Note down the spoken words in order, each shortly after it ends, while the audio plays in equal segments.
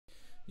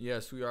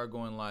Yes, we are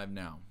going live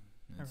now.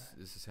 Right.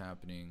 This is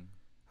happening.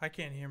 I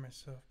can't hear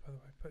myself, by the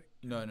way. But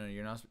No,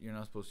 you're not. You're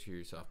not supposed to hear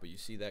yourself. But you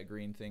see that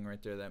green thing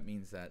right there? That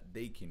means that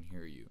they can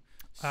hear you.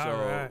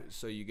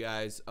 So you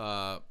guys,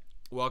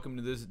 welcome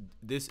to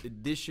this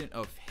edition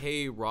of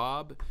Hey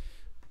Rob.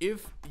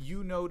 If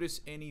you notice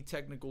any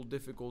technical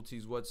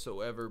difficulties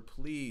whatsoever,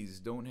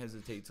 please don't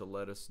hesitate to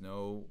let us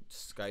know.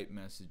 Skype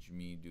message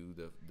me. Do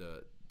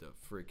the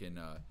freaking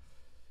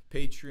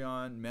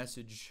Patreon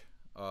message.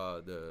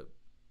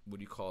 What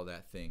do you call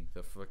that thing?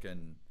 The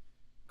freaking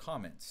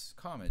comments.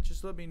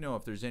 Just let me know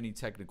if there's any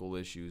technical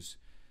issues,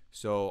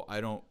 so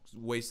I don't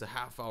waste a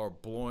half hour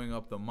blowing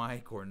up the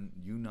mic or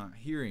you not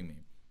hearing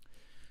me.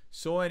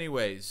 So,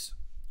 anyways,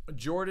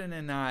 Jordan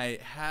and I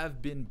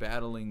have been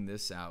battling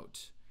this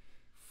out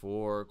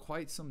for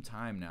quite some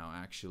time now.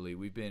 Actually,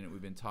 we've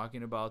been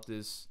talking about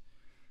this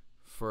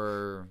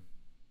for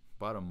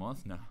about a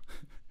month now.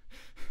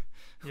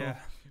 yeah,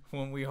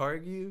 when we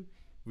argue,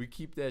 we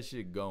keep that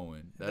shit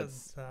going.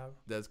 That's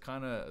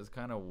kind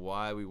of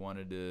why we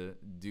wanted to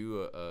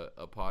do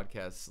a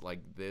podcast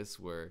like this,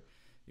 where,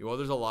 well,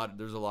 there's a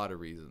lot of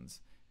reasons.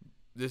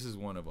 This is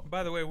one of them.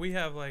 By the way, we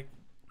have like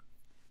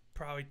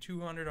probably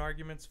 200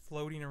 arguments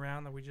floating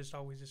around that we just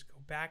always just go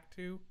back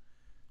to.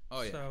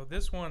 Oh yeah. So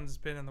this one's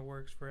been in the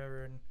works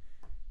forever, and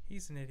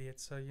he's an idiot,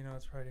 so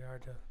it's pretty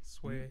hard to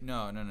sway.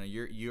 No.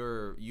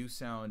 You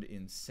sound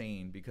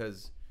insane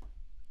because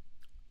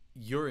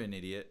you're an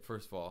idiot,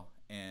 first of all,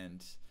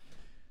 and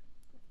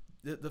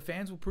the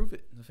fans will prove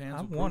it. The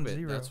fans will prove it.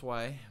 1-0. That's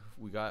why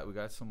we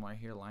got some right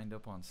here lined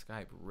up on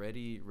Skype,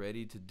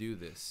 ready to do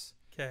this.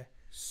 Okay.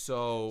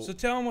 So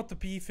tell them what the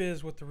beef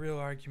is, what the real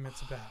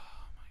argument's about.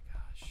 Oh my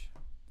gosh.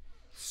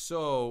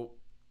 So,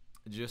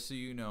 just so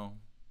you know,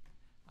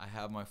 I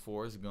have my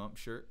Forrest Gump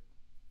shirt.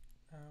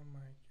 Oh my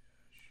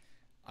gosh.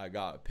 I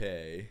got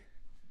pay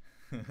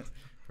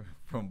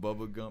from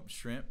Bubba Gump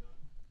Shrimp.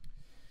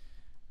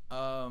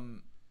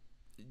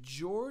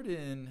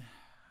 Jordan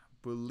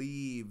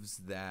believes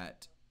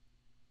that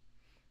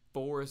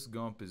Forrest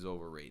Gump is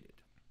overrated.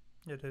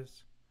 It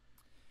is.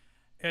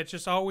 It's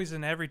just always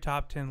in every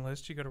top 10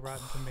 list. You go to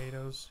Rotten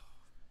Tomatoes.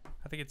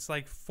 I think it's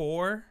like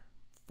four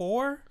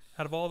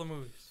out of all the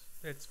movies.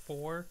 It's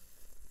 4.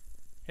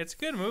 It's a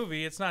good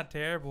movie. It's not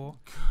terrible.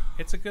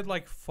 It's a good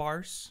like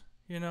farce,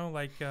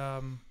 like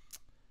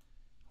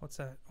what's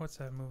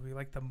that movie?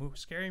 Like the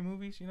scary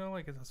movies,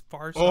 like it's a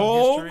farce.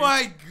 Oh on history.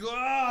 my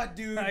god,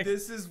 dude! Like,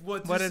 this is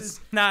what. But this it's is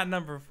not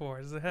number 4.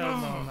 It's the hell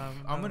no.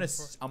 I'm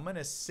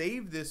gonna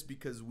save this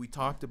because we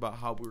talked about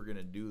how we were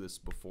gonna do this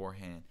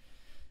beforehand.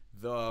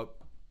 I'm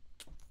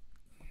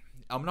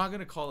not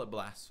gonna call it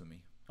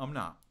blasphemy. I'm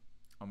not.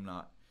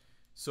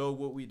 So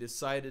what we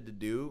decided to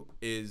do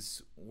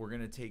is we're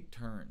gonna take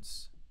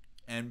turns,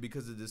 and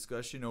because the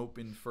discussion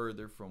opened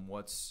further from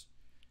what's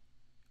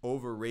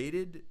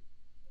overrated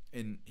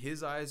in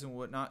his eyes and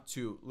whatnot,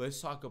 to let's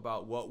talk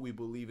about what we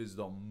believe is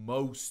the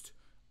most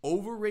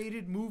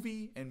overrated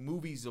movie and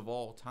movies of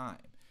all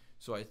time.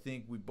 So I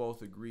think we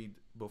both agreed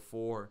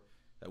before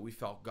that we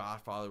felt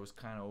Godfather was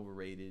kind of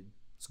overrated.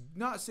 It's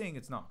not saying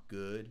it's not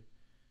good,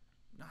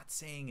 not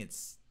saying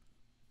it's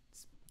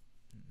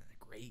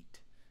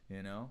great,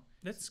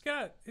 It's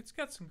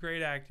got some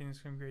great acting and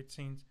some great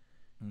scenes.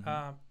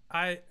 Mm-hmm.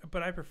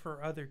 But I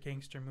prefer other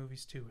gangster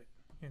movies to it.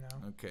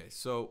 Okay,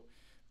 so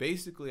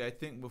basically, I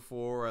think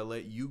before I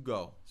let you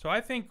go. So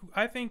I think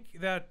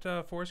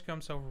that Forrest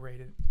Gump's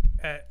overrated,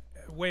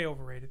 way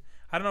overrated.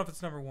 I don't know if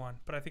it's number 1,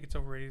 but I think it's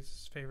overrated. It's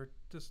his favorite.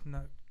 Just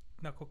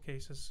Knuckle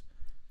Case's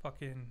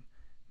fucking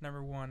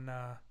number 1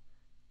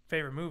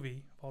 favorite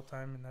movie of all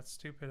time, and that's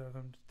stupid of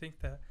him to think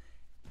that.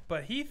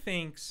 But he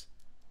thinks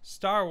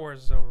Star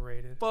Wars is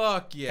overrated.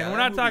 Fuck yeah! And we're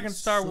not talking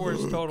Star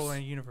Wars total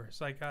in universe.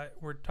 Like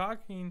we're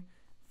talking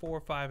 4,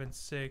 5, and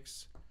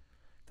 6.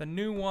 The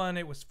new one,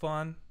 it was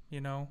fun.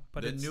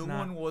 But the new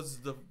one was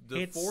the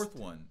 4th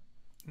one.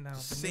 No, the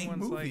same new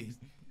one's movie. like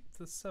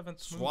the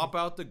 7th. Swap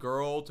out the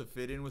girl to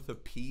fit in with the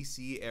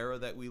PC era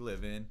that we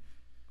live in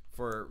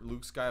for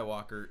Luke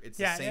Skywalker. It's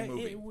the same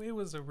movie. It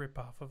was a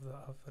ripoff of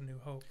the New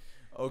Hope.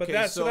 Okay,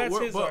 that's his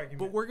argument.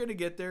 But we're gonna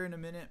get there in a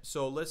minute.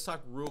 So let's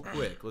talk real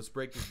quick. Let's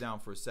break this down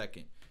for a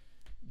second,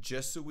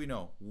 just so we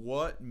know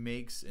what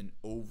makes an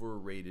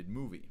overrated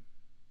movie.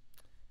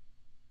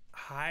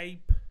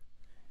 Hype.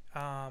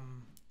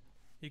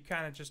 You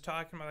kind of just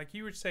talking about, like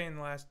you were saying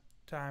the last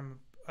time,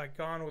 like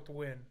Gone with the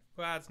Wind.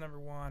 Well, it's number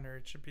 1, or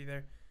it should be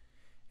there.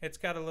 It's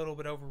got a little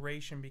bit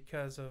overration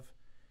because of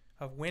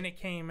when it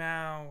came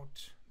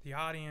out, the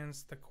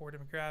audience, the core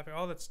demographic,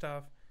 all that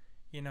stuff,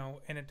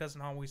 and it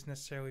doesn't always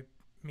necessarily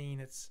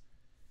mean it's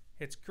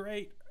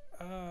great,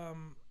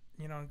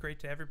 and great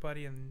to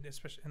everybody, and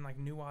especially in like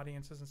new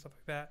audiences and stuff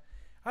like that.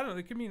 I don't know.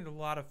 It could mean a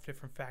lot of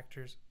different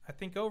factors. I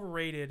think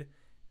overrated,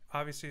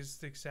 obviously, is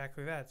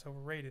exactly that. It's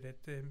overrated.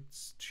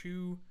 It's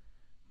too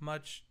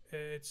much.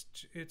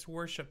 It's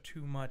worshipped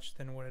too much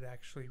than what it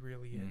actually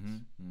really is.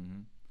 Mm-hmm,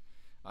 mm-hmm.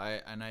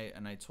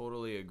 I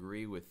totally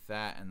agree with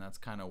that, and that's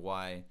kind of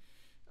why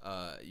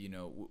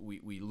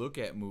we look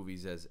at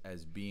movies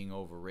as being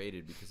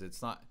overrated, because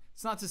it's not.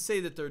 it's not to say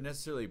that they're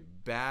necessarily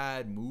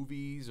bad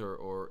movies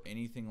or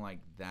anything like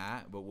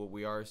that, but what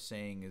we are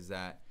saying is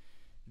that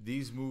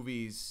these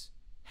movies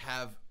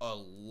have a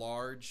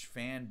large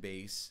fan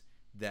base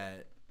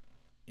that,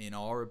 in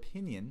our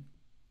opinion,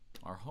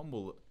 our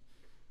humble,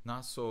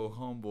 not so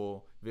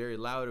humble, very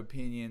loud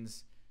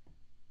opinions,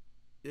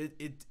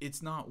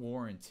 it's not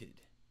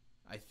warranted,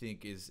 I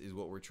think is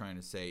what we're trying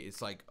to say.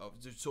 It's like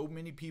there's so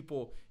many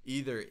people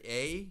either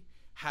A,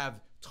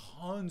 have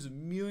tons of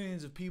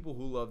millions of people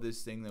who love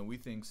this thing that we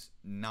think's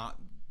not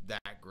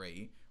that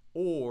great,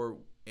 or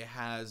it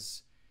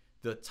has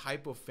the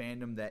type of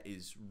fandom that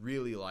is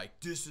really like,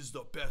 this is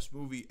the best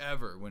movie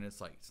ever, when it's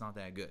like, it's not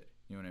that good.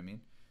 You know what I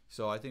mean?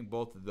 So I think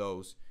both of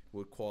those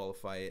would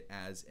qualify it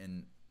as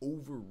an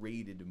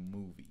overrated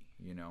movie,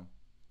 you know?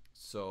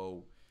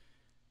 So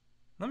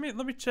let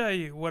me tell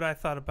you what I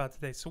thought about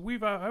today. So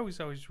I was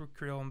always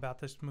grilling about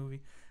this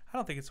movie. I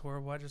don't think it's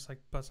horrible. I just like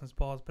busting his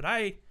balls. But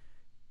I,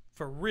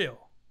 for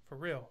real,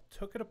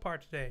 took it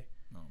apart today.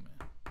 Oh,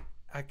 man.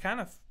 I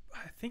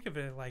think of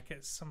it like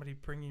it's somebody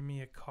bringing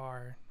me a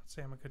car. Let's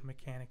say I'm a good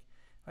mechanic.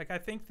 Like, I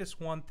think this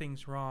one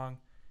thing's wrong.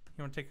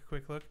 You want to take a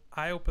quick look?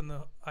 I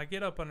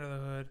get up under the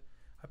hood.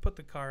 I put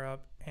the car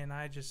up, and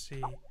I just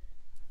see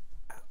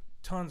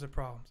tons of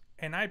problems.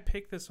 And I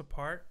pick this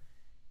apart,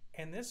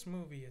 and this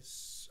movie is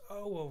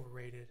so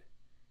overrated.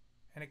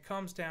 And it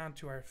comes down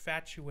to our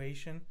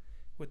infatuation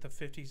with the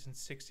 50s and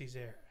 60s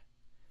era.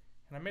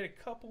 And I made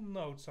a couple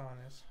notes on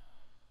this,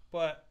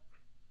 but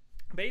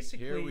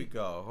basically, here we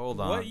go. Hold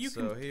on.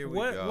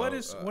 What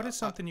is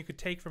something you could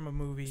take from a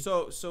movie?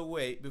 So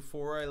wait,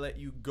 before I let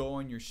you go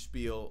on your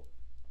spiel,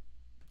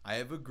 I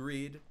have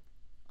agreed.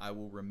 I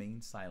will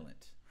remain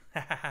silent.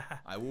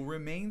 I will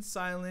remain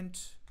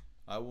silent.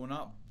 I will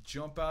not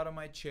jump out of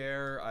my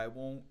chair. I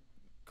won't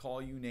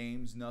call you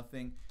names.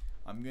 Nothing.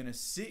 I'm gonna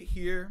sit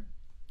here,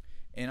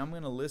 and I'm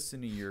gonna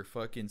listen to your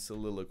fucking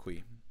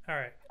soliloquy. All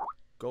right.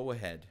 Go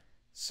ahead.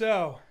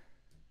 So,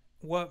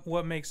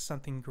 what makes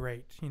something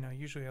great? You know,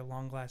 usually a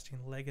long-lasting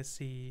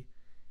legacy,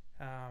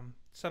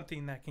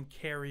 something that can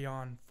carry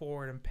on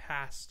forward and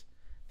past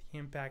the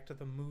impact of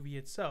the movie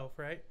itself,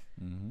 right?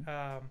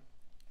 Mm-hmm.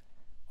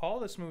 All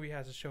this movie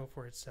has to show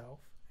for itself,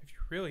 if you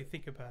really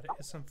think about it,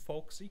 is some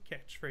folksy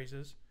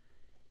catchphrases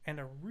and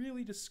a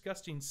really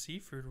disgusting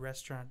seafood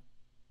restaurant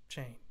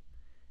chain.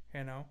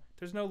 You know,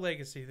 there's no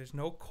legacy. There's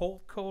no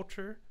cult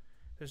culture.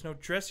 There's no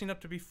dressing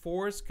up to be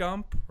Forrest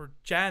Gump or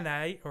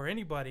Janet or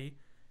anybody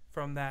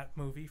from that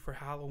movie for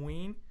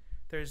Halloween.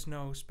 There's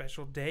no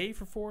special day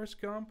for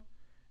Forrest Gump.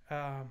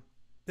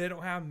 They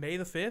don't have May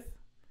the 5th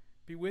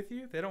be with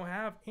you. They don't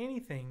have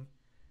anything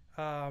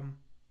to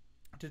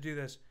do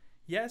this.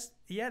 Yes,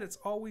 yet it's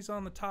always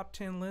on the top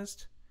 10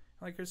 list.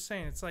 Like you're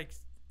saying, it's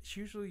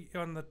usually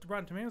on the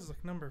Rotten Tomatoes,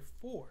 like number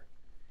 4.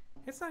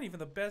 It's not even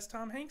the best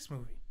Tom Hanks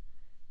movie.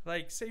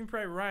 Like, Saving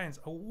Private Ryan's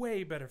a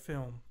way better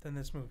film than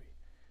this movie.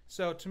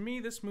 So to me,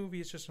 this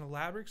movie is just an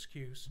elaborate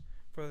excuse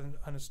for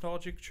a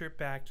nostalgic trip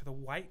back to the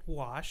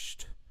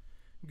whitewashed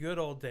good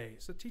old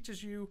days. It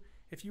teaches you,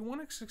 if you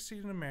want to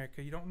succeed in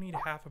America, you don't need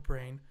half a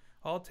brain.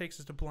 All it takes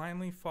is to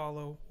blindly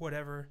follow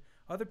whatever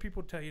other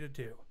people tell you to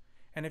do.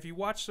 And if you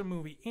watch the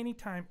movie,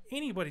 anytime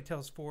anybody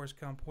tells Forrest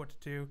Gump what to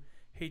do,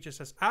 he just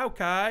says,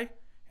 "Okay,"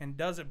 and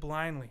does it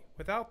blindly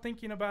without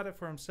thinking about it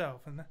for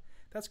himself. And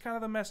that's kind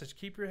of the message.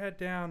 Keep your head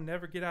down,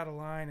 never get out of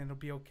line, and it'll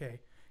be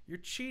okay. Your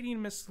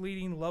cheating,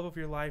 misleading love of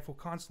your life will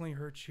constantly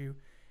hurt you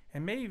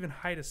and may even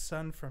hide a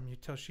son from you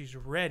till she's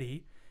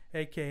ready,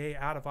 a.k.a.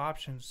 out of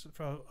options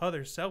for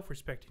other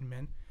self-respecting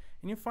men,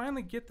 and you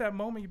finally get that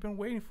moment you've been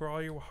waiting for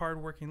all your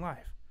hard-working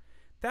life.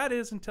 That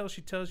is until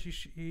she tells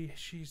you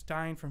she's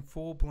dying from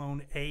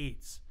full-blown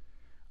AIDS.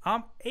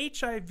 I'm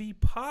HIV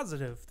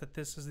positive that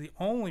this is the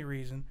only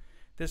reason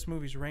this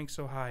movie's ranked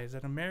so high, is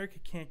that America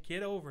can't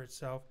get over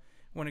itself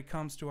when it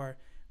comes to our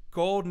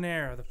golden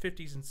era, the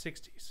 50s and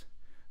 60s.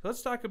 So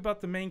let's talk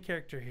about the main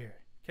character here,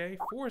 okay?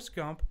 Forrest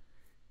Gump,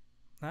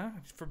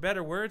 for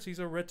better words, he's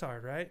a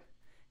retard, right?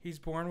 He's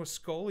born with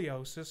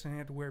scoliosis and he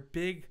had to wear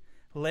big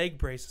leg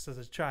braces as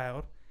a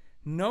child.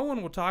 No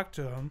one will talk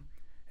to him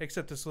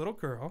except this little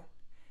girl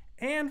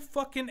and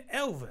fucking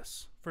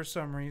Elvis, for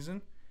some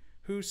reason,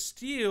 who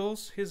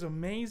steals his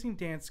amazing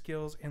dance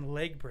skills and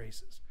leg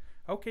braces.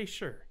 Okay,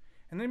 sure.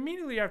 And then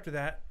immediately after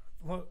that,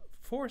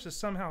 Forrest is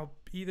somehow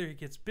either he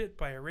gets bit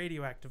by a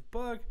radioactive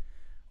bug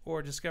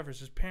or discovers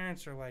his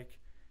parents are like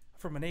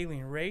from an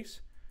alien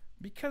race,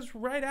 because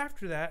right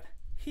after that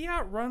he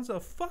outruns a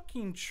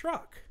fucking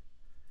truck.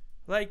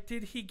 Like,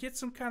 did he get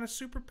some kind of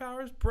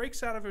superpowers,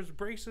 breaks out of his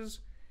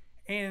braces,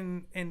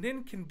 and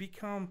then can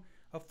become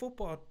a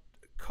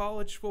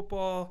college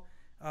football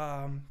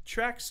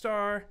track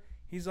star?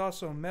 He's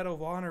also a Medal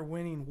of Honor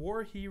winning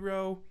war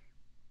hero,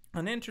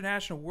 an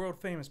international world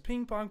famous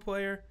ping pong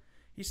player.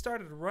 He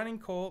started a running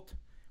cult,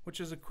 which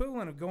is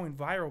equivalent of going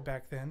viral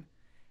back then,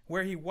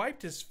 where he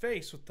wiped his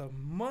face with the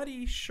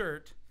muddy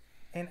shirt,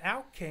 and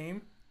out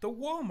came the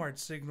Walmart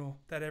signal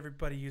that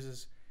everybody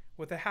uses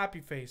with a happy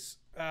face.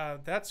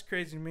 That's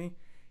crazy to me.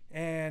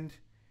 And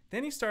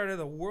Then he started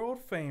a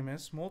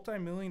world-famous,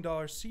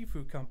 multi-million-dollar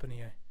seafood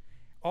company,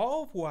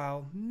 all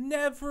while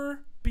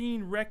never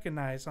being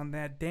recognized on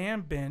that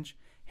damn bench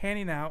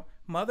handing out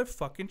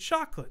motherfucking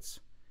chocolates.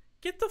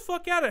 Get the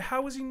fuck out of it.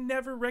 How was he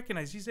never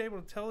recognized? He's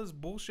able to tell his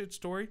bullshit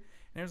story,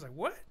 and everyone's like,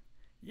 what?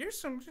 You're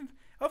some...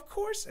 Of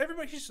course,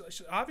 everybody... He's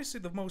obviously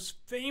the most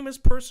famous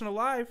person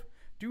alive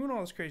doing all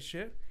this crazy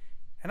shit.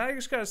 And I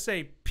just gotta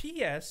say,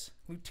 P.S.,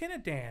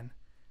 Lieutenant Dan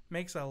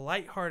makes a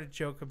lighthearted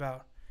joke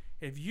about,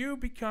 if you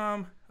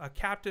become a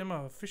captain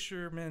of a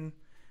fisherman,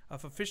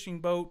 of a fishing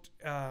boat,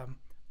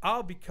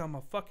 I'll become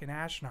a fucking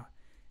astronaut.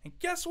 And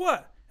guess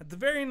what? At the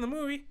very end of the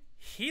movie,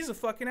 he's a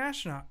fucking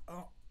astronaut.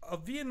 A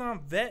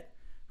Vietnam vet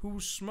who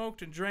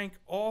smoked and drank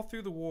all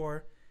through the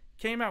war,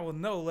 came out with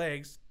no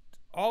legs.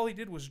 All he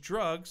did was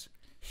drugs.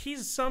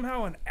 He's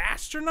somehow an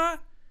astronaut?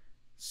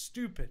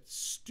 Stupid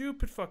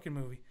fucking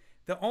movie.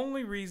 The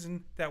only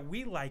reason that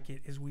we like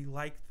it is we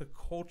like the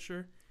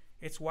culture.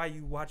 It's why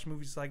you watch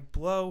movies like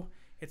Blow.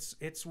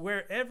 It's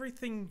where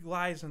everything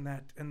lies in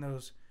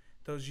those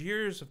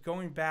years of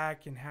going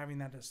back and having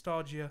that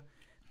nostalgia.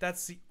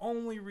 That's the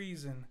only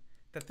reason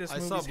that this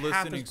movie's half as popular.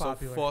 I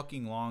stopped listening so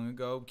fucking long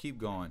ago. Keep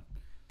going.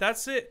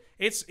 That's it.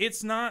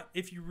 It's not,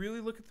 if you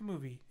really look at the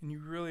movie and you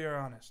really are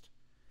honest,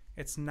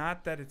 it's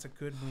not that it's a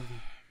good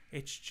movie.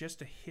 It's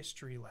just a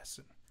history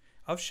lesson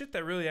of shit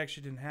that really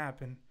actually didn't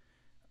happen,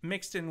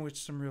 mixed in with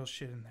some real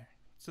shit in there.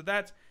 So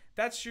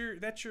that's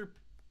your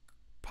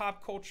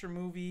pop culture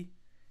movie.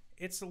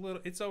 It's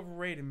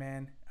overrated,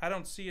 man. I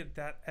don't see it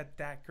at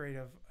that great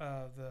of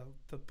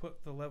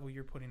the level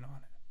you're putting on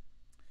it.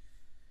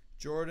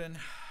 Jordan,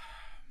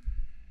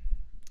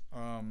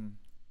 I'm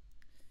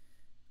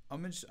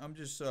just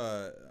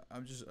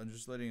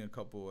letting a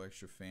couple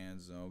extra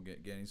fans know,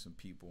 getting some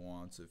people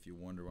on. So if you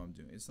wonder what I'm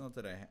doing, it's not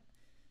that I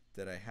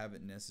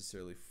haven't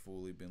necessarily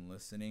fully been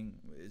listening.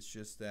 It's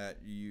just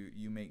that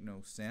you make no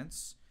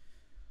sense.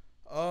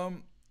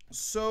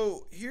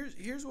 So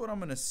here's what I'm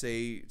gonna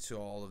say to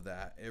all of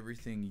that,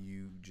 everything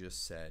you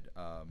just said.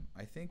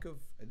 I think of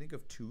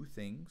two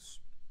things.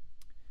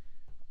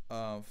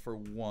 For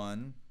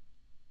one,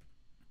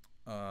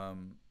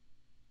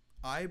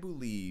 I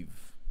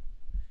believe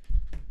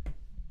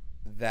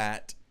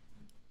that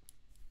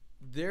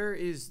there.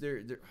 Oh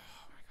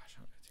my gosh,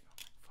 I'm gonna take off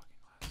my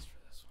fucking glasses for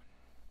this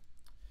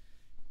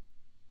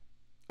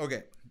one.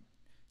 Okay,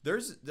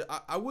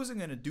 I wasn't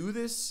gonna do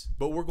this,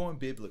 but we're going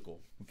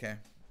biblical. Okay.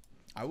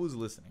 I was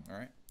listening, all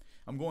right?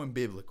 I'm going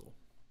biblical.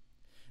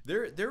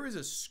 There is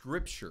a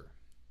scripture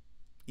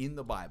in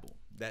the Bible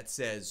that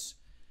says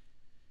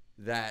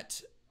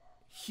that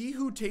he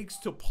who takes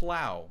to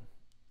plow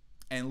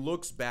and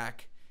looks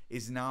back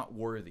is not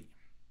worthy.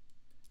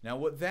 Now,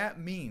 what that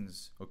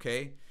means,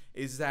 okay,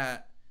 is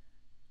that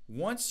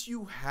once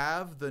you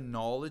have the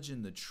knowledge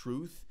and the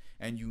truth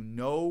and you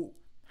know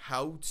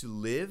how to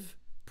live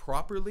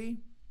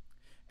properly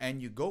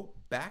and you go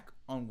back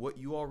on what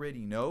you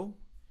already know,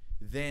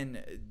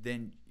 then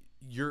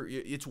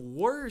it's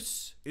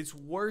worse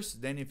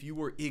than if you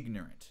were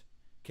ignorant.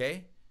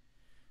 Okay?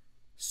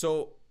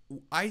 So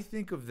I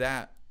think of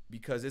that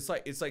because it's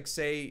like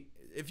say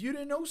if you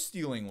didn't know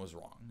stealing was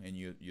wrong and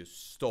you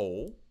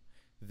stole,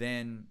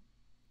 then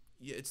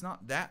it's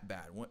not that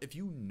bad. If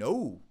you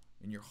know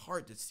in your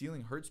heart that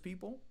stealing hurts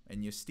people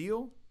and you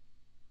steal,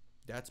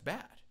 that's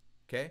bad.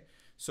 Okay?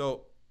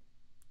 So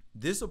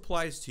this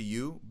applies to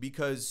you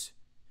because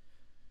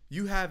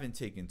you haven't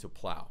taken to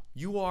plow.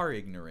 You are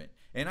ignorant.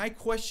 And I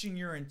question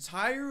your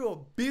entire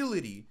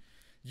ability.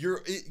 You're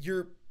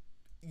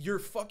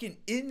fucking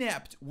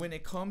inept when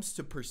it comes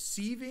to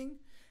perceiving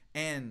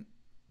and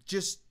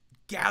just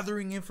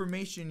gathering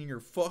information in your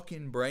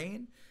fucking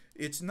brain.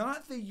 It's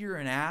not that you're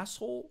an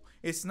asshole.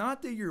 It's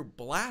not that you're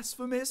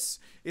blasphemous.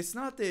 It's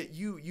not that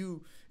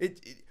you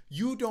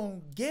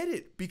don't get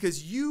it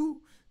because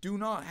you do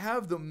not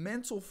have the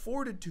mental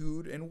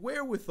fortitude and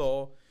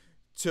wherewithal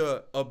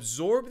to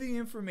absorb the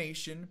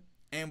information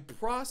and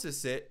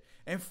process it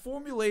and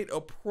formulate a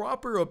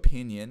proper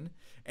opinion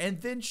and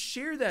then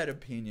share that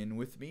opinion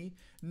with me.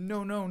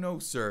 No,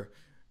 sir.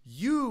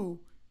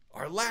 You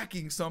are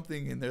lacking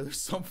something in there. There's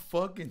some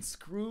fucking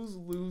screws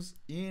loose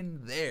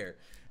in there.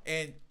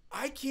 And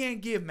I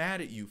can't get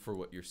mad at you for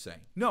what you're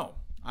saying. No,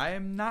 I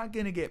am not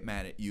going to get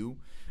mad at you.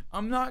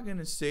 I'm not going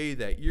to say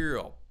that you're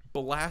a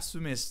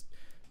blasphemous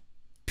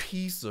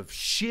piece of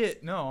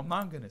shit. No, I'm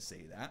not going to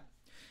say that.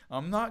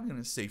 I'm not going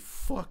to say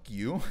fuck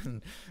you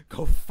and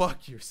go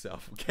fuck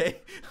yourself, okay?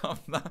 I'm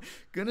not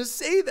going to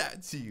say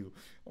that to you.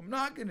 I'm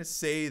not going to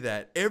say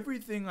that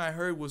everything I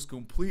heard was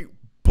complete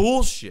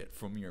bullshit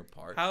from your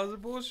part. How is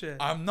it bullshit?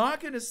 I'm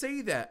not going to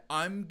say that.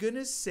 I'm going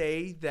to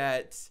say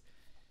that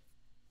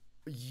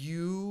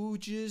you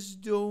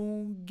just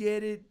don't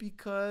get it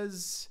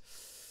because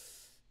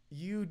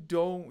you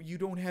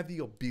don't have the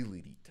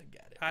ability to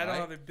get it. I don't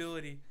have the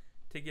ability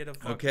to get a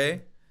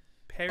fucking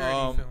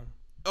parody film.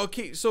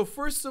 Okay, so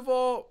first of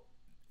all,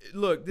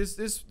 look,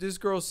 this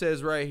girl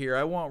says right here,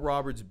 I want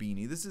Robert's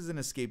beanie. This is an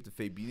Escape to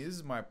Fate beanie. This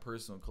is my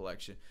personal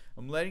collection.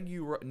 I'm letting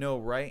you know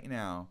right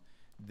now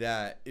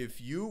that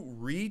if you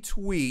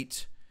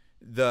retweet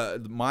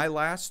my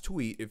last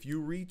tweet, if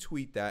you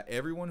retweet that,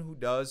 everyone who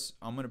does,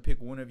 I'm gonna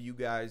pick one of you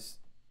guys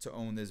to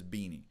own this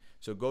beanie.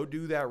 So go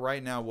do that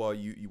right now while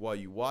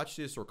you watch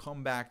this, or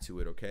come back to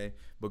it, okay?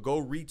 But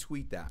go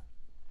retweet that.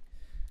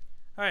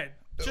 All right,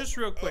 just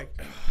real quick.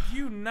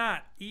 You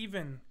not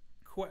even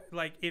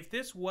like, if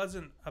this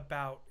wasn't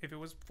about, if it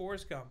was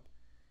Forrest Gump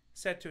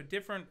set to a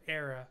different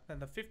era than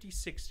the 50s,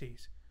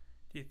 60s,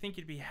 do you think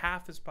it'd be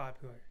half as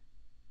popular?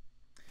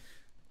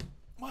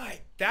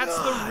 That's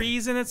the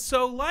reason it's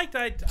so liked.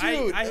 I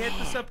hit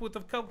this up with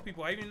a couple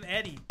people. Even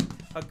Eddie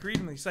agreed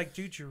with me. He's like,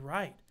 dude, you're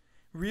right.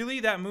 Really,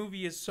 that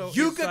movie is so.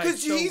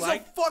 Because he's a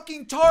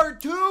fucking tard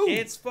too.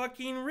 It's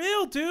fucking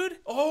real, dude.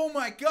 Oh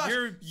my gosh!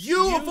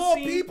 You of all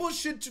people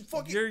should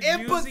fucking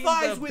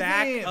empathize with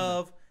him.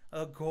 Of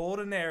a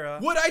golden era.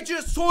 What I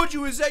just told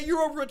you is that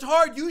you're a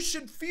retard. You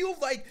should feel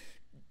like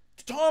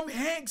Tom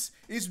Hanks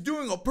is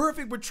doing a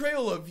perfect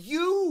portrayal of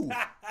you.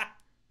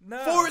 No.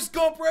 Forrest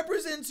Gump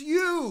represents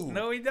you.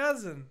 No, he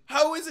doesn't.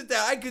 How is it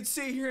that I could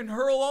sit here and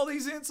hurl all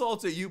these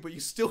insults at you, but you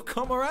still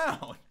come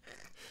around?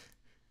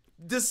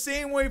 The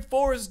same way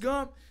Forrest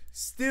Gump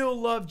still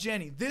loved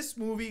Jenny. This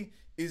movie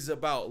is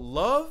about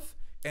love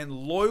and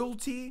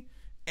loyalty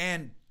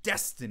and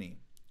destiny.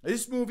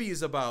 This movie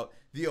is about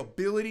the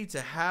ability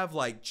to have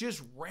like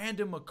just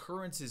random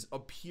occurrences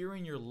appear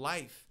in your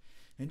life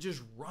and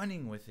just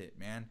running with it,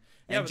 man.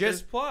 Yeah, and but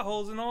there's plot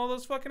holes in all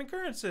those fucking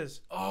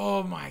occurrences.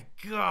 Oh my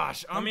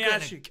gosh. Let me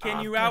ask you,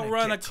 can you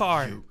outrun a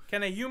car?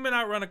 Can a human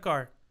outrun a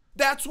car?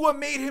 That's what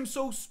made him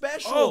so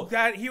special. Oh,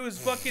 that he was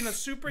fucking a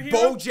superhero.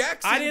 Bo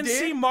Jackson I didn't did.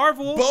 see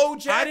Marvel. Bo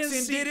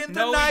Jackson did in the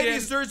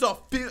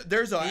 90s.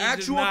 There's an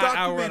actual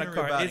documentary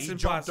about it. He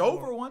jumped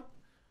over one.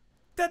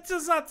 That's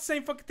just not the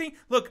same fucking thing.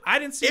 Look, I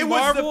didn't see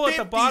Marvel at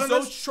the bottom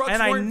of this,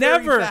 and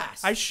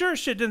I sure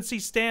shit didn't see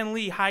Stan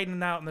Lee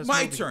hiding out in this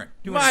movie. My turn.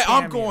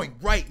 I'm going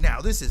right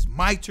now. This is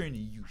my turn, and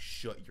you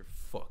shut your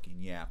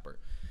fucking yapper.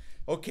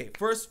 Okay,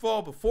 first of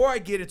all, before I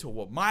get into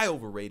what my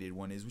overrated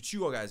one is, which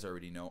you guys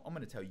already know, I'm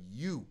going to tell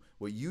you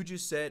what you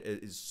just said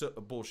is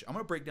bullshit. I'm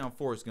going to break down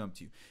Forrest Gump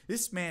to you.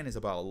 This man is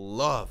about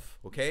love,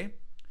 okay?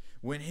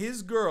 When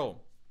his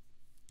girl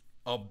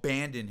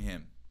abandoned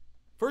him,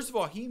 first of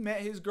all, he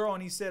met his girl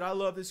and he said, I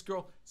love this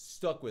girl,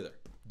 stuck with her.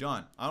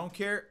 Done. I don't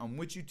care. I'm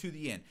with you to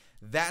the end.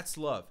 That's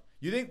love.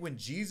 You think when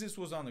Jesus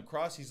was on the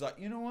cross, he's like,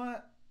 you know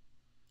what?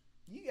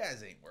 You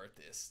guys ain't worth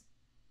this.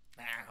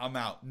 I'm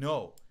out.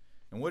 No.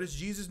 And what is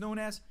Jesus known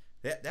as?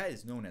 That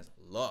is known as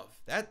love.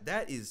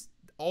 That is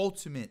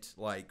ultimate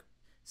like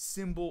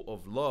symbol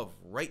of love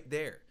right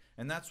there.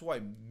 And that's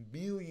why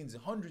millions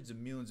and hundreds of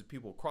millions of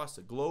people across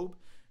the globe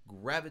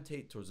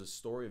gravitate towards the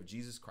story of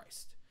Jesus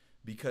Christ,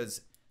 because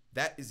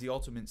that is the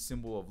ultimate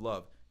symbol of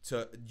love.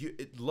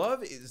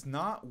 Love is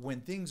not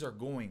when things are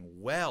going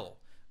well.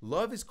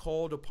 Love is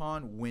called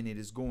upon when it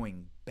is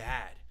going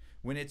bad.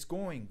 When it's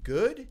going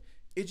good,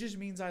 it just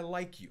means I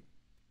like you.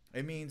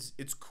 It means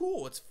it's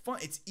cool, it's fun,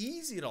 it's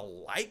easy to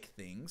like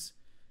things.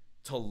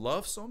 To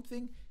love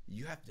something,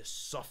 you have to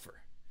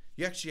suffer.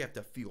 You actually have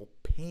to feel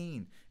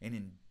pain and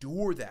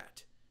endure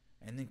that,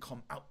 and then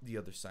come out the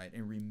other side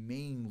and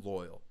remain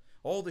loyal.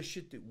 All the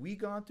shit that we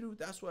gone through,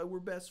 that's why we're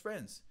best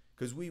friends.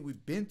 Because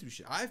we've been through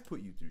shit. I've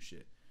put you through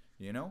shit,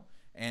 you know?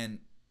 And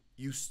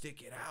you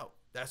stick it out.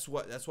 That's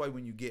why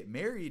when you get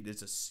married,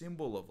 it's a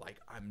symbol of like,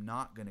 I'm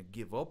not going to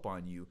give up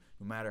on you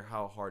no matter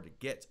how hard it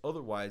gets.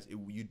 Otherwise,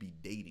 you'd be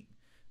dating.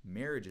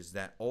 Marriage is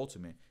that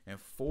ultimate. And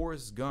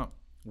Forrest Gump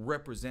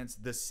represents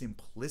the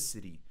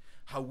simplicity.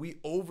 How we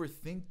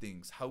overthink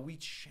things. How we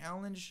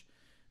challenge,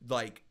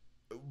 like,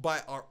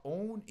 by our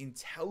own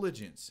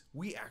intelligence,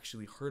 we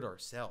actually hurt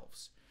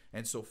ourselves.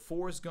 And so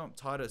Forrest Gump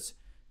taught us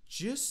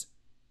just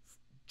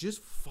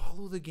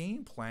follow the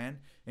game plan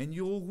and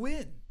you'll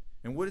win.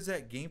 And what is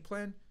that game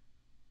plan?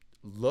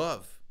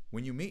 Love.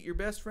 When you meet your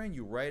best friend,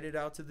 you ride it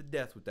out to the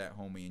death with that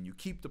homie, and you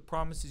keep the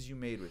promises you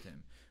made with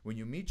him. When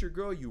you meet your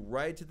girl, you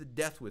ride to the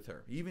death with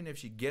her. Even if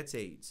she gets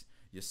AIDS,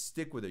 you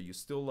stick with her. You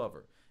still love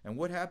her. And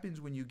what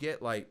happens when you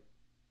get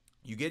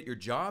your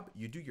job?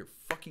 You do your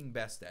fucking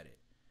best at it.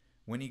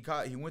 When he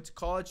went to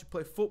college to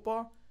play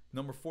football,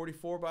 number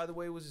 44, by the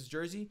way, was his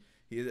jersey.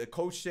 The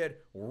coach said,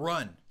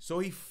 run. So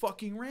he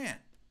fucking ran.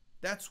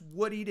 That's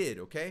what he did,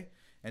 okay?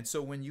 And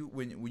so when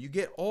you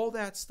get all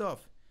that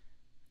stuff,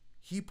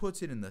 he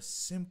puts it in the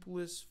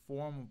simplest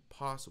form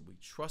possible. He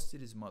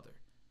trusted his mother.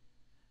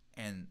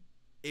 And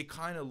it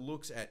kind of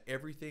looks at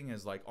everything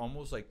as like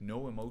almost like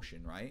no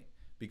emotion, right?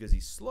 Because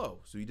he's slow,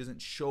 so he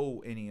doesn't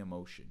show any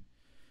emotion.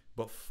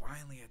 But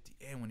finally at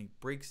the end, when he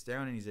breaks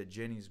down and he's at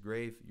Jenny's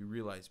grave, you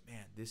realize,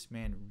 man, this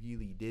man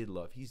really did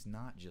love. He's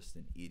not just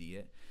an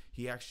idiot.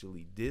 He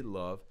actually did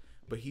love,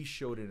 but he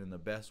showed it in the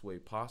best way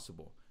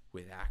possible,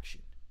 with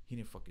action. He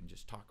didn't fucking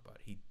just talk about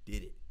it. He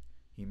did it.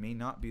 He may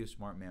not be a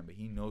smart man, but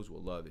he knows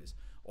what love is.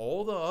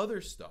 All the other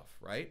stuff,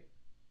 right?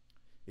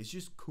 It's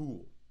just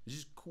cool. It's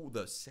just cool.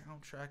 The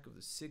soundtrack of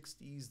the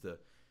 60s, the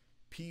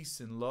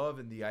peace and love,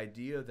 and the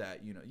idea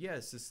that, you know, yeah,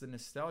 it's just the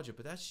nostalgia,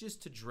 but that's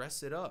just to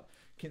dress it up.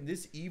 Can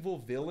this evil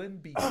villain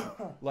be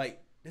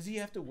like Does he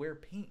have to wear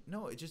paint?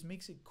 No, it just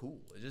makes it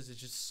cool. It's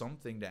just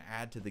something to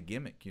add to the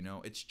gimmick, you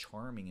know? It's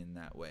charming in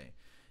that way.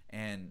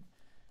 And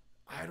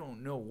I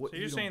don't know what. So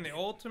you're saying the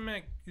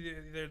ultimate,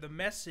 the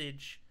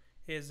message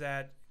is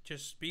that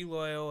just be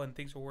loyal and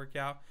things will work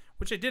out,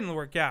 which it didn't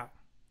work out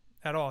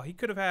at all. He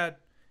could have had,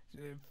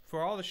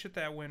 for all the shit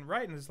that went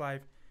right in his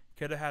life,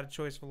 could have had a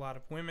choice of a lot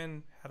of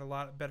women, had a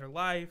lot better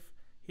life.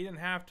 He didn't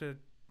have to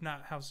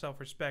not have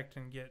self-respect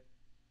and get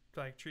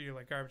like treated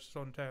like garbage his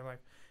whole entire life.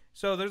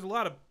 So there's a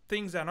lot of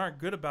things that aren't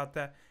good about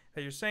that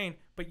you're saying,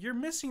 but you're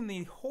missing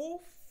the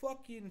whole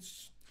fucking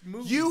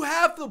movie. You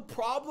have the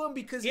problem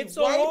because it's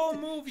a whole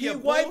movie. He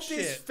wiped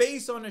his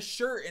face on a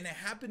shirt and it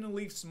happened to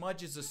leave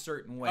smudges a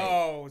certain way.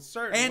 Oh,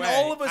 certain and way.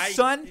 And all of a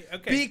sudden,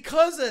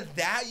 because of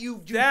that,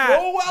 you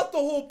throw out the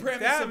whole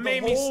premise that of the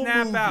made whole me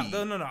snap movie.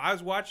 out. No. I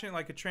was watching it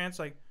like a trance.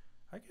 Like,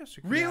 I guess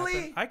it could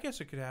happen. I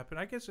guess it could happen.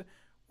 I guess.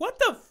 What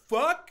the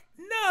fuck?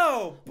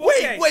 No.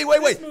 Okay. Wait.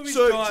 This movie's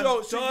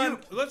done.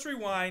 Let's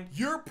rewind.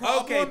 Your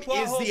problem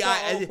is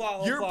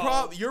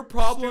your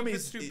problem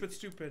is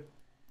stupid.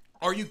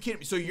 Are you kidding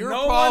me? So your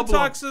no problem. No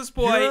one talks to this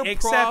boy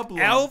except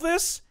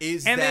Elvis,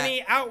 then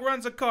he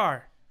outruns a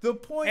car. The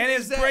point and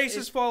is his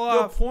braces fall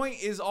off. The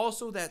point is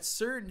also that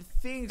certain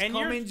things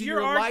come into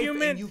your life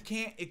and you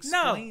can't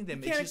explain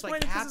them. It's just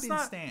like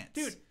happenstance.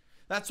 Dude.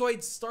 That's why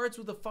it starts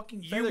with a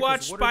fucking feather. You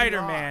watch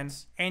Spider-Man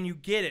and you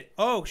get it.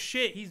 Oh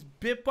shit, he's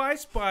bit by a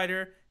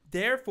spider.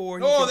 Therefore,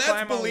 he can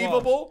climb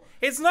on walls.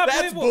 It's not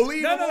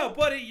believable. No.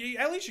 But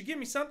at least you give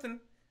me something.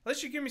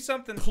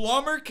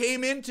 Plumber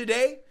came in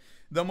today.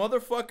 The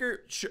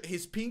motherfucker,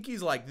 his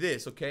pinky's like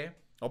this. Okay,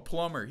 a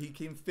plumber. He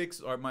came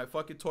fix my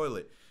fucking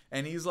toilet,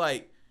 and he's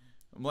like,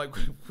 I'm like,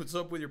 what's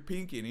up with your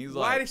pinky? And he's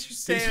like, why did you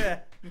say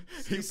that?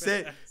 He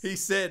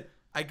said.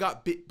 I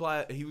got bit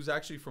by. He was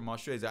actually from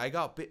Australia. I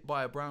got bit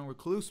by a brown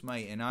recluse,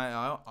 mate, and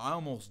I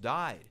almost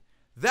died.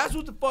 That's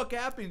what the fuck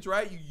happens,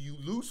 right? You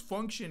lose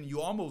function. You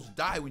almost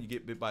die when you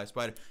get bit by a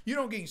spider. You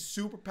don't gain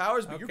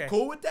superpowers, but you're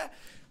cool with that.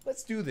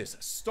 Let's do this.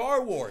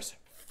 Star Wars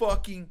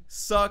fucking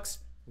sucks.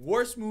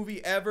 Worst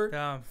movie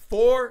ever.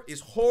 4 is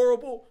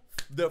horrible.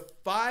 The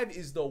 5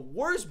 is the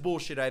worst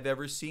bullshit I've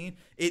ever seen.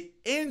 It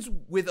ends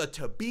with a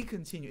to be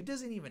continued. It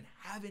doesn't even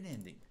have an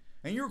ending,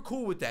 and you're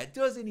cool with that. It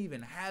doesn't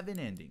even have an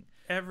ending.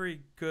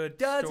 Every good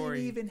story doesn't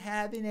even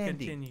have an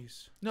ending.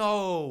 Continues.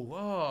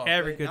 No.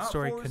 Every good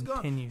story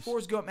continues.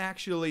 Forrest Gump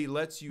actually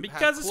lets you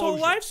because his whole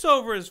life's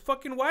over. His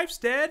fucking wife's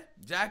dead.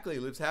 Exactly.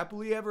 Lives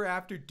happily ever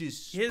after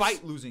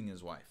despite losing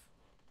his wife.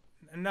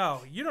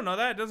 No, you don't know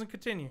that. It doesn't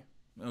continue.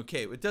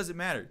 Okay, it doesn't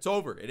matter. It's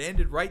over. It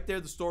ended right there.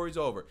 The story's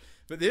over.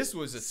 But this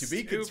was a to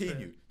be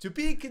continued. To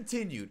be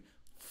continued.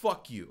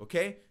 Fuck you,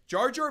 okay?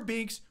 Jar Jar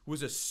Binks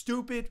was a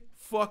stupid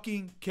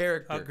fucking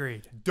character.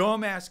 Agreed.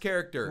 Dumbass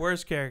character.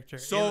 Worst character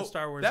in the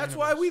Star Wars that's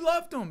universe. why we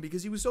loved him,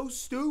 because he was so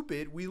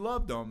stupid. We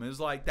loved him. It was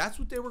like, that's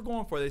what they were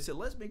going for. They said,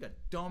 let's make a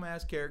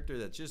dumbass character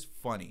that's just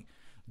funny.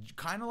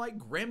 Kind of like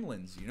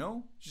Gremlins, you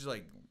know? Just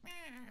like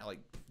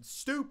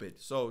stupid.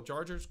 So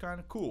Jar Jar's kind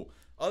of cool.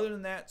 Other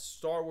than that,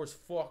 Star Wars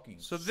fucking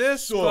So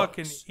this sucks.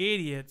 fucking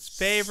idiot's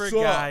favorite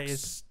guy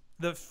is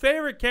the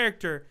favorite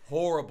character.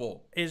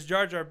 Horrible. Is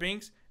Jar Jar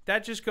Binks.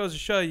 That just goes to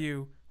show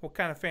you what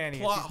kind of fan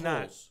he is. He's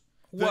not.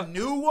 The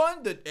new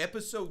one, the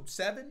episode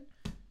 7,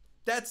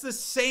 that's the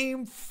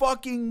same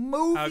fucking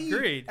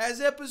movie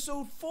as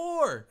episode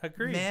 4.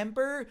 Agreed.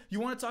 Remember? You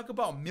want to talk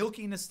about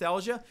milking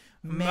nostalgia?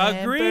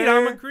 Agreed.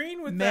 I'm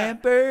agreeing with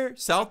that.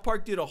 South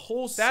Park did a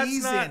whole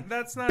season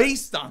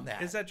based on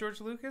that. Is that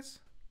George Lucas?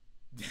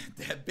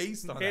 That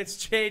based on it's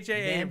J.J.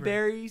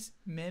 Abrams.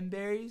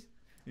 Memberries.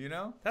 You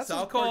know? That's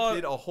South Park Park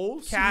did a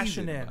whole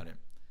season in. about it.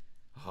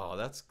 Oh,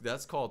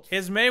 that's called...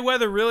 Is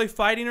Mayweather really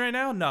fighting right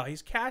now? No,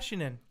 he's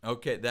cashing in.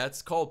 Okay,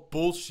 that's called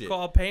bullshit.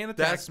 Called paying the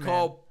tax man. That's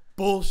called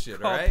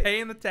bullshit, all right? Called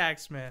paying the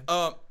tax man.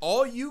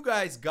 All you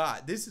guys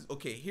got... This is...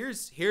 Okay,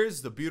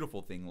 here's the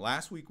beautiful thing.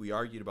 Last week, we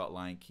argued about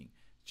Lion King.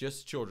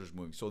 Just a children's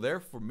movie. So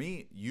there, for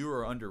me, you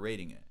are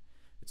underrating it.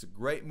 It's a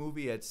great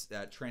movie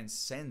that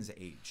transcends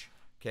age,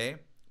 okay?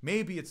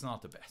 Maybe it's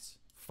not the best.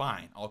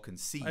 Fine, I'll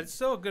concede. It's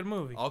still a good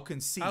movie. I'll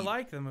concede. I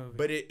like the movie.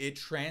 But it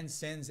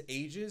transcends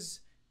ages...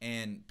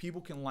 And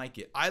people can like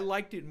it. I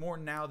liked it more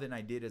now than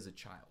I did as a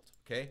child.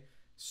 Okay?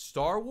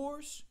 Star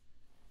Wars,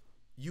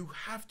 you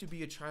have to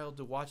be a child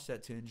to watch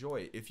that to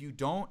enjoy it. If you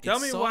don't, tell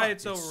me why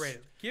it's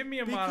overrated. Give me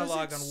a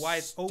monologue on why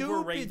it's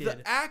overrated.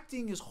 The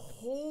acting is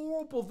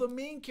horrible. The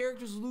main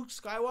character is Luke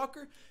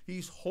Skywalker.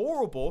 He's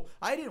horrible.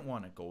 I didn't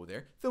want to go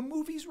there. The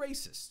movie's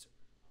racist.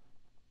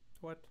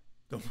 What?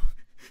 The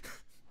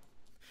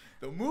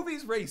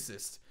movie's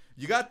racist.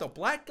 You got the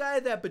black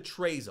guy that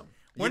betrays him.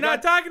 We're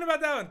not talking about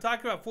that one.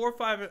 Talking about 4,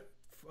 5,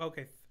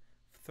 okay,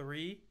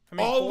 3. I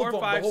mean, all 4, of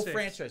them, 5, the whole 6.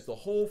 franchise. The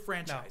whole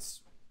franchise.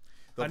 No.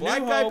 The A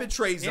black New guy Hope,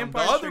 betrays him. The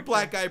Empire other Strikes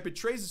black Back. guy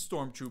betrays the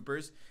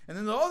stormtroopers. And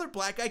then the other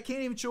black guy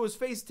can't even show his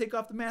face, take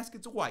off the mask.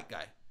 It's a white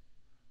guy.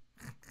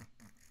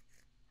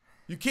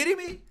 You kidding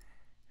me?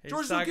 He's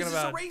George talking Lucas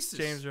about is a racist.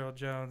 James Earl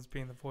Jones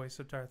being the voice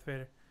of Darth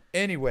Vader.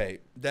 Anyway,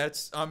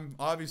 I'm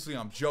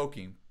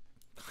joking.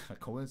 A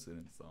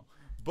coincidence though.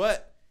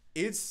 But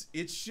It's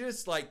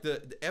just like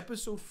the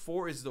episode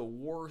 4 is the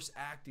worst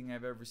acting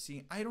I've ever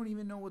seen. I don't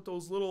even know what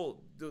those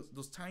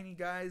tiny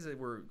guys that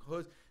were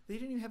hoods. They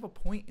didn't even have a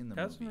point in the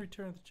movie. That's in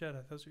Return of the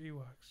Jedi. Those are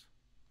Ewoks.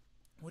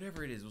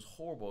 Whatever it is, it was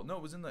horrible. No,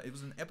 it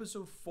was in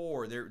episode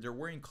 4. They're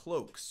wearing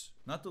cloaks,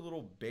 not the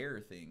little bear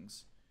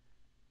things.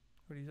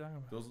 What are you talking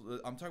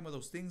about? I'm talking about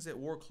those things that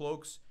wore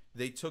cloaks.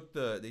 They took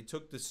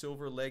the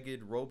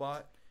silver-legged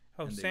robot.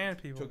 Oh, sand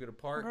people. Took it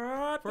apart.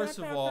 First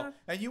of all,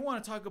 and you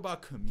want to talk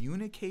about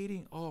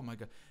communicating? Oh my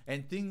god!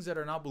 And things that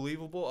are not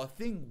believable.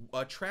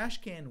 A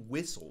trash can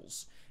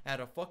whistles at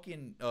a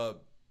fucking. I'm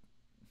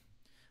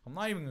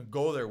not even gonna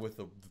go there with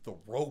the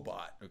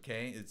robot.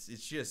 Okay, it's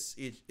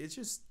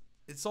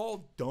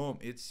all dumb.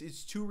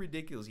 It's too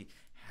ridiculous.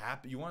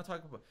 You want to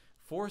talk about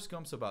Forrest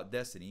Gump's about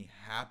destiny? He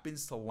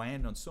happens to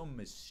land on some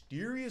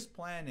mysterious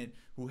planet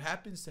who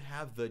happens to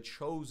have the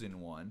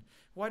chosen one.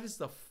 Why does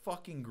the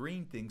fucking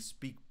green thing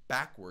speak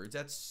backwards?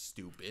 That's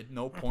stupid.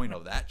 No point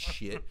of that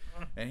shit.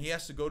 And he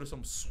has to go to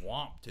some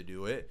swamp to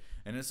do it.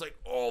 And it's like,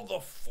 oh, the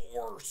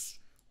Force.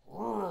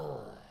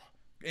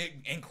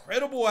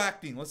 Incredible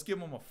acting. Let's give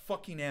him a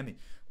fucking Emmy.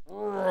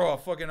 A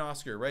fucking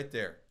Oscar right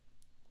there.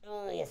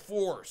 The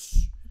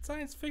Force. It's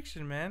science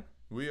fiction, man.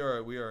 We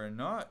are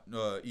not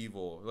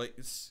evil. Like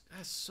that's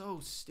so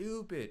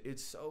stupid.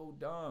 It's so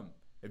dumb.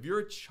 If you're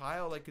a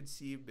child, I could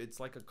see it's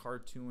like a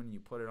cartoon and you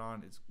put it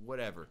on. It's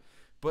whatever.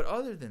 But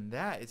other than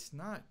that, it's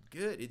not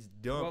good. It's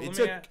dumb.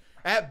 Well,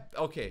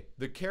 okay.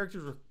 The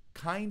characters are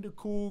kind of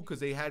cool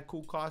because they had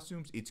cool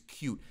costumes. It's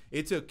cute.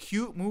 It's a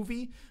cute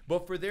movie.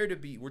 But for there to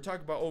be, we're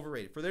talking about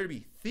overrated. For there to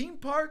be theme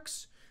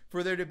parks,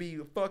 for there to be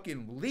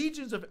fucking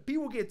legions of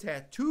people get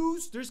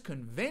tattoos. There's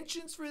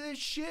conventions for this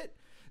shit.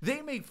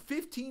 They make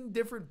 15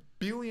 different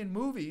billion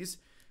movies.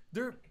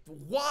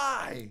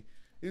 Why?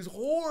 It's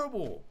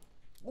horrible.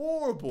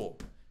 Horrible.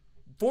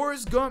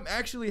 Forrest Gump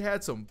actually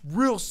had some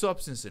real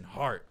substance and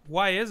heart.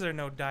 Why is there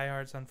no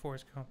diehards on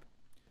Forrest Gump?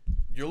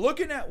 You're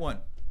looking at one.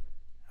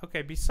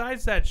 Okay,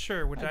 besides that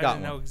shirt, which I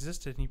didn't know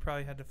existed, and you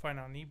probably had to find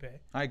on eBay.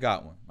 I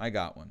got one.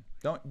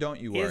 Don't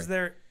you worry. Is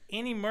there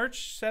any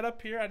merch set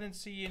up here? I didn't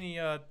see any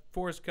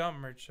Forrest Gump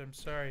merch. I'm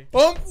sorry.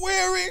 I'm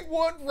wearing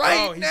one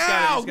right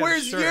now.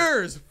 Where's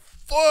yours?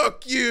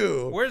 Fuck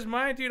you. Where's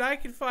mine, dude? I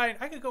could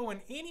go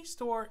in any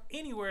store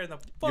anywhere in the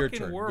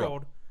fucking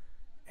world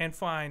and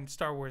find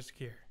Star Wars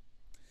gear.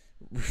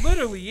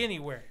 Literally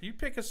anywhere. You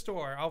pick a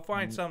store, I'll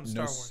find some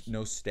Star Wars.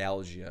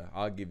 Nostalgia.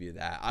 I'll give you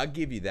that.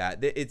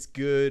 It's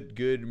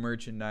good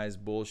merchandise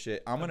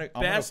bullshit. I'm gonna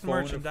phone a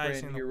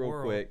friend here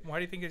real quick. Why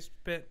do you think they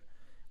spent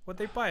what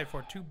they buy it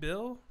for?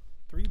 $2,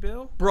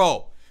 $3?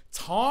 Bro,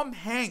 Tom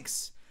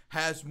Hanks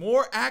has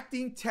more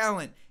acting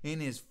talent in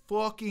his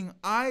fucking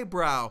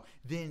eyebrow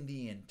than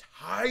the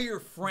entire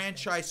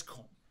franchise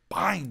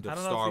combined of Star Wars.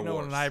 I don't know if you know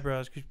what an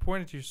eyebrow is because you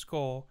pointed to your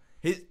skull.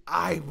 His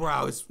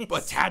eyebrow is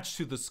attached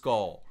to the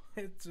skull.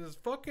 It's his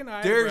fucking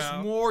eyebrow. There's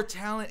more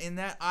talent in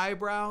that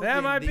eyebrow.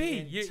 That might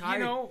be. You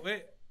know,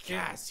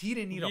 Yes, he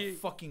didn't need a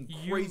fucking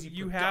crazy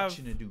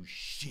production to do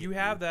shit. You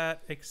have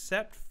that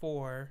except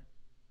for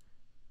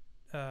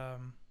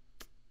Han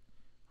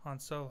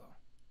Solo.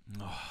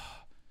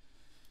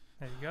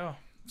 There you go.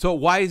 So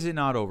why is it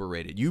not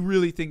overrated? You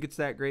really think it's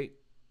that great?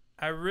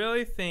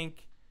 I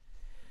think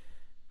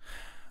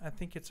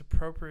it's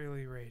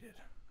appropriately rated.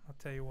 I'll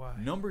tell you why.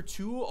 Number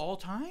 2 all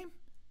time?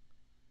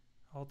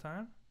 All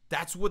time?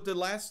 That's what the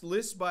last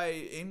list by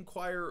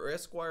Enquire or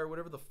Esquire,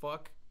 whatever the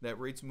fuck that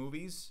rates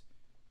movies.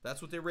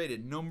 That's what they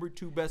rated. Number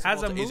 2 best of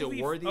all time. Is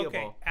it worthy of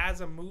all?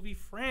 As a movie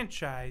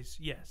franchise,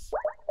 yes.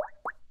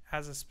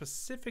 As a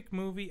specific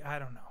movie, I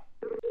don't know.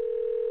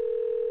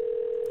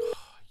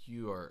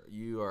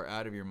 You are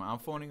out of your mind. I'm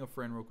phoning a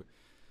friend real quick.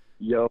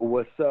 Yo,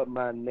 what's up,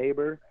 my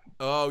neighbor?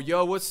 Oh,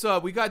 yo, what's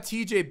up? We got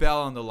TJ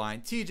Bell on the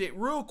line. TJ,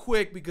 real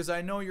quick, because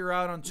I know you're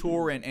out on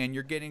tour and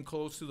you're getting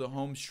close to the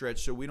home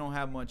stretch, so we don't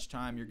have much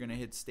time. You're going to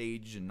hit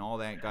stage and all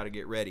that. Got to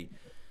get ready.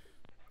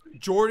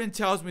 Jordan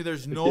tells me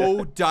there's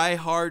no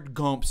diehard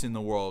Gumps in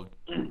the world.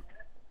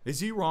 Is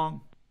he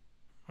wrong?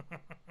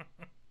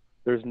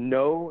 There's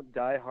no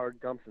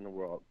diehard Gumps in the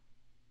world.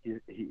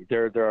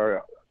 There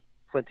are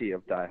plenty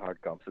of diehard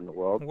Gumps in the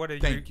world. What are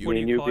you? Thank you. What do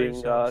you call being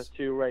yourselves?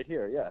 two right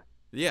here, yeah.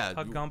 Yeah.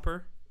 A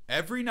Gumper?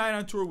 Every night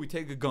on tour, we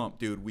take a Gump,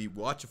 dude. We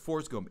watch a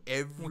Forrest Gump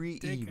every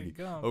evening.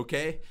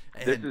 Okay?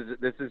 And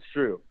This is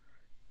true.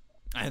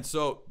 And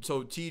so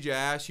TJ, I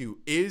ask you,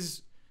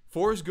 is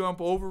Forrest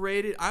Gump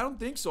overrated? I don't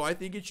think so. I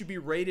think it should be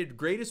rated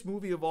greatest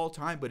movie of all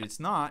time, but it's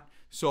not.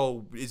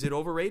 So is it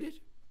overrated?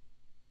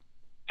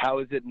 How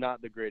is it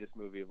not the greatest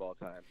movie of all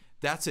time?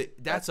 That's a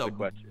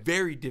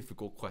very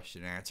difficult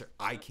question to answer.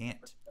 I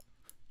can't.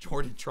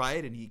 Jordan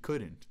tried and he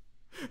couldn't.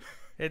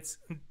 It's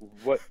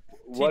what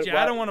TJ,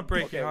 I don't want to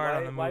break your heart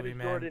on the movie, why does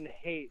man. Jordan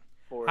hate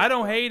Forrest I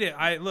don't Gump? hate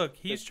it. Look,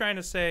 he's trying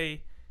to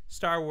say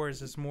Star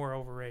Wars is more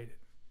overrated.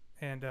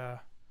 And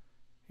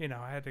you know,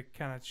 I had to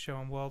kind of show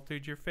him, well,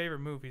 dude, your favorite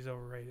movie's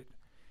overrated.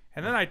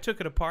 And then I took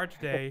it apart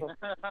today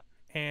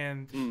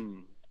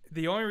and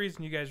the only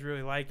reason you guys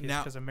really like it is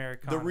because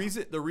Americana.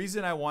 The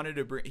reason I wanted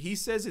to bring, he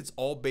says it's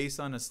all based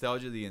on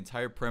nostalgia. The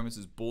entire premise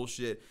is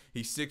bullshit.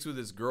 He sticks with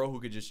this girl who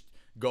could just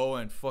go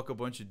and fuck a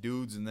bunch of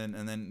dudes, and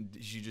then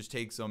she just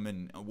takes them,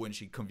 and when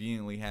she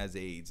conveniently has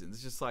AIDS, and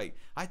it's just like,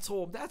 I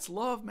told him, that's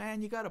love,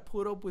 man. You got to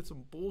put up with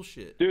some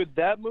bullshit, dude.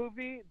 That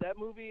movie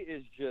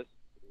is just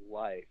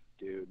life,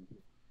 dude.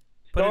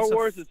 Star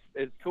Wars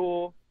is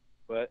cool,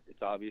 but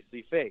it's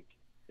obviously fake.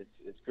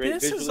 It's great.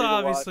 This is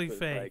obviously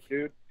fake, like,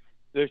 dude.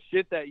 The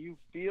shit that you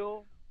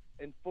feel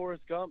in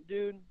Forrest Gump,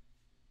 dude.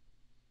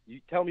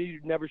 You tell me you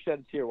never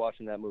shed a tear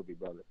watching that movie,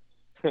 brother.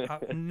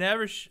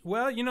 Never.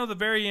 Well, you know, the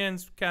very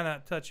end's kind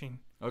of touching.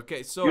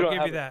 Okay, so you don't I'll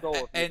have give you that.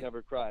 Soul if you've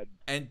never cried.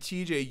 And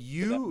TJ,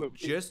 you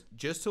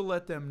just to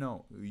let them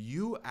know,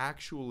 you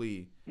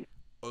actually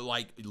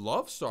like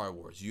love Star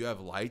Wars. You have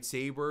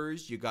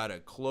lightsabers, you got a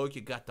cloak,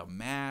 you got the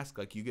mask.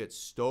 Like, you get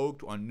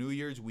stoked on New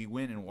Year's. We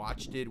went and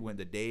watched it when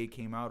the day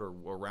came out, or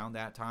around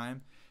that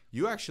time.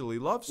 You actually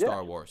love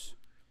Star Wars.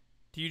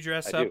 Do you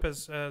dress up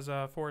as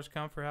Forrest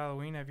Gump for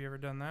Halloween? Have you ever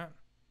done that?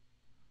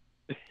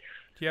 Do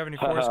you have any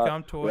Forrest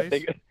Gump toys?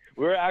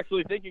 We're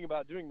actually thinking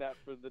about doing that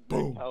for the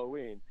next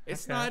Halloween.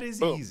 It's not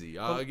as easy.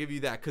 I'll give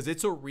you that, because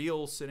it's a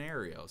real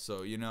scenario.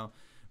 So, you know,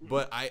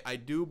 but I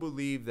do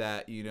believe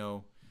that, you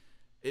know,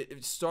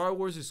 Star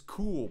Wars is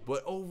cool,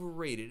 but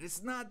overrated.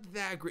 It's not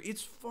that great.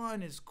 It's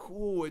fun. It's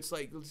cool. It's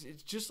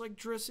just like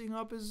dressing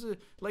up as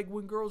like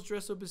when girls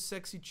dress up as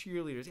sexy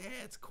cheerleaders. Yeah,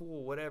 it's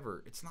cool.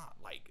 Whatever. It's not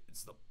like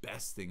it's the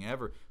best thing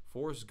ever.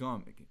 Forrest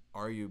Gump can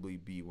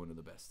arguably be one of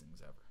the best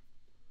things ever.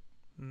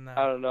 No.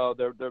 I don't know.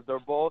 They're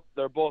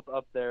both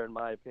up there in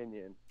my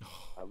opinion.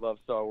 I love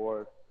Star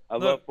Wars. I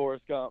love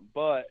Forrest Gump,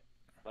 but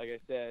like I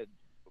said,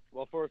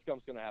 well, Forrest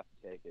Gump's gonna have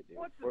to take it, dude.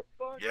 What the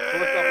fuck?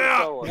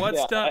 Yeah.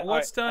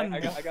 What's done? I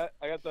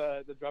got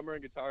the drummer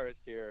and guitarist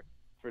here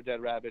for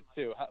Dead Rabbit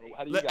too. How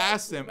do you guys?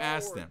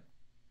 Ask them.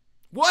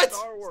 What?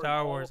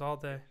 Star Wars all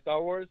day.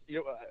 Star Wars.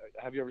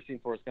 Have you ever seen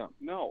Forrest Gump?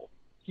 No.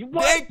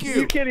 Thank you.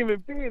 You can't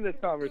even be in this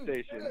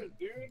conversation.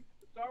 Dude,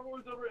 Star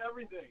Wars over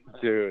everything.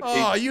 Dude.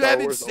 Oh, you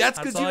haven't. That's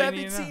because you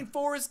haven't seen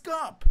Forrest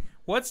Gump.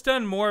 What's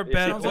done more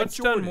better? What's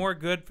done more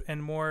good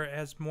and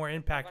has more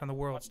impact on the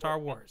world? Star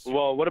Wars.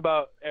 Well, what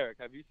about Eric?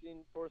 Have you seen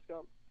Forrest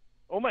Gump?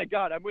 Oh my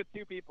God, I'm with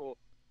two people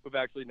who've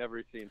actually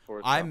never seen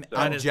Forrest Gump.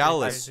 I'm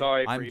jealous.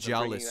 Sorry I'm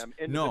jealous. Them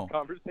into this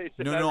conversation.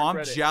 No,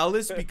 I'm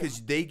jealous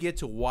because they get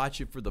to watch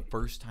it for the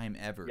first time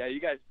ever. Yeah,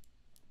 you guys.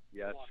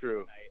 Yeah, it's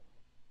true.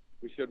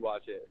 We should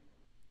watch it.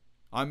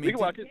 I mean, we can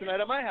watch it tonight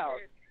at my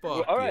house.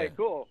 Fuck all right,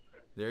 cool.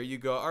 There you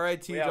go. All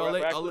right, TJ,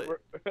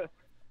 yeah,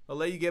 I'll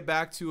let you get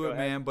back to it,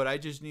 man, but I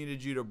just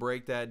needed you to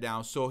break that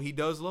down. So he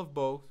does love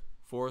both.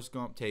 Forrest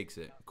Gump takes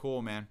it.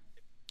 Cool, man.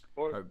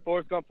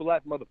 Forrest Gump for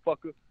life,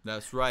 motherfucker.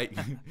 That's right.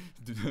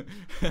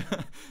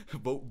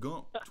 Vote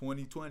Gump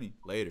 2020.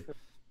 Later.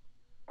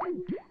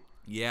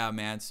 Yeah,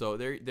 man. So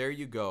there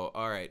you go.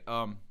 All right.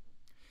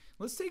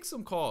 Let's take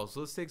some calls.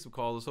 Let's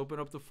open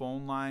up the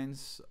phone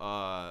lines.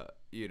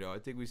 You know, I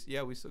think we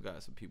still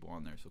got some people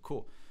on there. So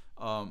cool.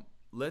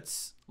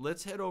 Let's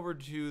head over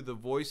to the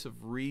voice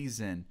of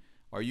reason.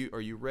 Are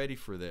you ready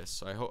for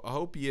this? I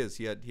hope he is.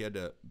 He had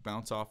to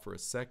bounce off for a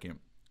second,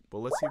 but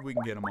let's see if we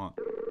can get him on,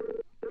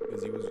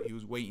 because he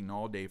was waiting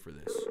all day for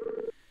this.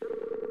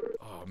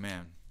 Oh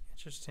man.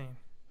 Interesting.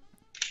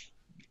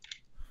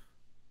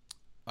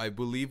 I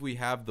believe we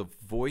have the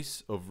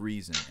voice of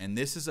reason, and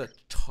this is a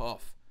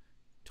tough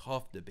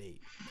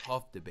debate.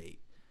 Tough debate.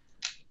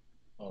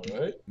 All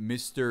right.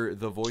 Mr.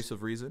 The Voice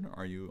of Reason,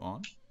 are you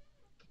on?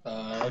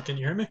 Can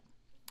you hear me?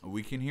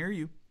 We can hear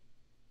you.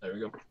 There we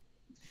go.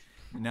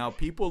 Now,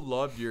 people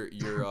loved your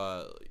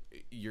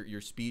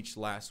speech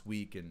last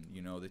week, and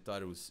you know they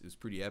thought it was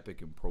pretty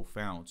epic and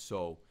profound.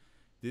 So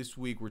this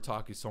week we're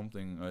talking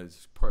something.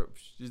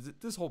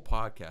 This whole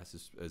podcast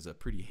is a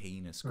pretty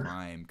heinous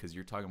crime, because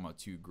you're talking about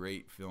two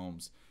great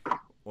films.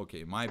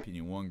 Okay, in my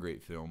opinion, one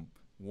great film,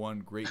 one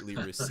greatly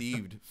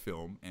received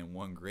film, and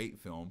one great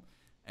film,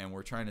 and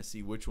we're trying to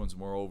see which one's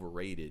more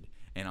overrated.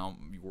 And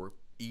we're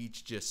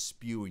each just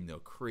spewing the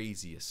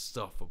craziest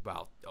stuff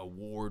about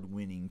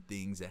award-winning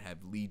things that have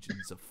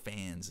legions of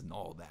fans and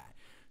all that.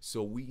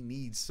 So we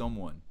need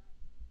someone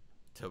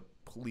to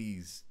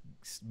please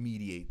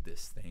mediate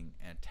this thing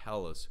and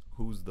tell us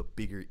who's the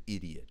bigger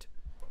idiot.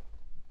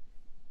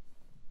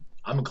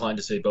 I'm inclined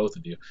to say both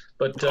of you,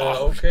 but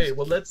okay.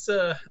 Well, let's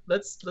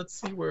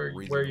see where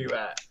you're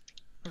at.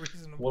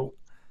 Reasonable. Well,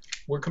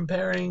 we're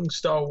comparing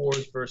Star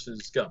Wars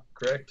versus Gump,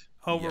 correct?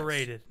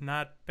 Overrated,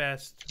 not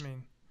best. I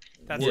mean,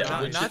 that's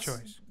not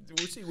choice.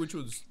 We'll see which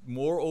was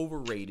more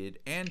overrated,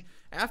 and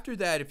after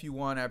that, if you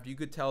want, after you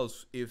could tell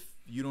us if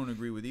you don't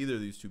agree with either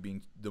of these two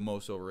being the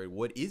most overrated,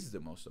 what is the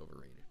most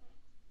overrated?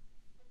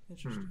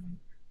 Interesting.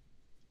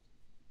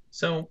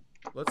 So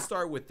let's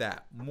start with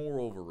that. More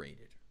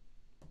overrated.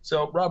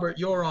 So Robert,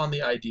 you're on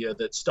the idea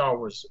that Star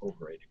Wars is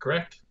overrated,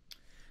 correct?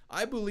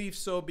 I believe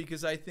so,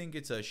 because I think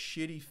it's a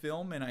shitty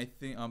film, and I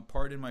think,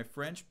 pardon my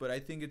French, but I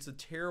think it's a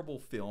terrible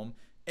film.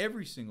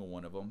 Every single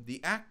one of them.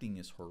 The acting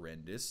is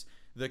horrendous.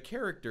 The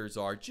characters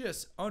are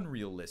just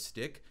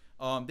unrealistic.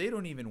 They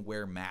don't even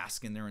wear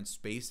masks and they're in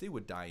space. They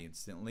would die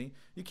instantly.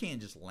 You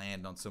can't just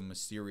land on some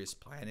mysterious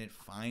planet,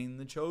 find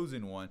the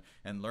chosen one,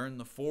 and learn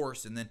the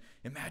Force. And then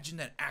imagine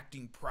that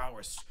acting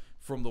prowess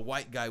from the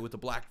white guy with the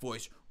black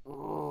voice.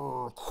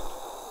 I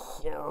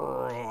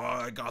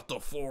got the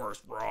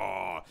Force,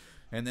 brah.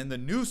 And then the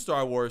new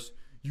Star Wars,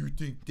 you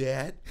think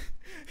that?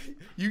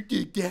 You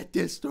think that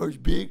Death Star's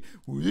big?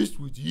 Well, this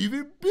one's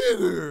even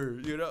bigger.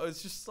 You know,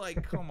 it's just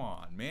like, come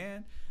on,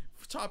 man.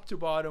 Top to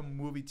bottom,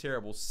 movie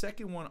terrible.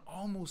 Second one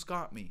almost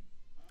got me.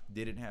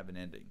 Didn't have an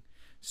ending.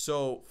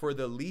 So for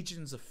the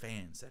legions of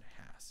fans that it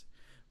has,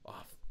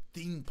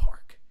 theme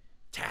park,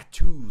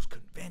 tattoos,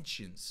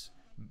 conventions,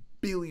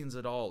 billions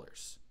of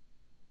dollars.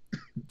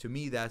 To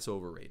me, that's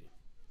overrated.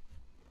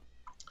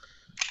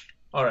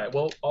 All right.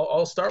 Well,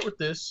 I'll start with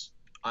this.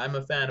 I'm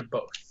a fan of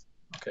both.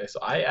 Okay, so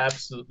I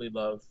absolutely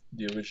love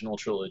the original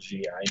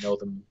trilogy. I know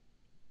them.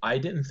 I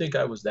didn't think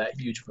I was that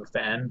huge of a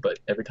fan, but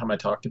every time I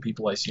talk to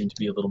people, I seem to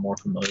be a little more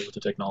familiar with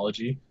the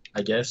technology,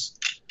 I guess.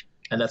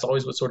 And that's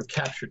always what sort of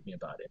captured me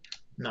about it.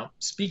 Now,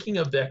 speaking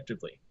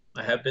objectively,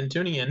 I have been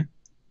tuning in.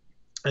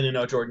 And you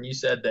know, Jordan, you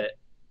said that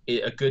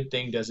a good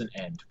thing doesn't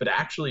end. But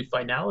actually,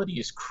 finality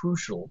is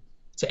crucial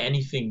to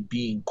anything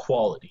being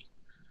quality.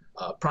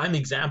 Prime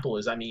example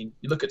is, I mean,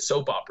 you look at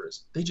soap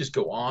operas. They just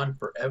go on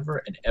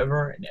forever and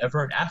ever and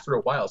ever. And after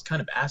a while, it's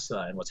kind of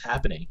asinine what's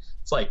happening.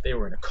 It's like they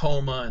were in a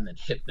coma and then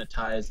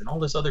hypnotized and all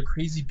this other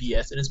crazy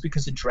BS. And it's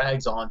because it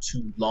drags on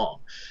too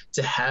long.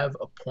 To have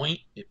a point,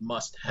 it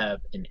must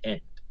have an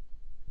end.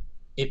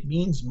 It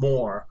means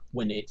more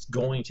when it's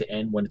going to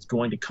end, when it's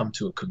going to come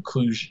to a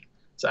conclusion.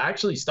 So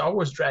actually, Star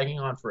Wars dragging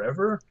on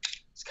forever,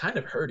 it's kind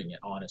of hurting it,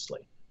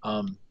 honestly.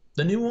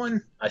 The new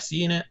one, I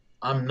see in it.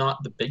 I'm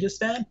not the biggest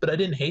fan, but I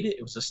didn't hate it.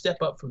 It was a step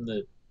up from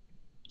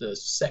the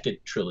second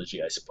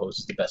trilogy, I suppose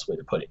is the best way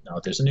to put it. Now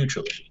there's a new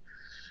trilogy.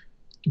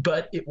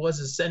 But it was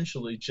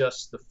essentially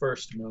just the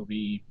first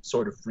movie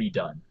sort of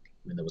redone.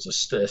 I mean, there was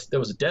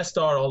a Death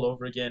Star all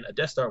over again, a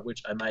Death Star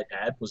which I might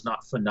add was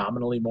not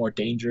phenomenally more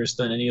dangerous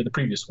than any of the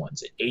previous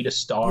ones. It ate a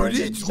star and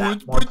then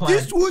zapped more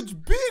planets. This one's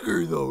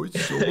bigger, though.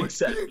 It's so much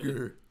exactly.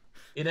 bigger.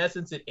 In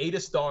essence, it ate a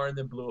star and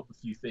then blew up a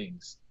few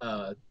things.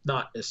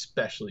 Not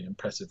especially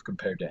impressive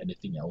compared to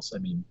anything else. I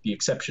mean, the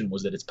exception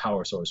was that its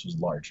power source was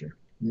larger.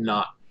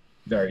 Not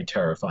very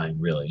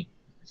terrifying, really.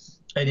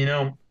 And, you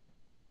know,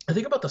 the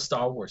thing about the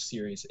Star Wars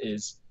series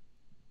is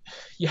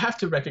you have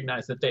to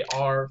recognize that they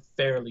are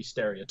fairly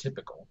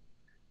stereotypical.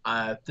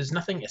 There's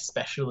nothing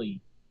especially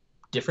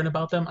different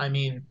about them. I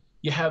mean,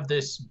 you have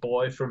this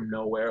boy from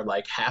nowhere,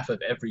 like half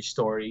of every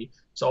story.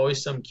 It's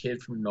always some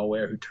kid from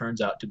nowhere who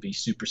turns out to be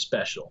super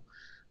special.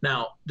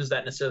 Now, does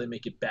that necessarily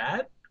make it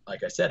bad?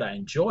 Like I said, I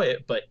enjoy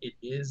it, but it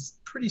is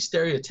pretty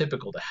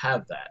stereotypical to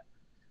have that.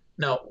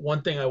 Now,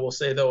 one thing I will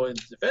say, though, in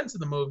defense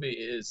of the movie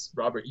is,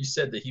 Robert, you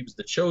said that he was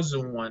the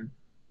chosen one.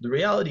 The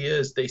reality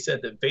is they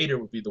said that Vader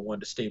would be the one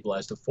to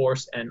stabilize the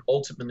Force, and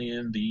ultimately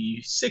in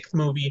the sixth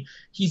movie,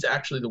 he's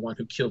actually the one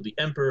who killed the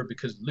Emperor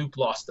because Luke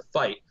lost the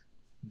fight.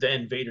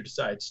 Then Vader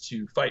decides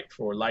to fight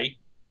for light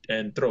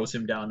and throws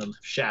him down a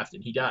shaft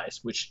and he dies,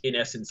 which in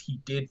essence he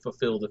did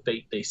fulfill the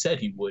fate they said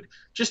he would,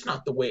 just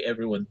not the way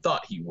everyone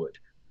thought he would.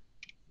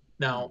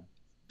 Now,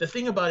 the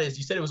thing about it is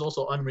you said it was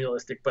also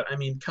unrealistic, but I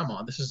mean, come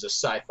on, this is a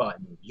sci-fi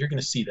movie. You're going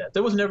to see that.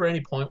 There was never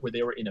any point where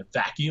they were in a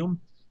vacuum,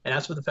 and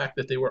as for the fact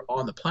that they were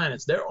on the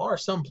planets, there are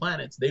some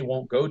planets they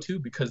won't go to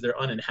because they're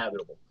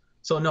uninhabitable.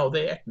 So no,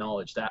 they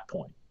acknowledge that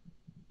point.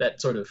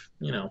 That sort of,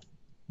 you know,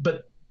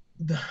 but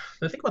the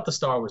thing about the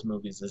Star Wars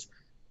movies is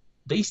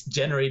they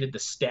generated the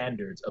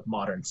standards of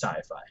modern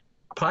sci-fi.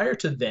 Prior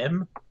to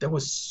them, there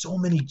was so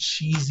many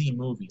cheesy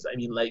movies. I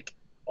mean, like,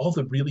 all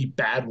the really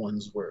bad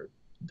ones were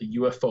the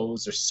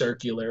UFOs are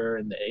circular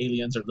and the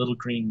aliens are little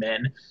green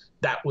men.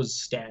 That was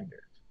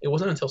standard. It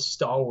wasn't until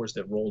Star Wars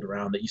that rolled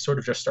around that you sort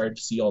of just started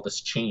to see all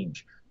this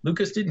change.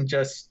 Lucas didn't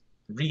just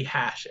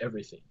rehash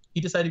everything.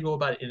 He decided to go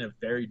about it in a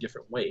very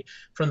different way.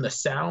 From the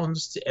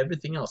sounds to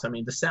everything else. I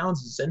mean, the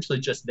sounds is essentially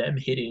just them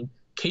hitting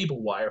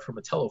cable wire from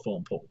a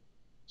telephone pole.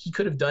 He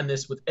could have done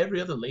this with every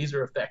other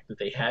laser effect that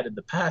they had in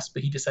the past,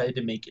 but he decided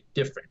to make it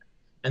different.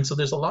 And so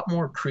there's a lot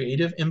more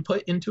creative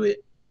input into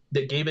it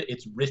that gave it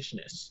its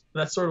richness.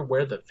 That's sort of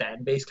where the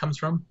fan base comes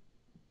from.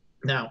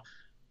 Now,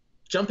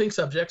 jumping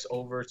subjects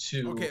over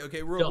to...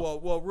 Okay,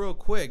 real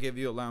quick, if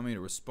you allow me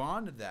to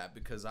respond to that,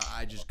 because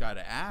I just got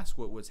to ask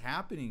what's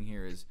happening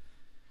here is,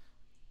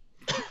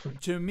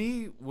 to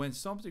me, when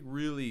something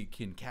really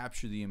can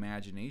capture the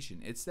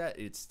imagination, it's that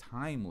it's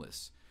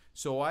timeless.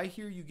 So I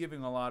hear you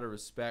giving a lot of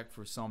respect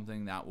for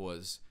something that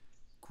was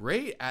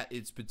great at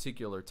its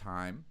particular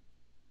time,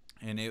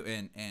 and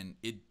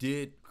it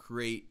did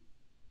create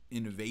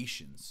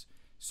innovations.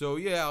 So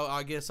yeah,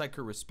 I guess I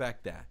could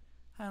respect that.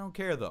 I don't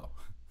care though.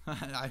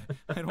 I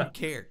don't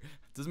care.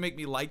 It doesn't make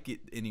me like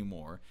it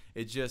anymore.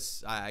 It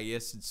just, I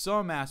guess in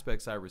some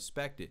aspects I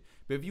respect it.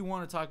 But if you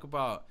want to talk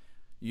about,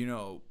 you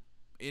know,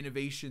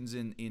 innovations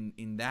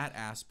in that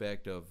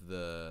aspect of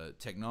the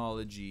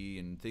technology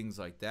and things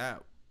like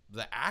that,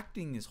 the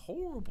acting is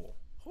horrible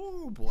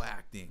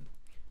acting.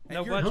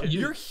 No budget.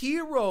 Your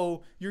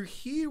hero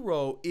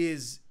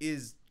is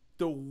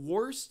the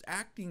worst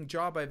acting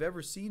job I've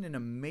ever seen in a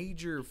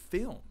major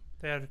film.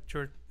 They had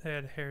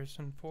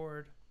Harrison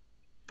Ford.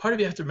 Part of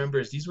you have to remember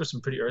is these were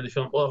some pretty early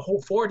films. Well,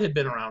 Ford had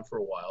been around for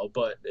a while,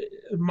 but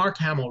Mark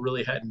Hamill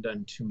really hadn't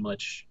done too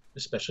much,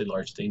 especially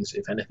large things.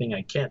 If anything,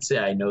 I can't say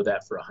I know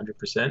that for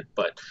 100%,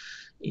 but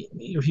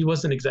he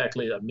wasn't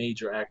exactly a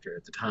major actor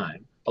at the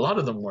time. A lot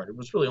of them weren't. It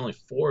was really only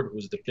Ford who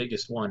was the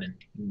biggest one, and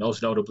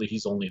most notably,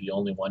 he's only the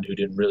only one who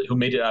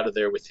made it out of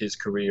there with his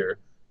career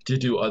to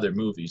do other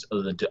movies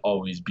other than to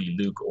always be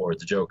Luke or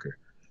the Joker,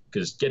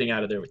 because getting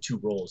out of there with 2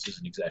 roles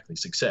isn't exactly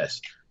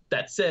success.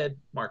 That said,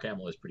 Mark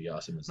Hamill is pretty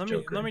awesome as the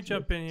Joker. Let me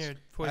jump in here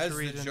for as the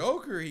reason.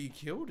 Joker, he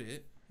killed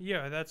it.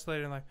 Yeah, that's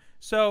later in life.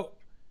 So,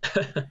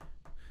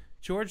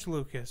 George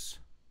Lucas,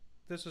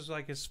 this was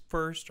like his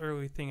first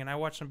early thing, and I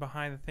watched him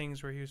behind the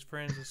things where he was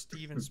friends with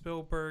Steven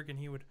Spielberg, and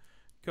he would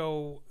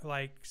go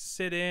like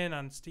sit in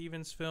on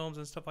Steven's films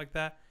and stuff like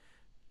that.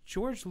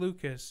 George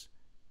Lucas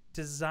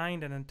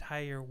designed an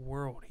entire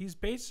world. He's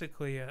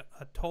basically a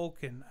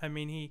Tolkien. I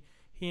mean,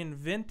 he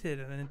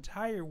invented an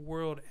entire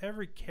world.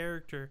 Every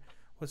character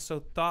was so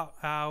thought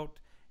out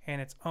and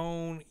its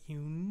own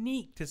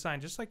unique design.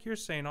 Just like you're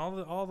saying,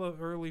 all the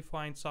early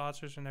flying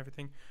saucers and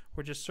everything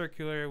were just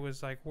circular. It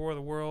was like War of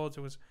the Worlds.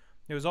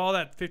 It was all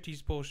that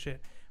 50s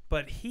bullshit.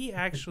 But he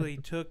actually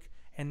took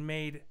and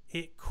made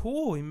it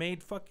cool. He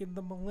made fucking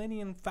the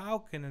Millennium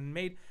Falcon and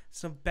made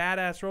some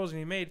badass roles. And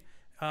he made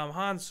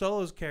Han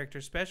Solo's character,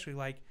 especially,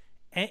 like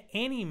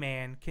any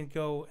man can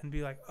go and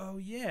be like, oh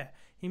yeah.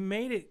 He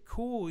made it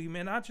cool. He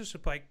made not just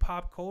like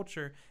pop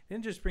culture. He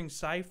didn't just bring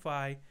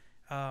sci-fi,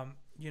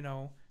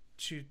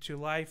 to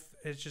life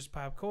as just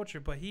pop culture,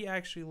 but he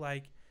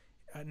actually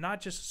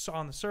not just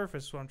on the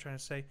surface, what I'm trying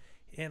to say,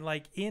 and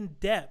like in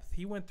depth.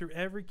 He went through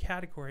every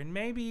category, and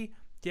maybe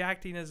the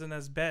acting isn't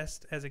as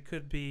best as it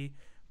could be,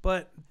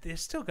 but they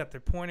still got their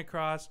point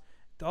across.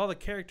 All the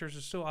characters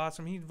are still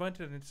awesome. He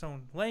invented its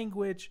own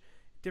language.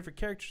 Different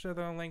characters have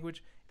their own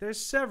language. There's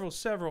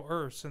several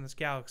Earths in this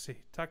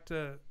galaxy. Talk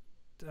to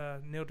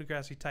Neil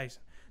deGrasse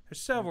Tyson. There's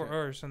several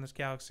Earths in this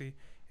galaxy,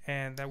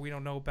 and that we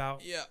don't know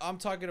about. Yeah, I'm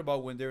talking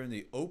about when they're in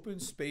the open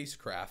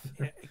spacecraft.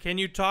 Can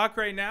you talk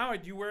right now? Are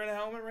you wearing a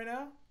helmet right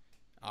now?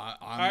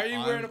 Are you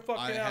wearing a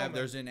fucking helmet?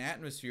 There's an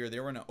atmosphere. They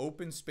were in an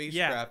open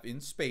spacecraft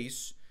in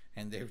space,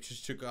 and they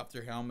just took off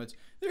their helmets.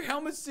 Their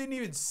helmets didn't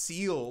even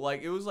seal.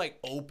 Like, it was like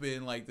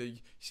open. Like, you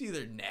see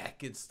their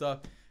neck and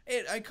stuff.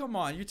 Come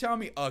on, you're telling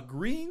me a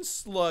green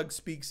slug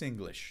speaks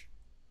English?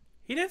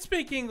 He didn't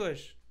speak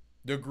English.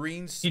 The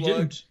green slug. He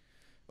didn't.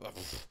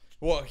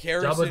 Well,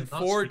 Harrison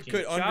Ford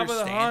could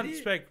understand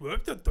it.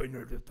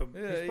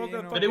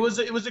 But it was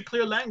a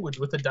clear language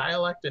with a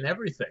dialect and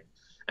everything.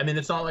 I mean,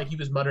 it's not like he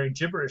was muttering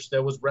gibberish.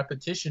 There was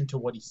repetition to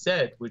what he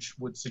said, which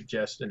would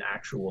suggest an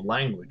actual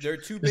language.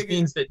 This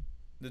means that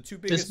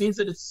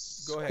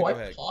it's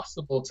quite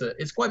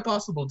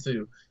possible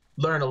to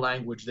learn a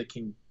language that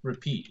can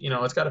repeat.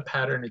 It's got a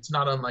pattern. It's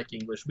not unlike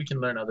English. We can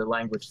learn other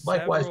languages.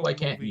 Likewise, why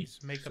can't we?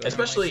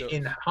 Especially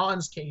in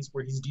Han's case,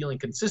 where he's dealing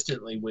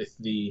consistently with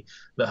the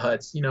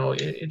Hutts.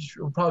 It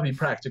would probably be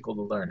practical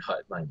to learn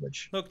Hutt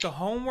language. Look, the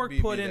homework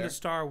put into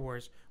Star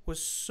Wars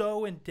was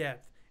so in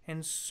depth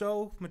and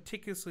so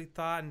meticulously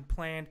thought and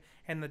planned,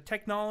 and the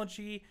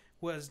technology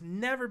was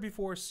never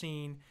before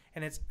seen,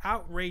 and it's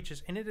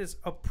outrageous, and it is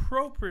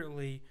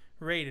appropriately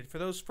rated for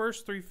those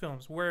first 3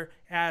 films,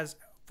 whereas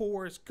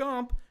Forrest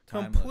Gump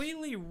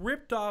completely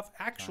ripped off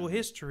actual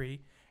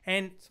history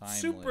and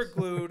super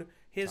glued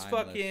his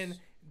fucking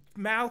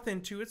mouth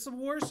into. It's the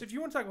worst. If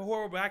you want to talk about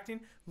horrible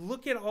acting,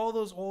 look at all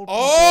those old people.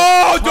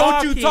 Oh,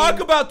 don't you talk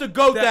about the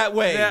goat that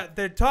way.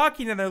 They're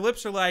talking and their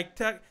lips are like,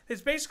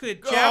 it's basically a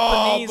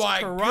Japanese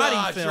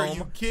karate film. Are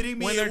you kidding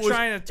me? When they're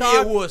trying to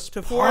talk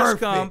to Forrest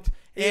Gump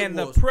and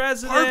the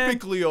president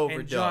perfectly overdubbed.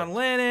 And John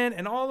Lennon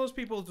and all those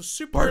people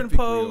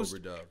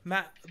superimposed.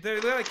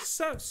 They're like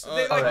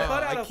they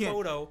cut out a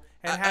photo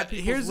and had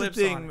people's lips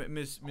on it.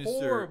 Here's the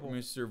thing,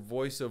 Mr.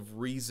 Voice of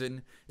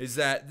Reason, is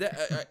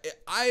that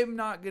I am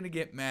not gonna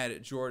get mad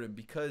at Jordan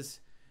because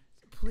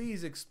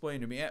please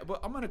explain to me. But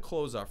I'm gonna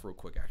close off real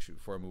quick actually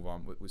before I move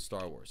on with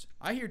Star Wars.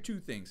 I hear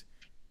 2 things.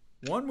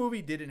 One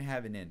movie didn't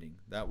have an ending.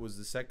 That was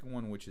the second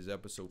one, which is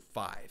episode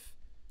 5.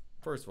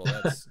 First of all,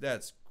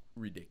 that's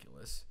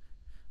ridiculous.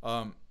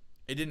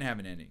 It didn't have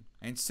an ending.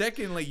 And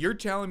secondly, you're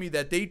telling me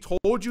that they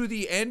told you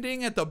the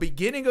ending at the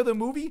beginning of the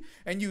movie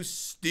and you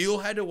still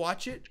had to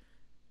watch it?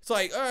 It's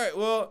like, all right,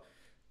 well,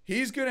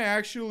 he's gonna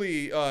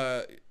actually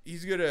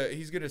he's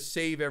gonna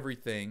save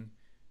everything.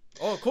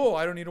 Oh, cool,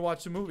 I don't need to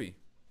watch the movie.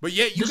 But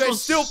yet you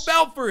guys still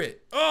fell for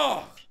it.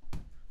 Oh.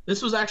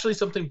 This was actually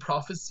something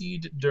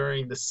prophesied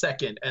during the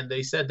second, and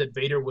they said that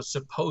Vader was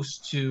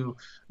supposed to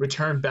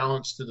return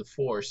balance to the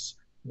Force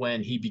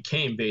when he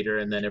became Vader,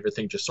 and then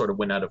everything just sort of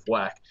went out of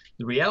whack.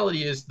 The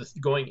reality is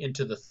going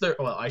into the third,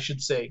 well, I should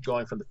say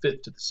going from the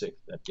 5th to the 6th,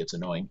 that gets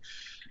annoying.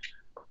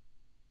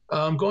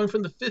 Going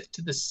from the 5th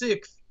to the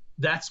 6th,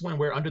 that's when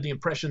we're under the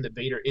impression that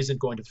Vader isn't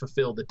going to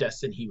fulfill the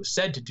destiny he was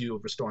said to do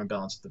of restoring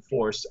balance to the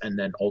Force, and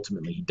then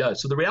ultimately he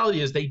does. So the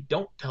reality is they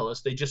don't tell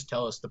us. They just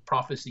tell us the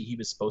prophecy he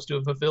was supposed to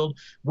have fulfilled.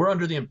 We're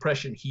under the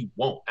impression he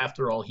won't.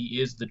 After all,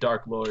 he is the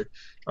Dark Lord.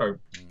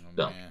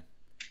 But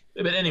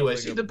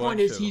anyways, the point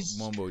is he's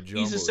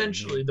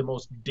essentially the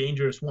most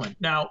dangerous one.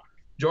 Now,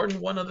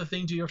 Jordan, one other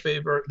thing to your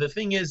favor. The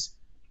thing is,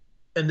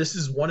 and this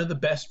is one of the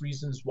best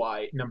reasons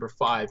why number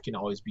 5 can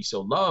always be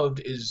so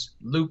loved, is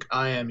Luke,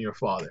 I am your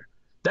father.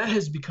 That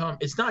has become,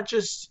 it's not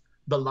just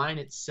the line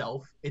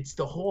itself, it's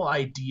the whole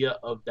idea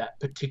of that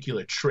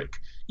particular trick.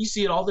 You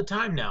see it all the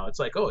time now. It's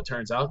like, oh, it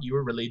turns out you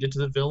were related to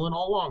the villain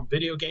all along.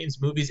 Video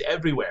games, movies,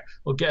 everywhere.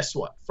 Well, guess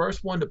what?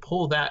 First one to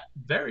pull that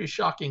very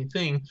shocking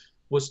thing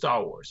was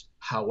Star Wars.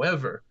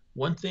 However,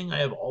 one thing I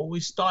have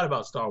always thought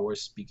about Star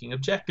Wars, speaking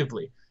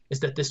objectively, is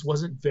that this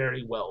wasn't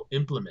very well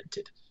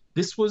implemented.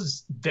 This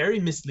was very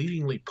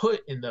misleadingly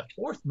put in the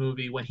 4th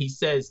movie when he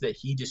says that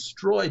he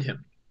destroyed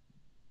him.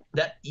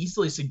 That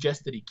easily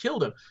suggests that he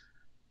killed him.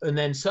 And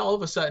then so all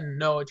of a sudden,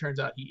 no, it turns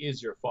out he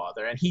is your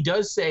father. And he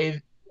does say,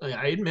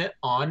 I admit,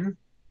 on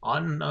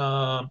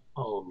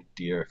oh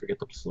dear, I forget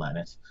the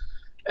planet,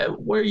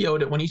 where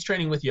Yoda, when he's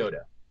training with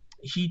Yoda,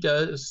 he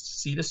does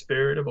see the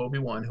spirit of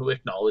Obi-Wan, who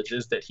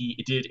acknowledges that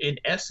he did, in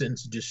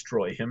essence,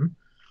 destroy him.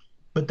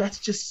 But that's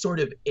just sort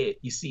of it.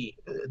 You see,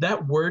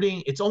 that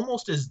wording, it's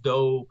almost as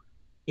though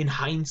in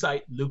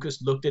hindsight,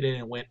 Lucas looked at it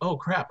and went, oh,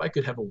 crap, I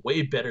could have a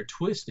way better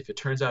twist if it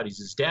turns out he's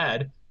his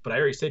dad, but I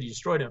already said he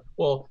destroyed him.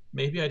 Well,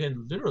 maybe I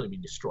didn't literally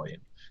mean destroy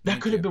him.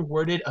 That could have been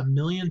worded a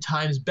million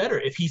times better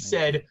if he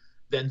said,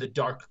 then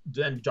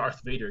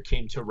Darth Vader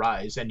came to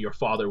rise and your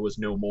father was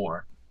no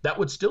more. That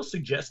would still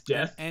suggest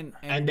death, and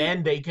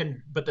then they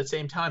can, but at the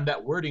same time,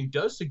 that wording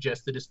does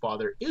suggest that his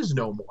father is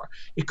no more.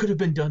 It could have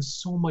been done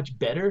so much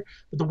better,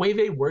 but the way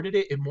they worded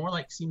it, it more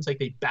like seems like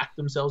they backed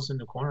themselves in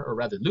the corner, or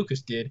rather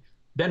Lucas did,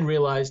 then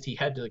realized he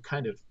had to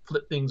kind of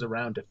flip things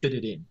around to fit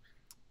it in.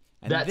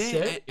 And that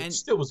said, it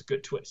still was a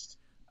good twist.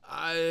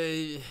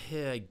 I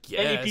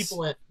guess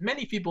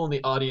many people in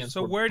the audience.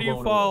 So where do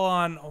you fall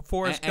on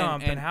Forrest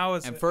Gump, and how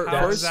is that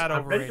overrated?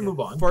 I'm ready to move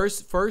on.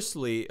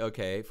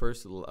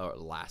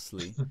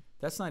 Lastly,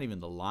 that's not even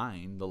the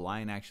line. The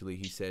line actually,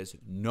 he says,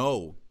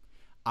 "No,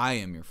 I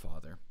am your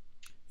father."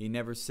 He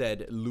never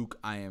said, "Luke,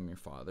 I am your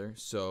father."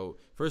 So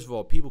first of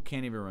all, people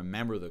can't even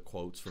remember the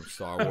quotes from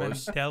Star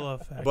Wars.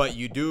 But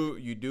you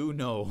do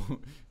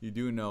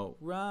know,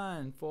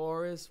 "Run,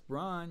 Forrest,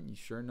 run." You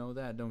sure know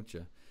that, don't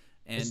you?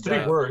 And it's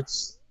 3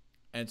 words.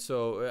 And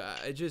so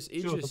it just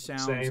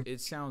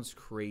sounds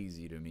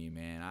crazy to me,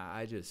 man.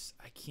 I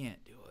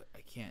can't do it.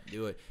 I can't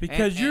do it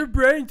because your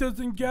brain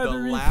doesn't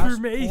gather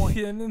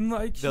information and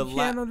like you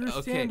can't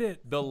understand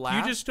it.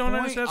 You just don't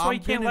understand. That's why you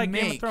can't like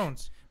Game of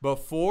Thrones.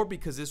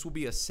 Because this will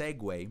be a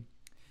segue,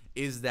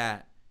 is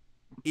that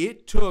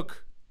it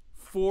took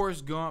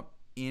Forrest Gump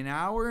an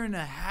hour and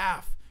a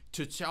half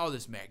to tell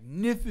this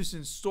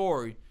magnificent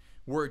story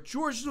where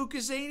George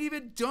Lucas ain't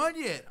even done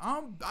yet.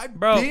 I've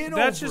been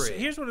over it.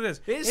 Here's what it is.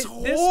 It's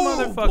horrible. This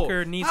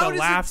motherfucker needs a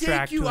laugh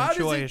track to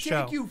enjoy a show.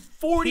 How does it take you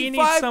 45 he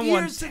needs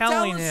someone years to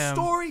telling tell a him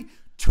story?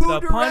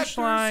 The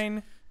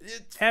punchline,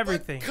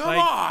 everything. Come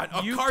on,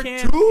 a you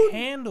cartoon? Can't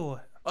handle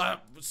it.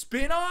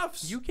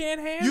 Spin-offs? You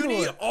can't handle it. You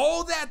need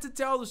all that to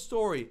tell the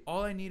story.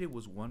 All I needed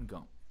was one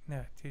Gump.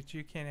 No, dude,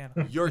 you can't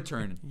handle it. Your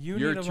turn. You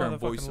Your need a turn,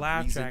 motherfucking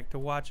laugh track to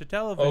watch a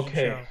television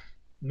show.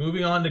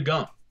 Moving on to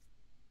Gump.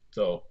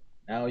 So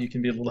now you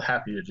can be a little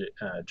happier,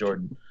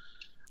 Jordan.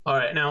 All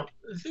right, now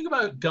the thing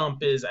about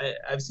Gump is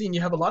I've seen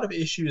you have a lot of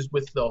issues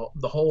with the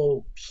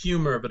whole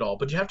humor of it all,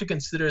 but you have to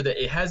consider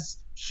that it has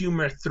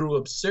humor through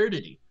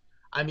absurdity.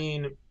 I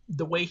mean,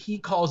 the way he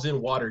calls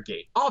in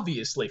Watergate.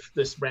 Obviously,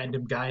 this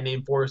random guy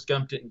named Forrest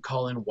Gump didn't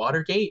call in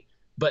Watergate,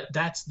 but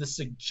that's the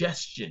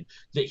suggestion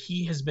that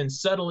he has been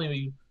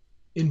subtly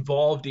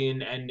involved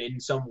in and in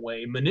some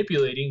way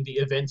manipulating the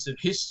events of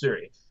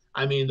history.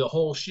 I mean, the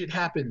whole shit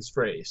happens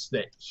phrase,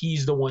 that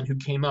he's the one who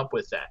came up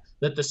with that.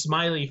 That the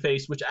smiley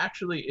face, which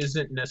actually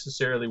isn't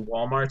necessarily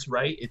Walmart's,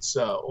 right? It's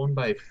owned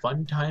by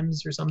Fun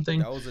Times or something.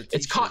 That was a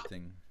t-shirt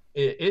thing.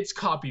 It's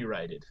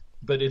copyrighted,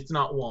 but it's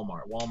not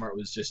Walmart. Walmart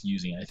was just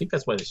using it. I think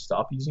that's why they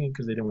stopped using it,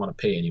 because they didn't want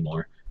to pay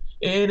anymore.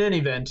 In any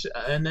event,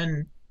 and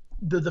then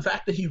the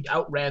fact that he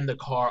outran the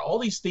car, all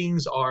these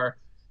things are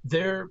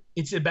there.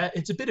 It's a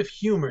bit of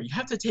humor. You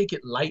have to take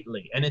it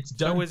lightly, and it's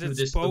done through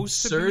this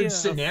absurd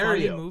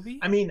scenario. Movie?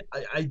 I mean,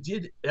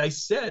 I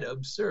said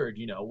absurd,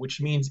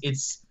 which means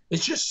it's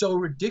just so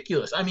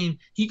ridiculous. I mean,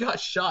 he got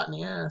shot in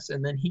the ass,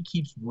 and then he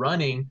keeps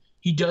running.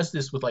 He does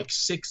this with like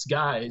 6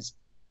 guys.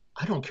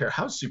 I don't care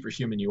how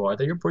superhuman you are,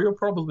 you're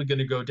probably going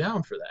to go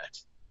down for that.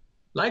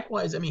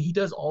 Likewise, I mean, he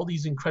does all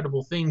these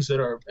incredible things that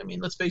are, I mean,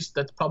 let's face it,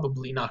 that's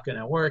probably not going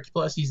to work.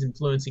 Plus, he's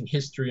influencing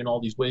history in all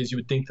these ways you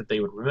would think that they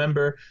would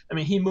remember. I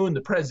mean, he mooned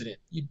the president.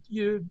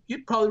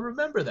 You'd probably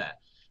remember that.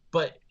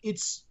 But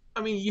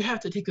you have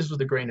to take this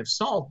with a grain of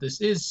salt. This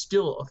is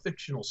still a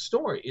fictional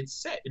story. It's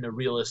set in a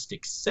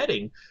realistic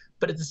setting.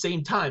 But at the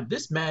same time,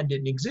 this man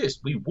didn't exist.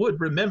 We would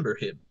remember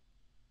him.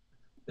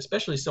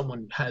 especially someone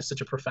who has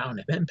such a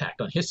profound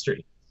impact on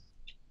history.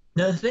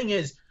 Now the thing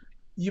is,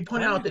 you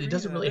point out that it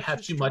doesn't really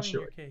have too much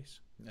to it.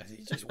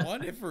 He just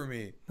won it for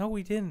me. No,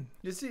 we didn't.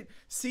 You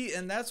see,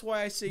 and that's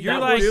why I say You're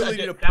your like-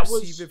 ability to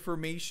perceive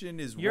information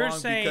is You're wrong.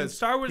 saying because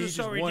Star Wars he is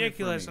so just won it for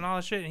ridiculous me. and all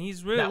that shit, and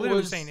he's really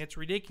literally saying it's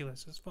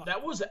ridiculous as fuck.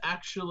 That was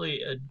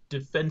actually a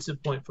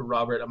defensive point for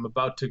Robert. I'm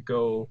about to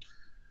go,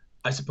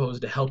 I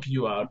suppose, to help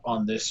you out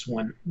on this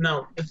one.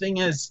 Now, the thing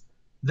is,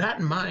 that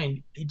in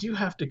mind, you do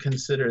have to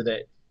consider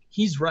that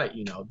he's right.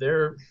 You know,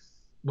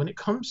 when it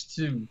comes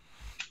to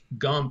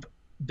Gump,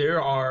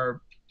 there are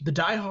the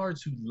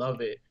diehards who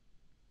love it.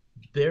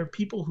 There are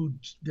people who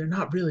they're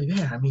not really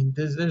there. I mean,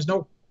 there's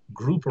no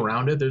group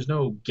around it. There's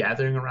no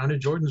gathering around it.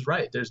 Jordan's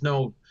right. There's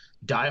no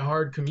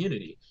diehard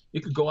community.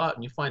 You could go out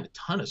and you find a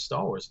ton of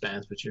Star Wars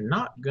fans, but you're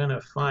not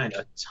gonna find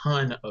a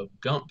ton of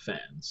Gump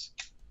fans.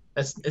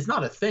 It's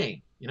not a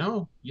thing. You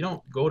know, you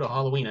don't go to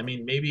Halloween. I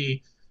mean,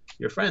 maybe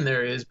your friend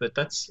there is, but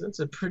that's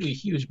a pretty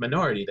huge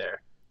minority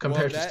there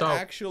compared to Star Wars.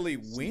 That actually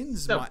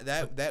wins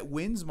that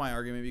wins my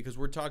argument because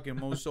we're talking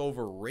most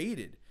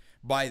overrated.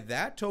 By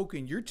that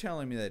token, you're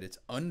telling me that it's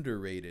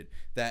underrated,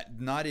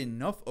 that not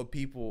enough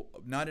people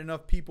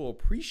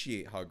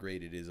appreciate how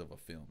great it is of a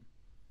film.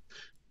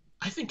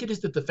 I think it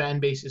is that the fan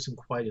base isn't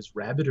quite as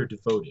rabid or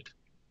devoted.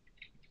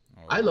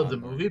 I love the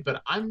movie,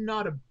 but I'm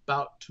not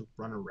about to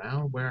run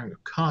around wearing a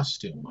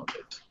costume of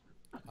it.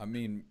 I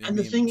mean,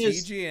 the thing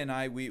TJ and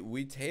I,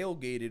 we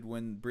tailgated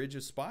when Bridge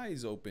of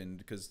Spies opened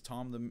because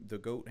Tom the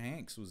Goat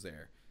Hanks was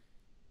there.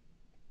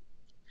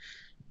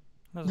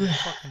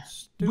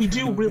 We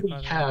do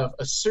really have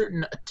a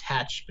certain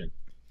attachment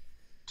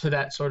to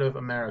that sort of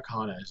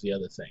Americana is the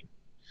other thing.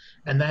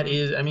 And that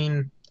is, I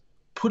mean,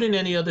 put in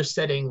any other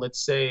setting,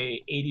 let's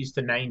say 80s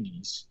to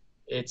 90s,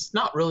 it's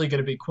not really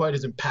going to be quite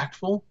as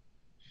impactful.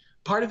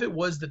 Part of it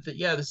was that the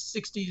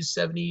 60s,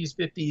 70s,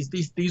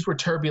 50s, these were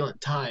turbulent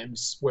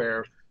times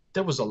where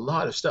there was a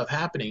lot of stuff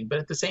happening, but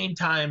at the same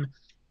time,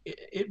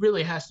 it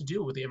really has to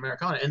do with the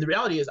Americana. And the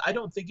reality is, I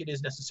don't think it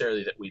is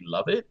necessarily that we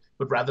love it,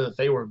 but rather that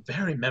they were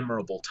very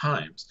memorable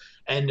times.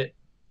 And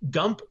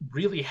Gump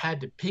really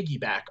had to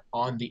piggyback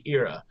on the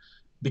era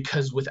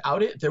because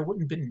without it, there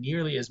wouldn't have been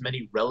nearly as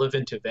many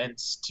relevant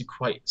events to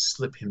quite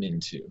slip him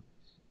into.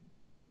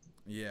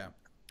 Yeah.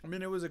 I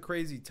mean, it was a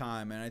crazy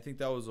time, and I think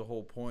that was the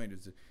whole point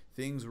is that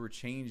things were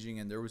changing,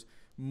 and there was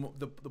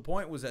the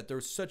point was that there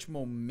was such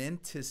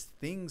momentous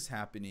things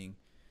happening.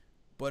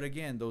 But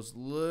again, those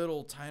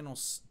little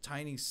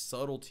tiny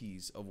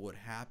subtleties of what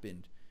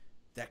happened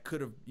that could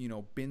have,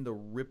 been the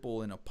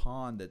ripple in a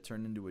pond that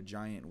turned into a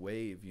giant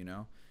wave,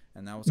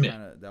 and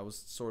that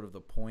was sort of the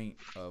point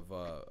of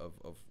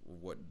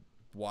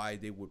why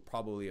they would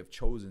probably have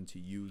chosen to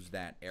use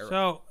that era.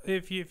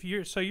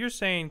 So you're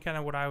saying kind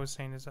of what I was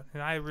saying is that,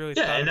 and I really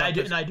and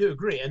I do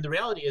agree. And the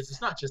reality is,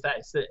 it's not just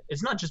that.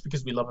 It's not just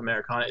because we love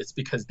Americana. It's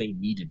because they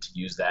needed to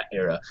use that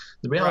era.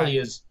 The reality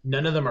is,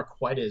 none of them are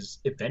quite as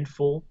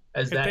eventful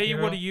as that era. If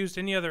they would have used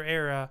any other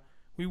era,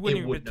 we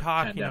wouldn't even be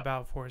talking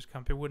about Forrest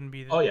Gump. It wouldn't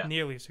be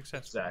nearly as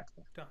successful.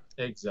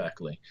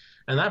 Exactly.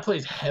 And that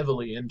plays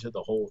heavily into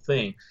the whole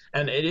thing.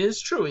 And it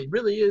is true. It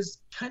really is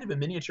kind of a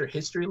miniature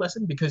history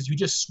lesson because you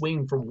just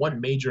swing from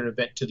one major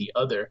event to the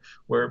other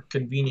where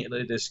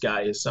conveniently this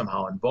guy is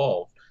somehow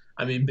involved.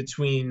 I mean,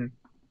 between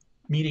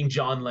meeting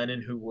John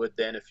Lennon, who would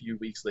then a few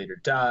weeks later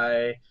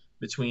die,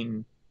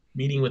 between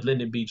meeting with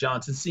Lyndon B.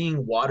 Johnson,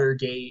 seeing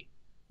Watergate,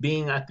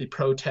 being at the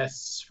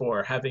protests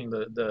for having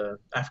the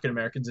African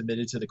Americans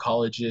admitted to the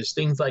colleges,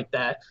 things like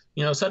that.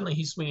 Suddenly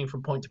he's swinging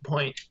from point to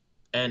point,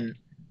 and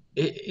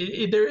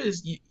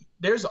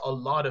there's a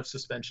lot of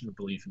suspension of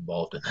belief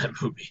involved in that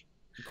movie.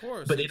 Of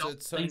course, but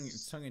it's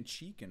tongue in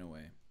cheek in a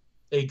way.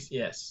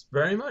 Yes,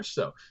 very much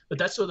so. But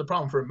that's sort of the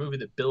problem for a movie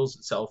that bills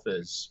itself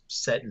as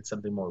set in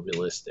something more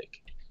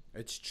realistic.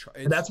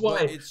 That's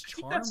why it's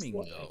charming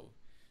though.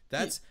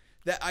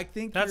 I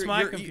think that's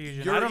my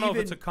confusion. I don't know if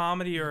it's a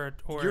comedy or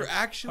you're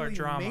actually or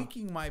drama.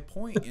 Making my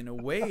point in a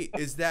way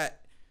is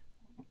that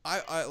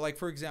I like,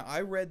 for example, I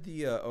read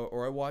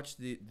or I watched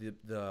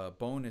the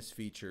bonus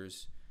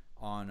features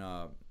on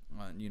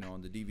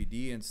on the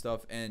DVD and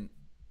stuff, and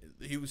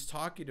he was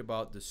talking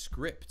about the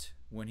script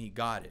when he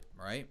got it,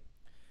 right?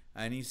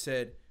 And he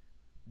said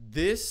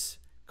this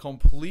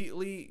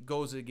completely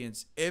goes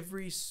against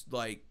every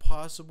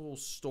possible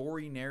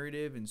story,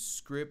 narrative, and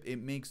script.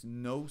 It makes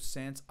no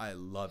sense. I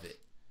love it.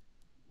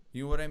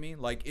 You know what I mean?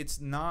 Like, it's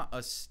not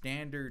a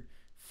standard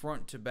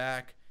front to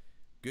back,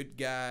 good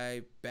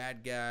guy,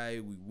 bad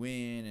guy, we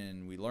win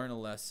and we learn a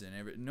lesson.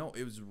 No,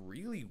 it was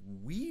really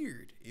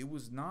weird. It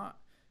was not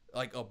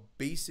like a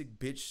basic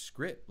bitch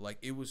script. Like,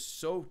 it was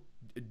so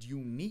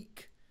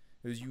unique.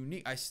 It was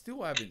unique. I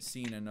still haven't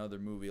seen another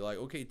movie. Like,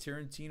 okay,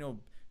 Tarantino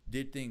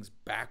did things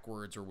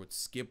backwards or would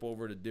skip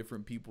over to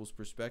different people's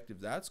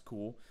perspectives. That's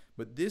cool.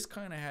 But this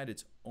kind of had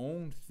its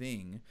own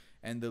thing.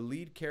 And the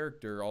lead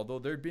character, although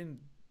there'd been,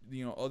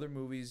 other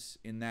movies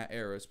in that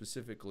era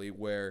specifically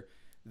where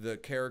the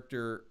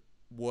character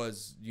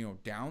was,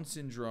 Down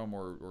syndrome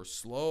or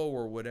slow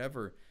or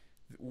whatever,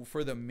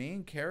 for the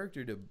main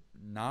character to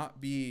not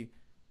be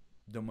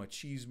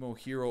machismo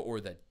hero or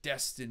the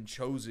destined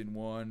chosen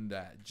one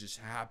that just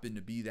happened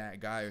to be that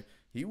guy.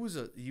 He was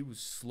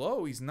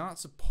slow. He's not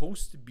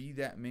supposed to be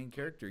that main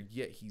character,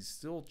 yet he's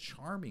still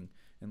charming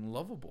and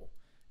lovable.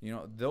 You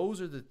know, those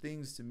are the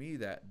things to me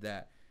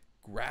that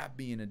grab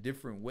me in a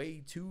different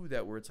way too.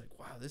 That where it's like,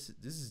 wow, this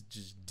is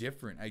just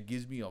different. It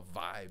gives me a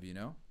vibe, you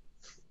know.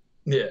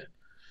 Yeah.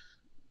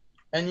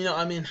 And you know,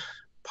 I mean,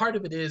 part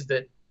of it is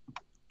that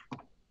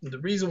the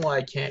reason why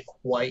I can't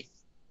quite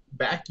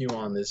back you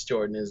on this,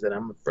 Jordan, is that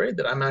I'm afraid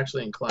that I'm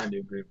actually inclined to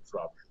agree with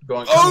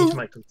Robert. Coming to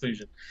my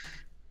conclusion.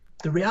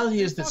 The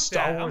reality is that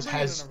Star Wars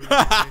has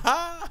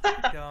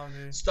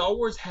Star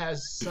Wars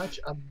has such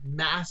a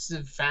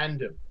massive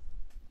fandom,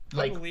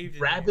 like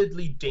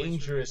rabidly,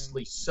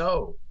 dangerously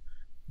so,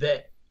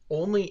 that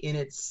only in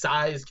its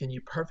size can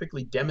you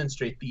perfectly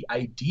demonstrate the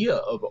idea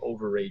of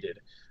overrated,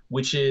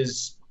 which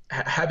is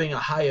having a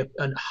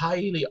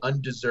highly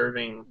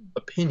undeserving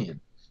opinion.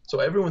 So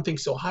everyone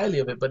thinks so highly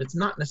of it, but it's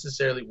not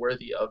necessarily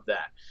worthy of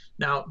that.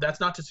 Now, that's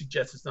not to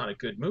suggest it's not a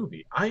good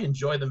movie. I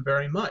enjoy them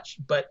very much,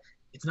 but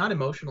it's not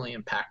emotionally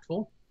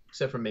impactful,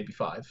 except for maybe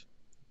 5.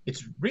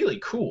 It's really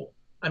cool.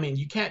 I mean,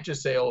 you can't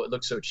just say, oh, it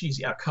looks so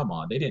cheesy. Yeah, come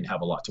on. They didn't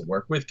have a lot to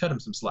work with. Cut them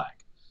some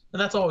slack.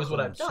 And that's always what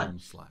I've done.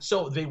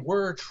 So they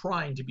were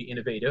trying to be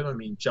innovative. I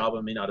mean,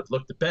 Jabba may not have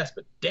looked the best,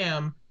 but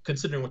damn,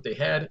 considering what they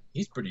had,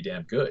 he's pretty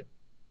damn good.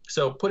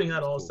 So putting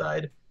that all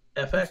aside,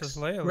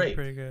 FX, great.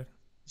 Pretty good.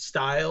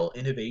 Style,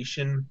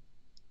 innovation,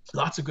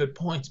 lots of good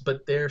points,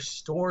 but their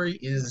story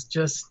is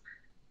just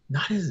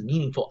not as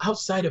meaningful.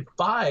 Outside of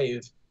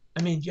 5,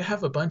 I mean, you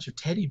have a bunch of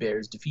teddy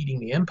bears defeating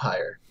the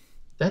Empire.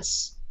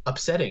 That's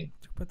upsetting.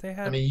 But they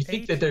have. I mean, you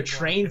think that they're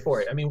trained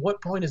for it. I mean,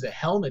 what point is a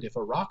helmet if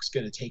a rock's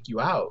going to take you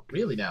out?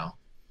 Really now?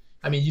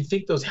 I mean, you'd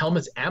think those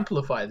helmets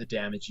amplify the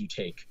damage you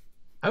take.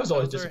 I was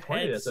always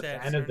disappointed as a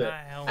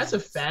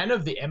fan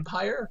of the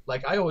Empire.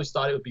 Like, I always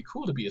thought it would be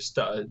cool to be a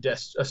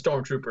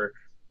stormtrooper.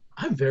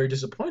 I'm very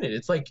disappointed.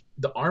 It's like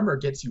the armor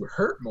gets you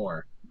hurt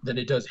more than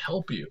it does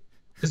help you.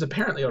 Because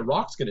apparently a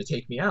rock's going to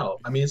take me out.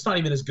 I mean, it's not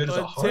even as good as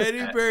a hard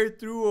teddy bear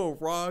threw a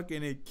rock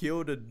and it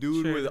killed a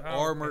dude with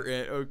armor.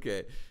 And,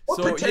 okay. Or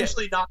so,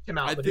 potentially knocked him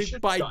out. I think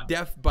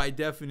by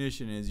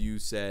definition, as you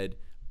said,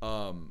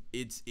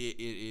 it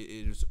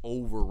is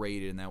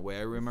overrated in that way.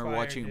 I remember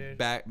watching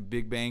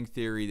Big Bang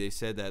Theory. They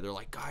said that. They're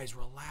like, guys,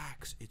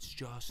 relax. It's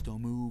just a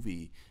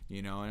movie.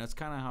 You know, and that's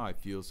kind of how I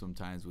feel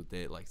sometimes with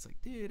it. Like, it's like,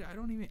 dude,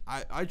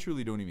 I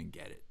truly don't even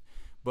get it.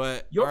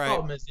 But your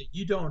problem is that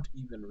you don't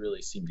even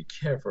really seem to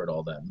care for it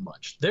all that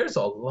much. There's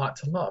a lot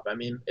to love. I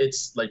mean,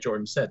 it's like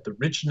Jordan said, the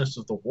richness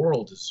of the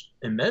world is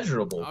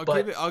immeasurable.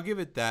 I'll give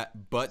it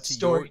that. But to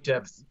story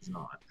depth is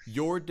not.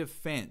 Your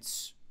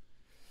defense,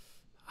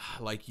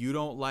 like you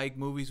don't like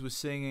movies with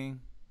singing.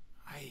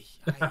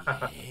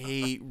 I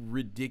hate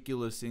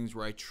ridiculous things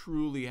where I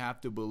truly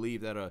have to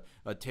believe that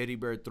a teddy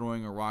bear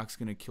throwing a rock's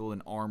going to kill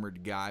an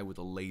armored guy with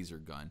a laser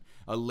gun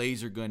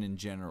in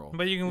general.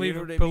 But you can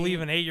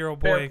believe an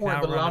 8-year-old boy. Fair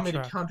point, but allow me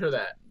to counter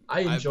that.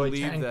 I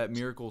believe that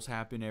miracles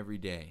happen every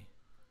day.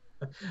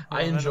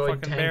 I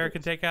enjoyed bear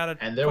can take out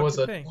and there was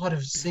a lot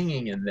of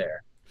singing in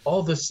there.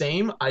 All the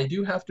same, I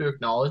do have to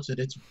acknowledge that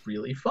it's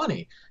really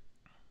funny.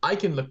 I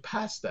can look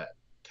past that.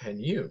 Can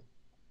you?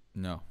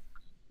 No.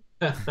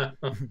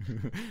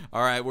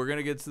 All right, we're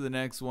gonna get to the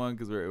next one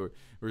because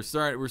we're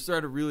starting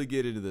to really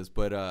get into this,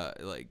 but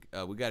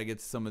we got to get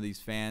to some of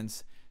these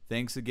fans.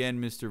 Thanks again,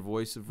 Mr.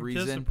 Voice of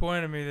Reason.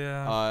 Disappointed me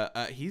there.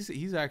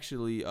 He's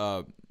actually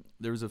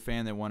there was a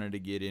fan that wanted to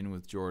get in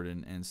with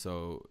Jordan, and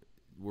so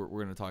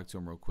we're gonna talk to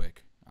him real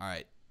quick. All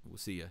right, we'll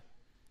see ya.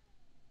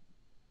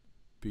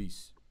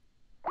 Peace.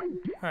 All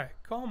right,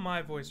 call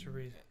my Voice of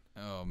Reason.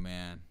 Oh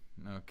man,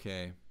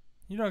 okay.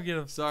 You don't get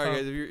a. Sorry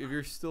guys, if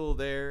you're still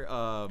there.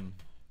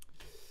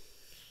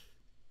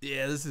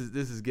 Yeah, this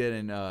is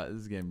getting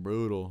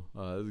brutal.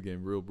 This is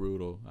getting real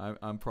brutal.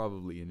 I'm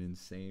probably an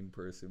insane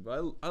person,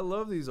 but I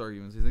love these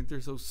arguments. I think they're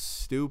so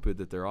stupid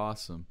that they're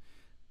awesome.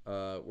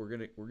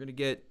 We're gonna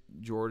get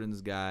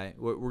Jordan's guy.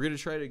 We're gonna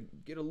try to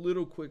get a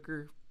little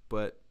quicker,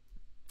 but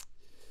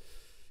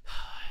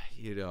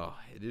you know,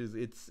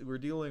 we're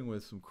dealing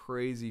with some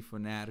crazy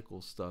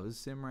fanatical stuff. Is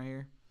this him right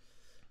here?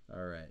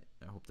 All right,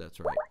 I hope that's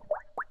right.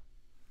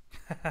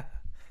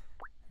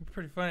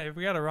 Pretty funny. If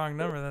we got a wrong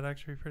number, that'd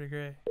actually be pretty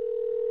great.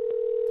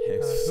 Hey,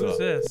 who's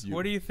this?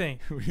 What do you think?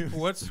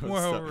 What's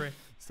more overrated?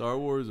 Star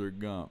Wars or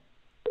Gump?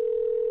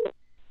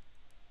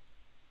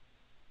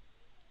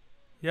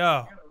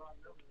 Yo.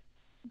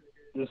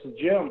 This is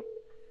Jim.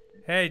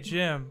 Hey,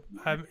 Jim.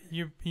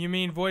 You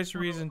mean Voice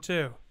of Reason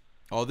too?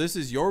 Oh, this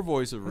is your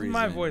Voice of Reason.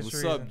 My Voice of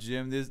Reason. What's up,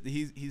 Jim?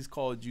 He's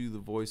called you the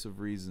Voice of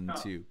Reason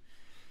too.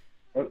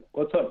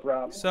 What's up,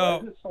 Rob? So. Why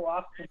is it so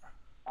often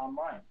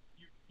online?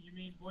 You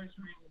mean Voice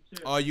of Reason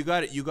too? Oh, you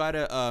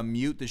gotta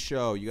mute the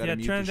show. You gotta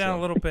mute turn the it down show.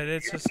 a little bit.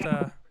 It's just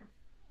I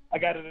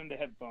got it into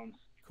headphones.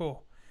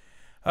 Cool.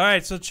 All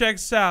right, so check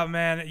this out,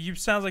 man.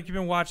 Sounds like you've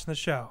been watching the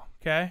show.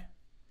 Okay.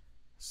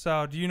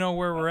 So do you know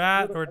where we're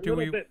at, or do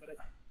we?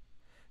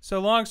 So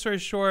long story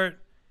short,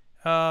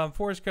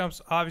 Forrest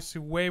Gump's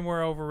obviously way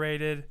more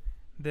overrated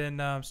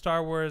than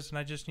Star Wars, and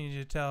I just need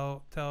you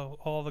to tell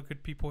all the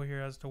good people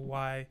here as to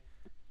why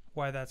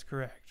that's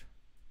correct.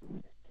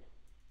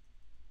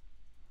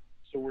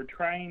 So we're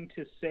trying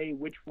to say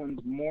which one's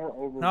more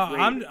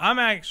overrated. No, I'm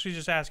actually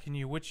just asking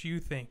you which you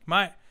think.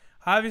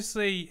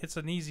 Obviously it's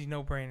an easy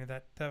no-brainer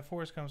that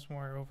Forrest Gump's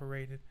more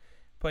overrated,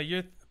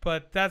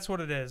 but that's what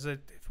it is.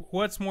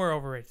 What's more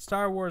overrated,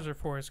 Star Wars or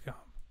Forrest Gump?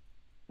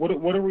 What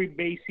are we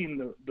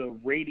basing the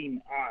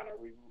rating on? Are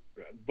we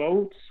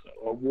votes,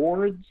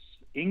 awards,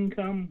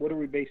 income? What are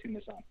we basing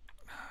this on?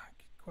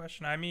 Good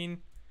question. I mean,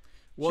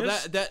 well,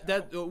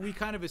 that we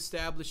kind of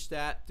established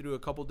that through a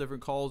couple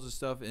different calls and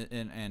stuff,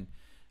 and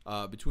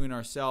between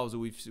ourselves,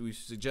 we've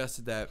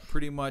suggested that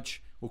pretty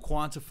much what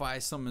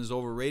quantifies something as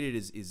overrated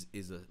is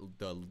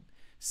the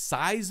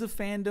size of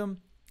fandom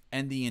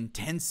and the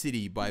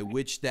intensity by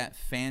which that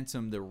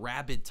fandom, the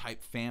rabid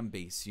type fan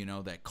base,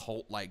 that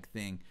cult like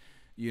thing,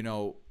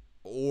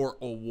 or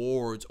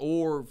awards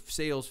or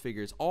sales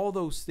figures, all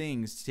those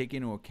things to take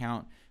into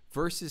account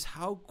versus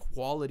how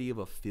quality of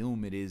a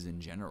film it is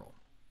in general.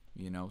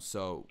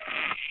 So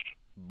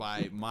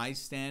by my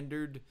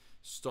standard,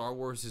 Star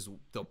Wars is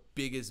the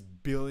biggest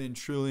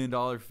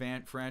billion-trillion-dollar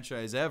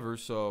franchise ever,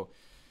 so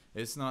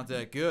it's not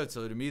that good.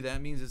 So to me,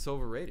 that means it's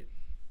overrated.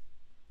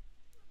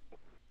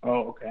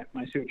 Oh, okay.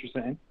 I see what you're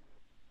saying.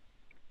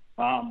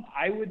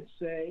 I would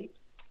say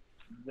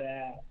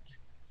that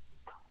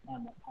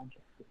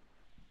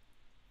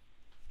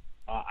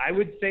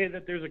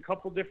there's a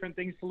couple different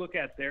things to look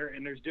at there,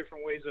 and there's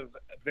different ways of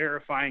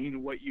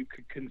verifying what you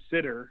could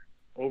consider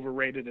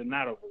overrated and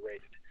not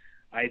overrated.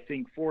 I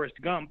think Forrest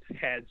Gump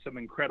had some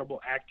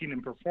incredible acting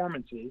and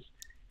performances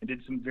and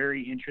did some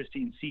very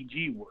interesting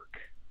CG work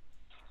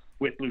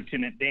with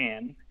Lieutenant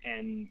Dan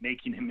and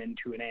making him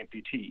into an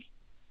amputee.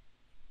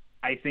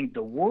 I think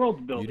the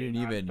world building. You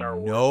didn't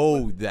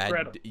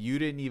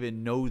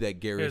even know that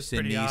Gary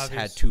Sinise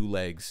had two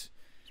legs.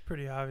 It's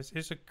pretty obvious.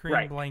 It's a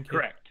green blanket.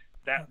 Correct.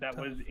 That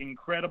was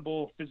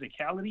incredible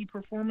physicality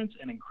performance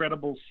and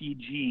incredible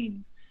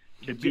CGing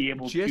to be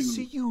able to,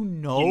 so you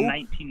know, in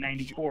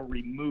 1994,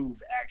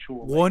 remove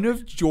actual. One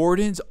of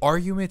Jordan's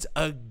arguments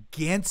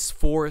against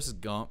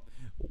Forrest Gump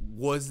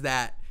was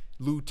that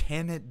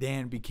Lieutenant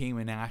Dan became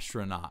an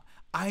astronaut.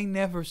 I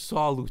never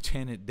saw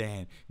Lieutenant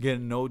Dan get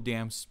in no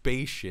damn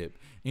spaceship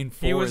in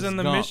Forrest Gump. He was in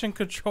the mission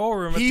control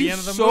room at the end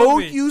of the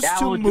movie. He's so used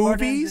to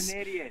movies.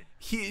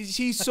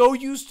 He's so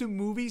used to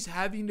movies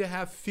having to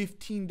have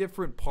 15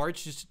 different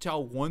parts just to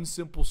tell one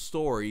simple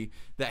story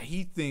that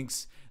he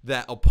thinks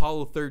that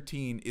Apollo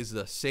 13 is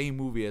the same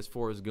movie as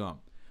Forrest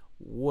Gump.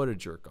 What a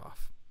jerk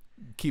off.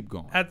 Keep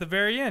going. At the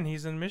very end,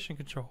 he's in mission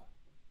control.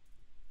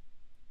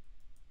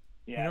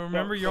 Yeah, you don't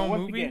remember your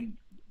own movie? Again,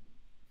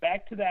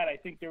 back to that, I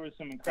think there was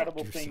some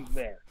incredible things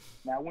there.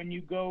 Now, when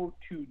you go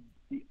to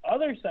the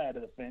other side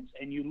of the fence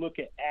and you look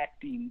at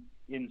acting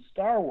in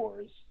Star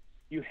Wars,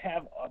 you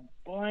have a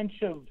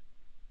bunch of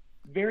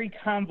very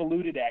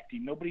convoluted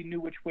acting. Nobody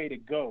knew which way to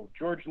go.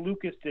 George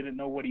Lucas didn't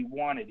know what he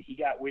wanted. He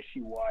got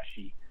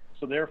wishy-washy.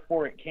 So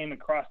therefore, it came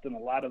across in a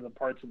lot of the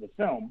parts of the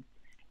film,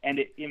 and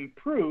it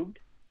improved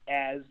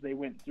as they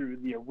went through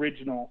the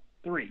original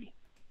three.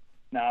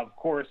 Now, of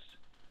course,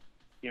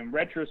 in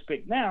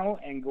retrospect now,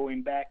 and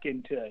going back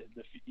into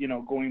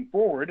going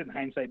forward, and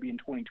hindsight being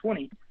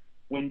 2020,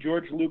 when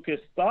George Lucas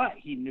thought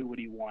he knew what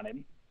he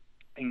wanted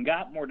and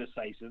got more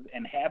decisive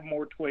and had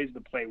more toys to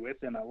play with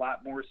and a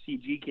lot more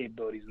CG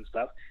capabilities and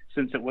stuff,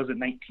 since it wasn't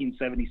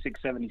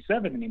 1976,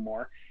 77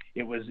 anymore,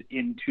 it was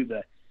into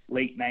the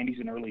late 90s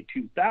and early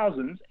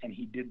 2000s, and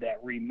he did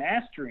that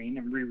remastering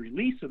and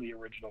re-release of the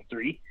original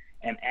three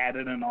and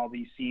added in all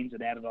these scenes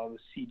and added all the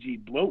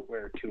CG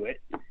bloatware to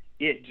it.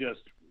 It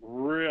just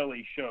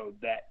really showed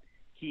that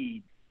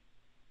he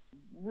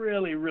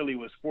really, really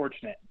was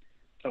fortunate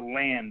to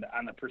land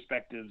on the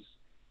perspectives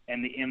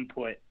and the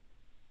input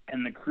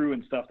and the crew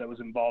and stuff that was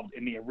involved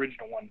in the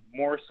original one,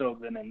 more so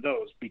than in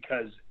those,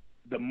 because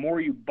the more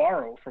you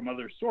borrow from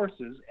other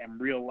sources and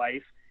real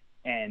life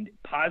and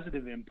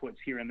positive inputs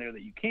here and there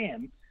that you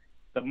can,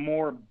 the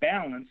more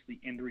balanced the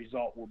end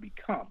result will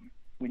become.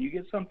 When you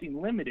get something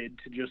limited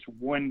to just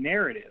one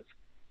narrative,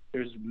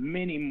 there's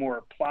many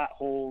more plot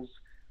holes,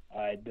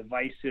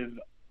 divisive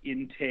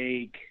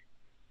intake,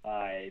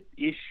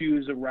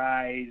 issues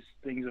arise,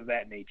 things of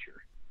that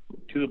nature.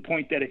 To the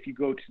point that if you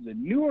go to the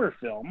newer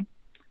film,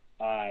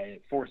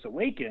 Force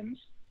Awakens,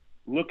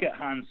 look at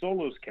Han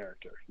Solo's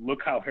character. Look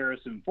how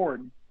Harrison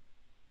Ford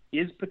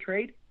is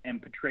portrayed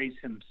and portrays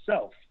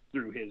himself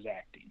through his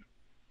acting.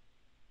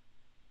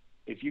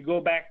 If you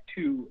go back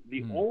to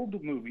the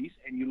old movies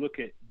and you look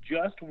at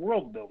just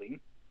world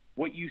building,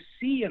 what you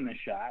see in the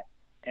shot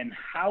and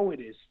how it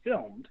is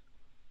filmed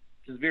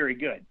is very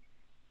good.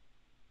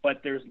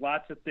 But there's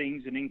lots of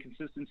things and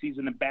inconsistencies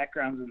in the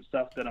backgrounds and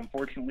stuff that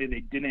unfortunately they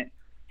didn't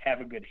have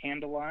a good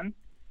handle on.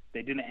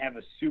 They didn't have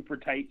a super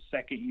tight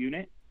second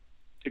unit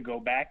to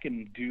go back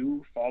and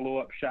do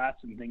follow-up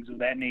shots and things of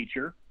that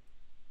nature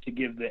to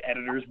give the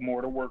editors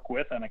more to work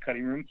with on a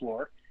cutting room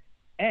floor.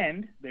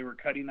 And they were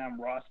cutting on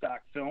raw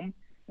stock film,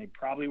 They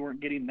probably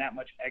weren't getting that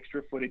much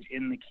extra footage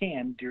in the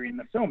can during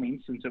the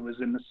filming since it was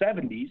in the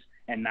 70s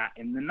and not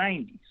in the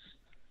 90s.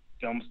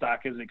 Film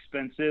stock is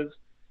expensive.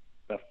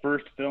 The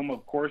first film,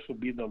 of course, would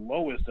be the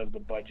lowest of the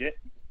budget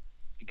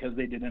because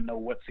they didn't know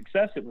what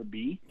success it would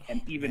be.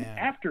 And even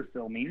after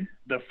filming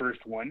the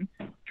first one,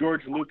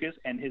 George Lucas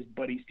and his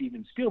buddy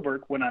Steven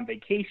Spielberg went on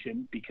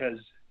vacation because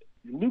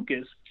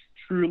Lucas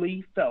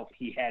truly felt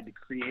he had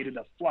created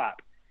a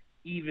flop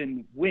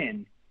even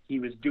when he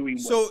was doing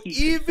what so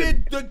he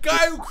even the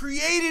guy who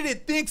created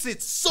it thinks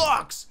it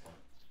sucks.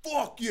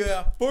 Fuck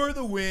yeah, for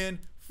the win.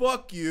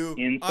 Fuck you.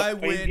 I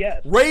win.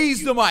 Yes.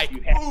 Raise the mic.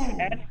 You have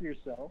to ask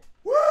yourself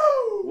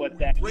what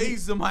that means.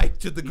 Raise the mic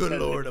to the good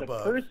Because Lord if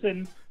above. the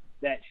person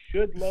that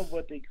should love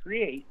what they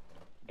create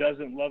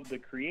doesn't love the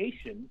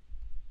creation,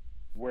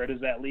 where does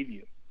that leave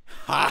you?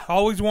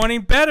 Always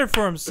wanting better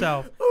for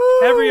himself.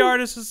 Every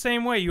artist is the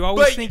same way. You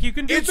always think you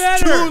can do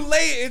better. It's too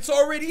late. It's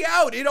already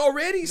out. It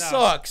already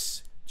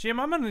sucks. Jim,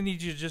 I'm going to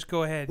need you to just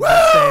go ahead and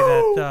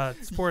say that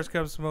Forrest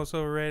Gump's the most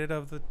overrated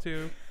of the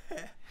two.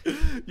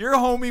 Your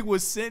homie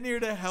was sitting here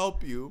to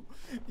help you.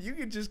 You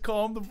can just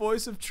call him the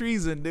voice of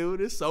treason,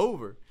 dude. It's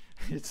over.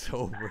 It's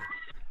over.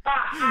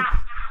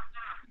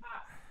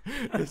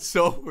 It's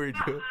over,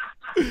 dude.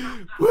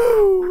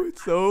 Woo!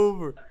 It's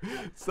over.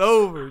 It's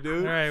over,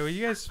 dude. All right, well,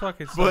 you guys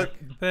fucking suck.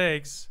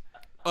 Thanks.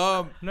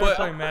 Never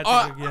playing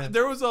Magic again.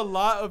 There was a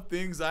lot of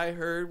things I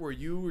heard where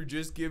you were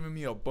just giving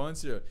me a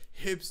bunch of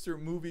hipster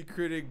movie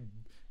critic,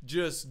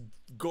 just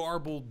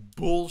garbled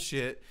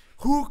bullshit.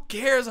 Who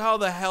cares how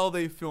the hell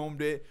they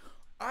filmed it?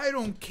 I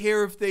don't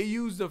care if they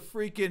used a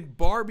freaking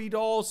Barbie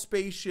doll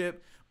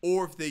spaceship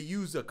or if they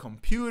used a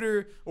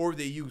computer or if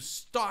they used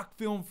stock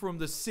film from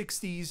the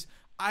 60s.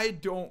 I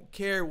don't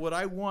care. What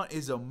I want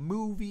is a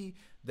movie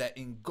that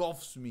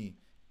engulfs me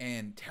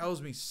and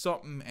tells me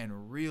something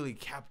and really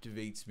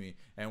captivates me.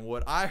 And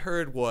what I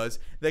heard was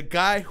the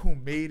guy who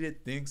made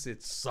it thinks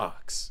it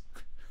sucks.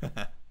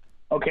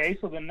 Okay,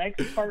 so the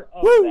next part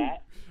of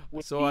that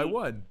would be, I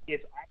won.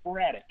 It's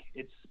operatic.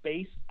 It's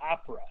space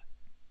opera.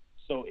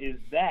 So is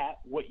that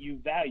what you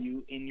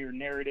value in your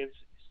narrative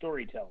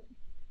storytelling?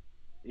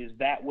 Is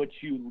that what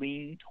you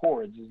lean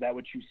towards? Is that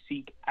what you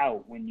seek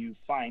out when you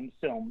find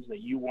films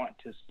that you want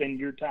to spend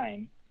your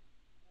time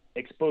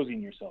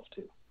exposing yourself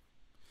to?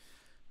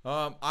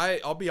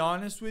 I'll be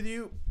honest with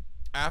you.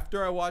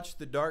 After I watched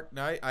The Dark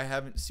Knight, I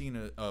haven't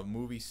seen a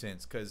movie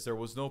since because there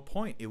was no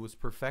point. It was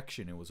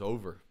perfection. It was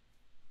over.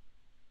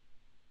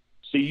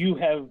 So you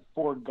have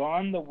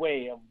foregone the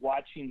way of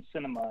watching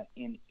cinema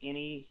in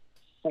any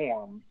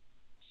form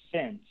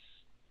since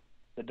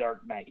The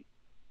Dark Knight.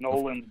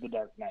 Nolan's The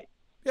Dark Knight.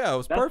 Yeah, it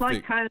was That's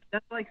perfect.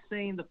 That's like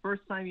saying the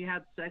first time you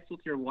had sex with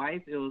your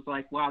wife, it was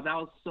like, wow, that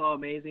was so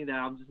amazing that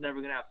I'm just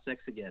never gonna have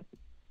sex again.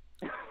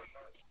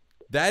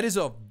 That is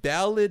a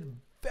valid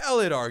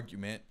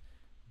argument,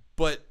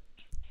 but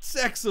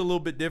sex is a little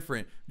bit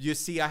different. You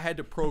see, I had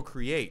to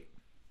procreate.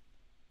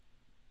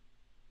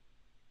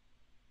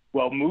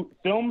 Well,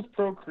 films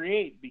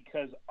procreate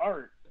because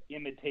art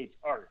imitates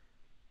art.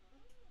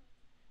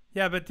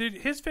 Yeah, but dude,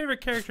 his favorite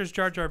character is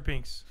Jar Jar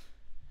Binks.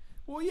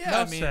 Well,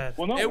 yeah, Said.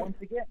 Well, no,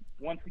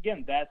 once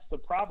again, that's the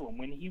problem.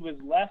 When he was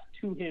left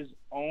to his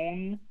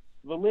own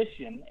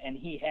volition and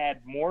he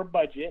had more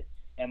budget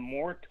and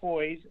more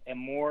toys and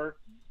more,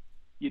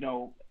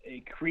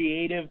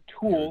 creative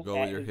tools.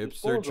 Here you go, your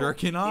hipster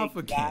jerking off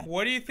again.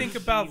 What do you think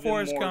about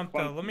Forrest Gump,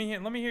 though? Let me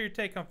hear your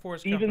take on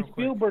Forrest Gump. Steven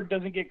Spielberg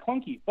doesn't get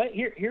clunky, but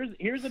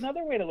here's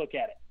another way to look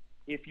at it.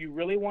 If you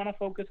really want to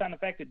focus on the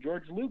fact that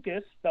George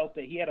Lucas felt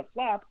that he had a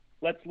flop,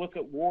 let's look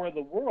at War of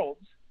the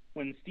Worlds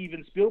when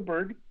Steven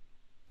Spielberg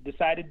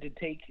decided to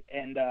take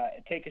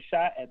a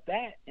shot at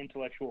that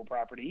intellectual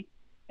property,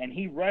 and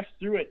he rushed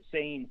through it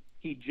saying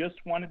he just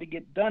wanted to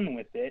get done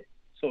with it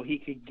so he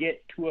could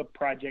get to a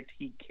project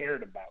he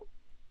cared about.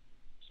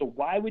 So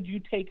why would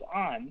you take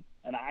on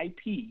an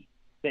IP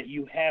that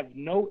you have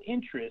no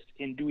interest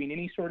in doing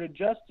any sort of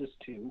justice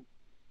to?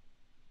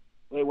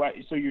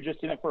 So you're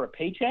just in it for a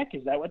paycheck?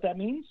 Is that what that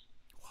means?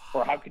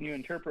 Or how can you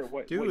interpret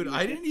what? Dude,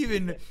 I didn't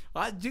even.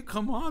 Dude,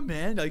 come on,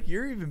 man. Like,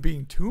 you're even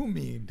being too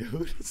mean,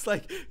 dude. It's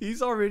like he's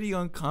already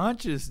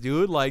unconscious,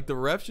 dude. Like, the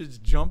ref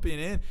just jumping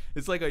in.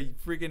 It's like a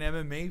freaking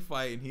MMA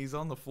fight, and he's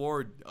on the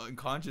floor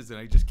unconscious, and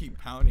I just keep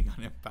pounding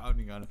on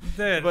him.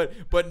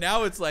 Dude. But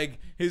now it's like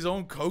his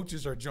own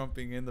coaches are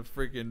jumping in the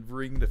freaking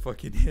ring to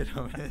fucking hit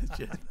him. It's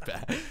just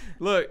bad.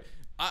 Look,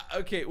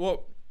 okay,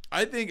 well,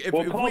 I think if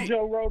call we,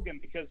 Joe Rogan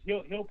because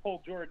he'll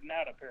pull Jordan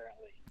out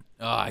apparently.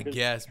 I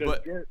guess,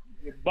 but.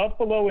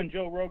 Buffalo and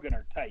Joe Rogan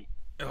are tight.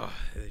 Oh,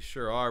 they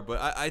sure are.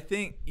 But I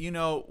think,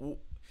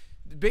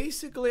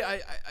 basically, I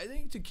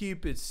think to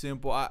keep it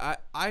simple,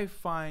 I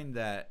find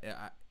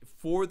that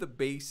for the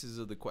basis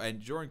of the – and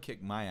Jordan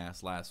kicked my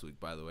ass last week,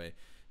 by the way.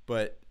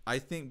 But I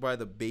think by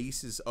the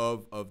basis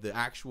of the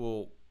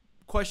actual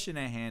question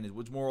at hand is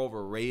what's more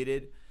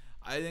overrated.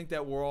 I think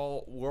that we're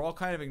all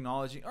kind of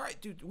acknowledging, all right,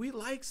 dude, we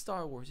like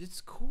Star Wars. It's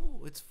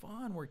cool. It's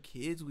fun. We're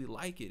kids. We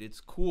like it. It's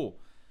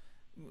cool.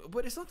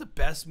 But it's not the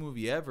best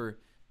movie ever.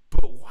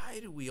 But why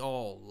do we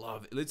all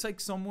love it? It's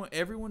like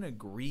everyone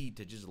agreed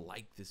to just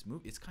like this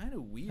movie. It's kind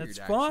of weird. It's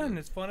actually. fun.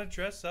 It's fun to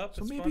dress up.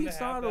 So it's maybe fun it's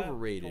to have not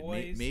overrated.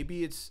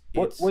 Maybe it's.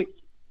 Wait.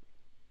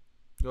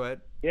 Go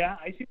ahead. Yeah,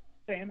 I see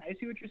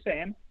what you're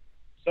saying.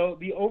 So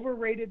the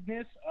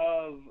overratedness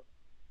of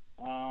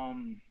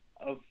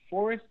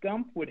Forrest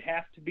Gump would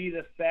have to be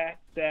the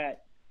fact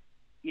that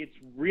it's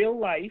real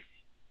life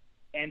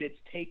and it's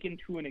taken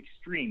to an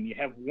extreme. You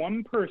have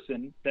one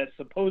person that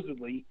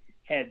supposedly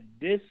had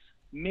this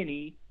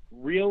many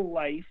real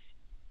life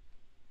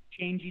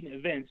changing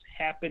events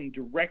happen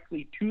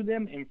directly to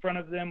them, in front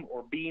of them,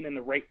 or being in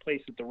the right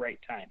place at the right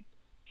time.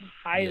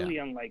 Highly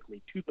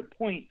unlikely, to the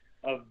point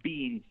of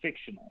being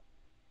fictional.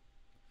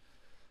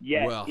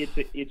 Yet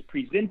it's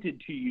presented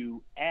to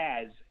you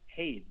as,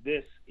 hey,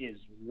 this is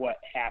what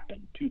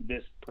happened to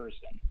this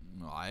person.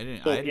 No, I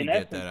didn't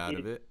get that out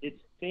of it.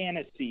 It's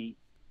fantasy,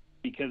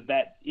 because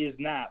that is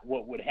not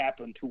what would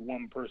happen to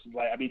one person's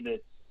life. I mean,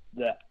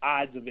 the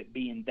odds of it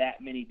being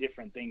that many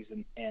different things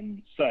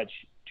and such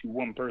to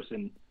one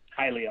person,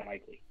 highly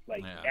unlikely,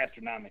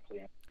 astronomically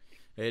unlikely.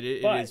 It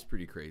is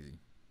pretty crazy.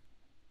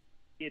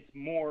 It's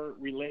more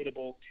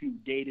relatable to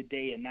day to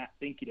day, and not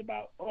thinking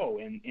about,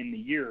 in the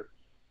year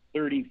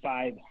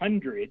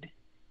 3500,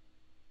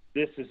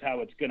 this is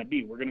how it's going to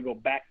be. We're going to go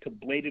back to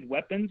bladed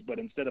weapons, but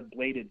instead of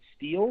bladed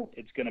steel,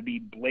 it's going to be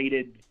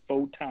bladed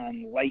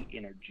photon light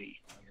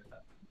energy.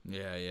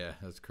 Yeah,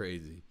 that's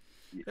crazy.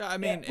 Yeah, I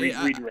mean,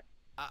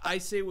 I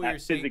say what not you're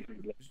saying.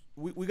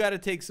 We got to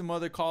take some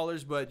other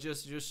callers, but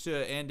just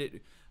to end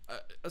it,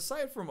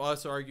 aside from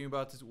us arguing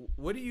about this,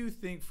 what do you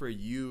think for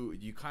you?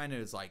 You kind of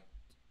is like,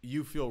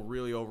 you feel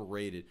really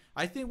overrated.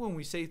 I think when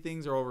we say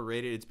things are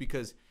overrated, it's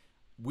because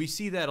we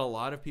see that a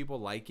lot of people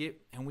like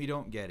it and we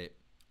don't get it.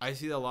 I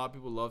see that a lot of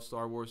people love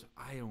Star Wars.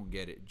 I don't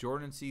get it.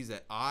 Jordan sees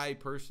that I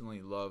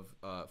personally love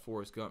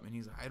Forrest Gump, and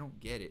he's like, I don't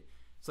get it.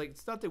 It's like,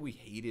 it's not that we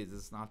hate it.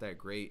 It's not that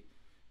great.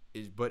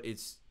 But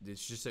it's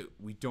just that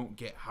we don't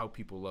get how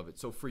people love it.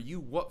 So for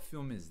you, what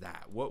film is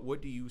that?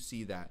 What do you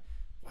see that?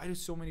 Why do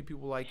so many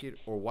people like it?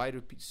 Or why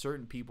do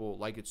certain people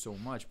like it so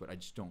much, but I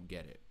just don't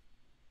get it?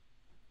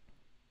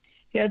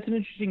 Yeah, it's an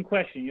interesting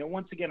question.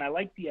 Once again, I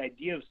like the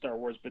idea of Star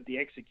Wars, but the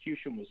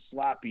execution was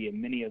sloppy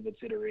in many of its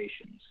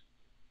iterations.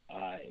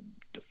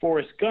 The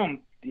Forrest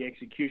Gump, the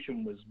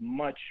execution was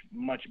much,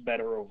 much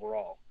better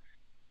overall.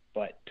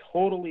 But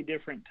totally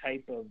different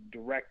type of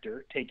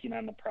director taking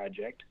on the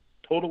project,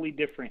 totally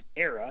different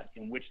era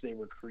in which they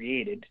were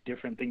created,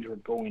 different things were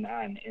going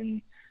on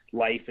in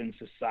life and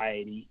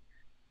society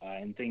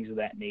and things of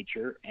that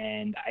nature.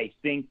 And I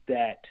think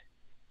that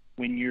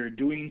when you're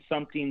doing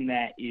something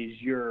that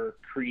is your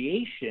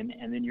creation,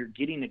 and then you're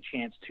getting a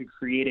chance to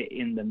create it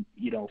in the,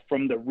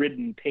 from the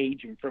written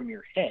page and from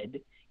your head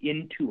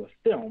into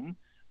a film,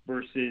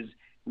 versus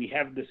we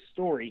have the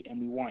story and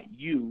we want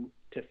you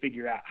to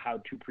figure out how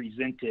to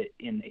present it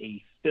in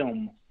a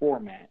film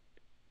format,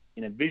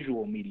 in a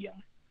visual medium,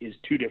 is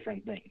two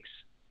different things.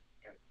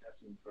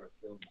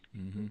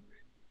 Mm-hmm.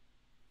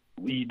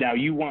 Now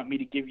you want me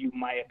to give you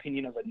my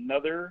opinion of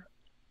another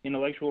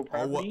intellectual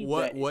property?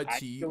 What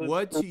to you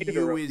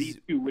is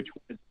which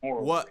one is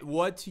more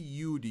what to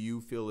you do you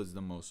feel is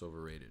the most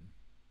overrated?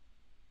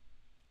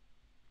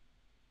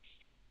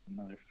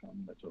 Another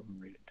film that's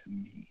overrated to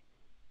me.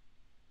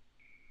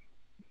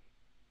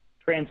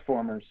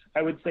 Transformers.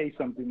 I would say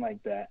something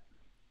like that,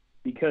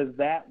 because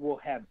that will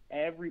have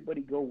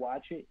everybody go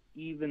watch it,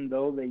 even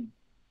though they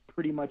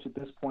pretty much at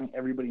this point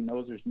everybody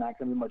knows there's not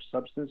going to be much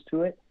substance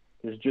to it.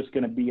 There's just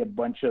going to be a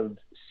bunch of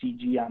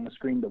CG on the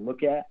screen to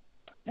look at.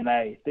 And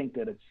I think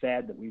that it's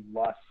sad that we've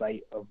lost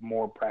sight of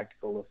more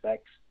practical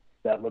effects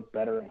that look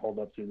better and hold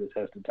up through the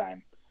test of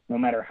time. No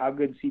matter how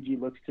good CG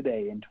looks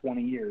today, in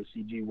 20 years,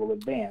 CG will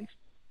advance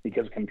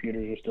because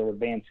computers are still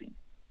advancing.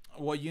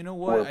 Well, you know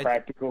what?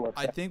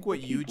 I think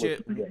what you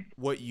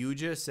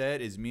just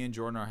said is, me and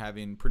Jordan are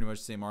having pretty much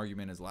the same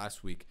argument as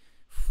last week.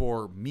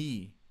 For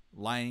me,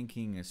 Lion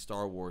King is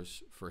Star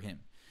Wars for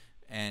him,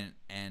 and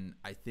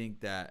I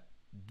think that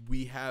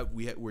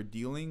we're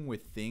dealing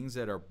with things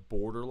that are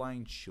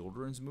borderline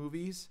children's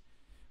movies,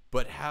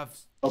 but have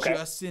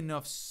just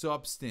enough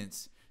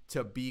substance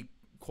to be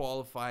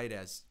qualified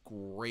as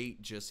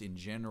great, just in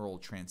general,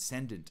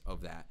 transcendent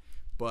of that.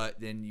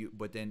 But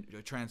then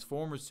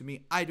Transformers, to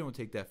me, I don't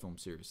take that film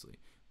seriously.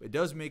 It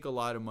does make a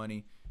lot of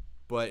money,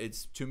 but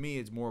to me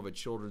it's more of a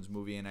children's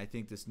movie, and I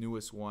think this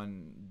newest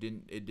one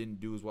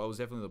didn't do as well. It was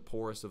definitely the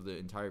poorest of the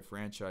entire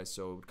franchise,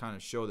 so it would kind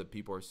of show that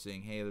people are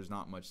saying, hey, there's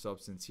not much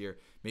substance here.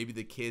 Maybe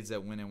the kids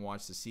that went and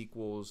watched the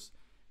sequels,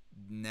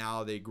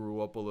 now they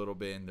grew up a little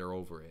bit and they're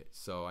over it.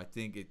 So I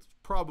think it's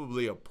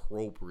probably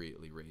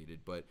appropriately rated.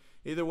 But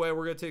either way,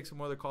 we're going to take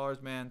some other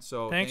callers, man.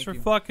 So thanks for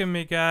fucking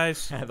me,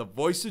 guys. The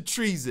voice of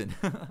treason.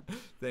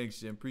 Thanks,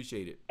 Jim.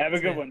 Appreciate it. Have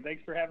a good one.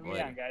 Thanks for having me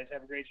on, guys.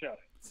 Have a great show.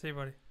 See you,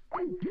 buddy.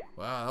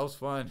 Wow, that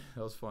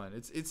was fun.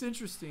 It's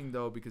interesting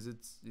though, because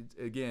it's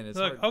look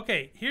hard.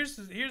 Okay. Here's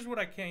what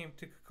I came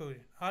to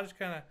conclusion. I'll just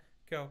kind of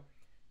go.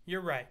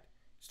 You're right.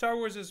 Star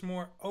Wars is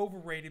more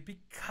overrated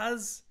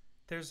because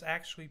there's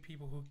actually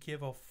people who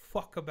give a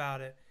fuck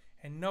about it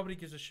and nobody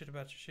gives a shit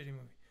about your shitty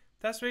movie.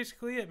 That's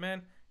basically it,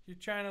 man. You're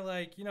trying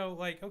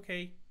to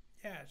okay,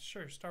 yeah,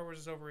 sure, Star Wars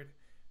is overrated,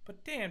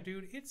 but damn,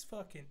 dude, it's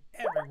fucking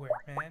everywhere,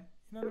 man.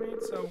 You know what I mean?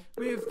 So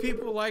I mean, if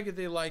people like it,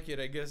 they like it.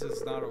 I guess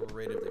it's not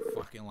overrated if they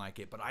fucking like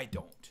it, but I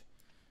don't.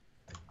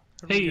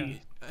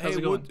 Hey, how's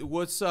it going?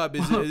 What's up?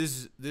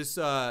 Is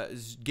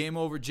is Game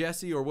Over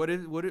Jesse, or what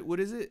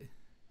is it?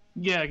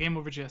 Yeah, Game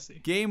Over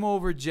Jesse. Game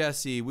Over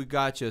Jesse. We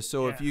got you.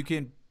 So if you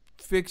can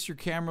fix your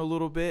camera a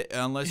little bit,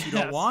 unless you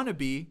don't want to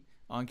be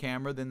on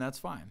camera, then that's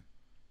fine.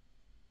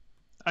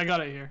 I got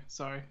it here.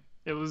 Sorry,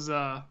 it was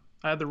I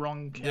had the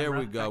wrong camera. There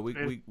we go.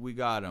 We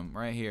got him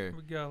right here. Here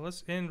we go.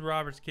 Let's end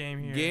Robert's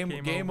game here.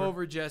 Game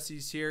over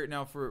Jesse's here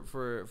now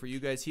for you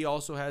guys. He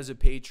also has a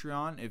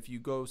Patreon. If you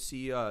go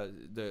see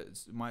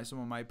some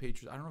of my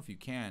patrons, I don't know if you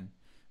can,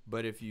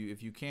 but if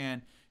you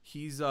can,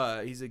 he's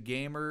a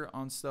gamer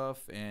on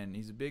stuff, and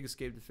he's a big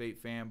Escape to Fate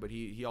fan. But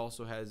he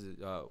also has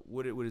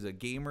what is a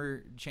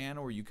gamer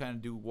channel where you kind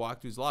of do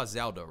walkthroughs. A lot of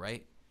Zelda,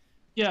 right?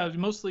 Yeah,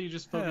 mostly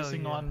just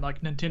focusing on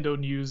like Nintendo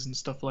news and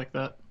stuff like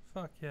that.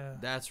 Fuck yeah.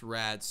 That's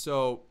rad.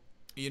 So,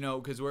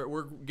 because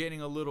we're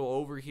getting a little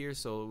over here,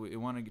 so we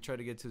want to try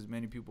to get to as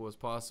many people as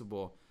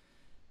possible.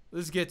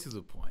 Let's get to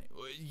the point.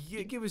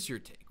 Give us your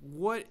take.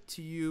 What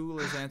to you?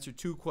 Let's answer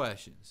 2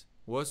 questions.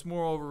 What's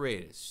more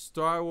overrated,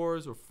 Star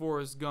Wars or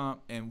Forrest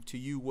Gump? And to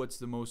you, what's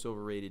the most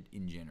overrated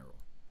in general?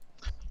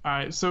 All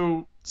right.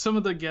 So some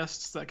of the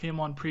guests that came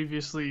on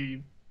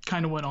previously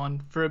kind of went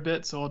on for a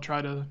bit, so I'll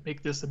try to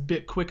make this a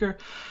bit quicker.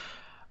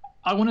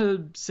 I want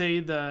to say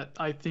that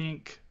I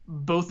think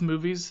both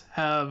movies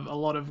have a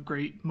lot of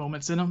great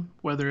moments in them,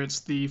 whether it's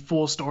the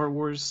full Star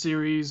Wars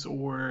series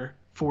or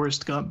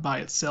Forrest Gump by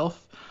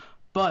itself.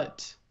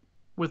 But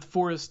with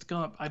Forrest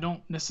Gump, I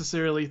don't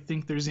necessarily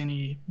think there's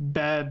any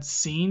bad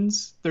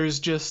scenes. There's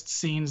just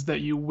scenes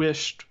that you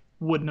wished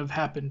wouldn't have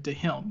happened to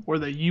him, or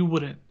that you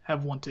wouldn't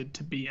have wanted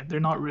to be in. They're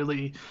not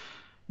really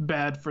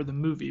bad for the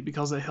movie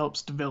because it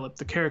helps develop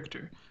the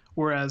character.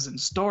 Whereas in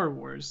Star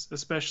Wars,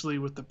 especially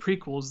with the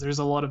prequels, there's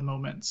a lot of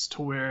moments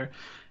to where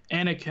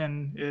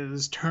Anakin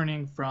is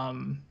turning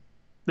from,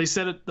 they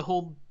said it, the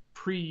whole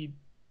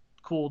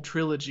prequel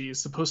trilogy is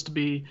supposed to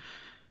be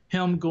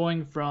him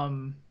going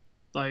from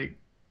like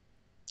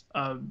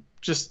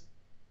just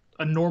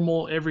a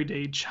normal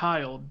everyday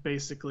child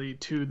basically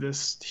to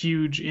this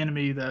huge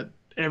enemy that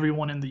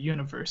everyone in the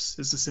universe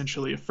is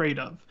essentially afraid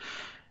of.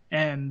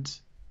 And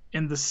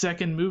in the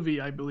second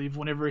movie, I believe,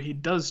 whenever he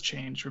does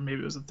change, or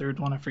maybe it was the third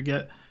one, I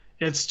forget,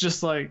 it's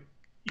just like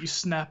you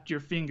snapped your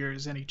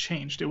fingers and he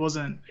changed. It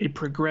wasn't a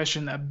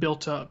progression that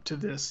built up to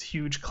this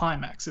huge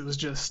climax. It was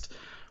just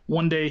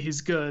one day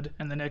he's good,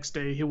 and the next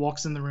day he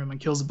walks in the room and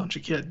kills a bunch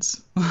of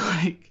kids.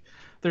 Like,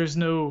 there's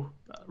no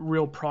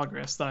real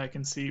progress that I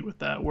can see with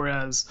that.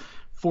 Whereas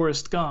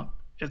Forrest Gump,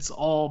 it's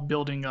all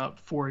building up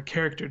for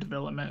character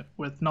development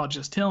with not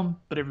just him,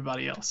 but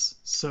everybody else.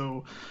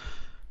 So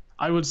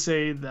I would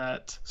say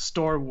that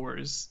Star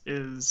Wars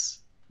is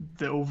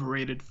the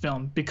overrated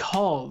film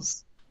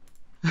because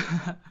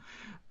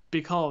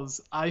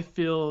I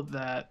feel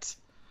that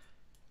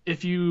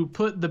if you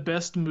put the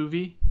best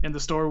movie in the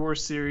Star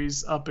Wars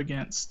series up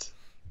against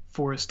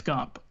Forrest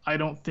Gump, I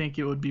don't think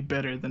it would be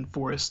better than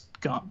Forrest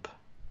Gump.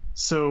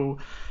 So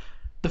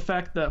the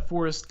fact that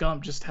Forrest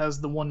Gump just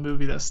has the one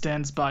movie that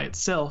stands by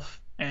itself,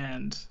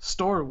 and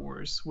Star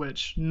Wars,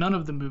 which none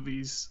of the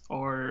movies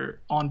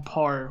are on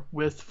par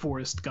with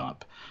Forrest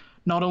Gump.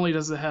 Not only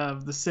does it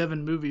have the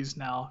 7 movies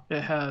now,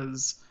 it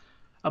has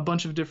a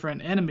bunch of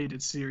different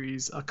animated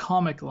series, a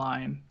comic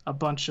line, a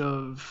bunch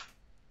of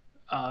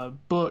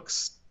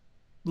books,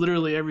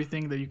 literally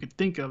everything that you could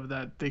think of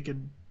that they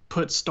could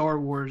put Star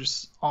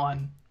Wars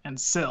on and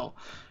sell.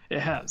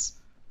 It has.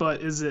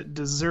 But is it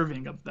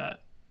deserving of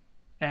that?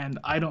 And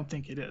I don't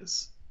think it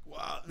is.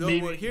 Wow. No,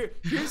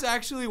 here's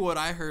actually what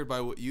I heard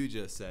by what you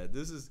just said.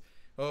 This is,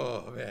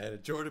 oh man,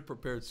 Jordan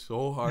prepared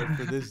so hard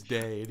for this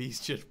day, and he's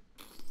just.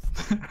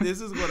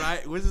 This is what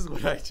I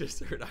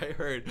just heard. I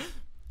heard,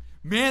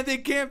 man, they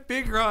can't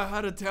figure out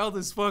how to tell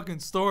this fucking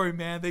story,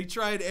 man. They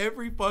tried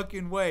every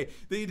fucking way.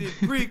 They did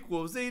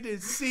prequels, they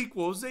did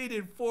sequels, they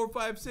did 4,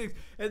 5, 6,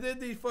 and then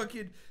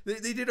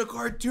they did a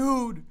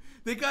cartoon.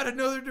 They got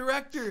another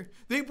director.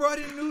 They brought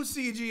in new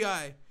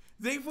CGI.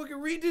 They fucking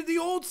redid the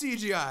old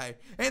CGI,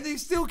 and they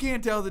still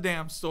can't tell the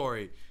damn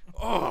story.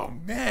 Oh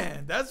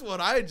man, that's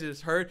what I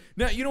just heard.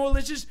 Now you know what?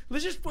 Let's just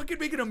fucking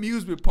make an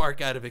amusement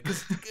park out of it,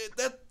 cause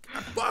that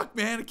fuck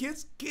man,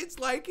 kids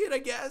like it, I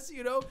guess,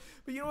 you know.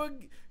 But you know what?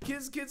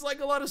 Kids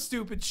like a lot of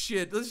stupid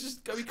shit. I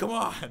mean, come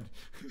on.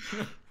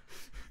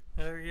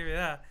 I'll give you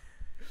that,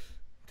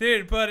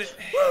 dude. But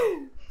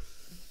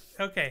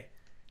okay,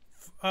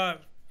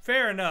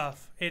 fair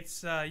enough.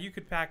 It's you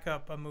could pack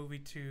up a movie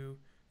to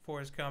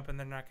Forrest Gump and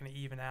they're not going to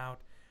even out.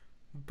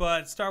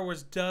 But Star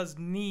Wars does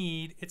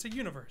need, it's a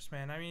universe,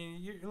 man. I mean,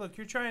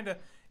 you're trying to,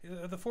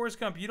 the Forrest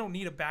Gump, you don't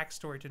need a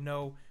backstory to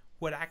know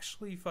what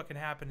actually fucking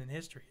happened in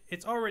history.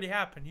 It's already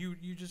happened. You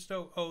just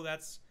know, oh,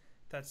 that's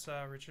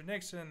Richard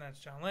Nixon, that's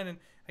John Lennon.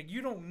 Like,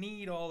 you don't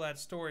need all that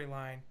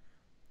storyline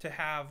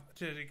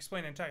to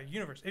explain an entire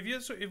universe.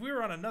 If we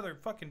were on another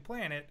fucking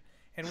planet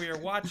and we were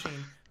watching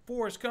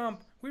Forrest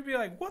Gump, we'd be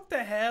like, what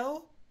the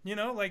hell? You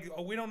know, like,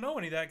 we don't know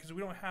any of that because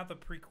we don't have the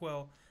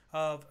prequel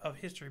of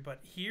history. But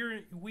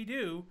here we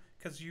do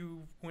because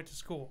you went to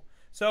school.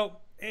 So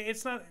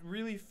it's not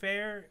really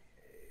fair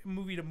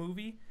movie to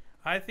movie.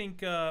 I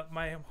think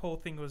my whole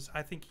thing was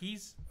I think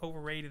he's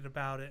overrated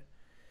about it.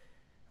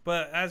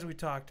 But as we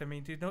talked, I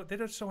mean, dude, no, they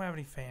just don't have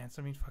any fans.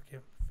 I mean, fuck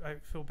him. I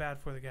feel bad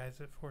for the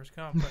guys at Forrest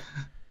Gump.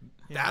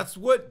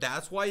 But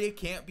that's why it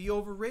can't be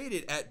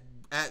overrated.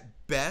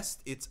 At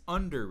best, it's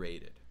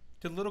underrated.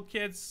 Do little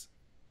kids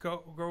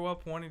grow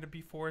up wanting to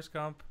be Forrest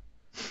Gump?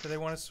 Do they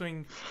want to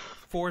swing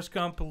Forrest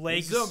Gump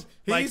legs?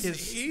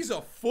 He's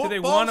a football star. Do they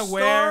want to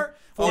wear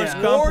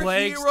Forrest Gump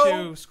legs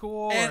to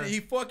school? And he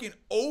fucking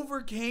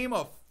overcame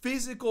a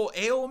physical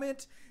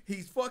ailment.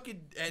 He's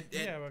fucking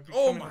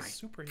oh my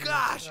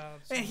gosh!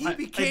 And he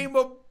became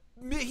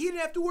he didn't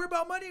have to worry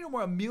about money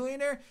anymore. A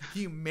millionaire.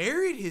 He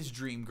married his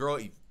dream girl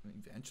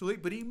eventually,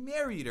 but he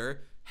married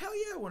her. Hell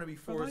yeah, I want to be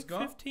Forrest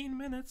Gump. 15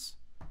 minutes.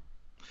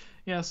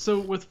 Yeah, so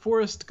with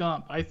Forrest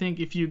Gump, I think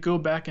if you go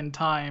back in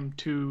time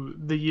to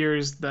the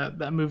years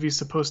that movie's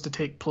supposed to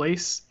take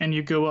place, and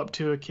you go up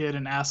to a kid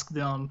and ask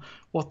them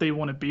what they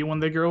want to be when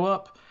they grow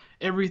up,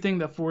 everything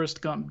that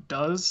Forrest Gump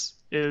does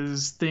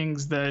is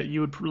things that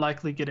you would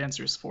likely get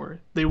answers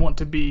for. They want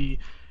to be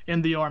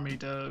in the army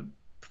to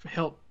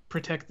help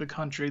protect the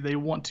country. They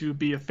want to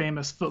be a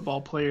famous football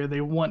player.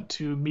 They want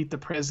to meet the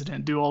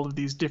president, do all of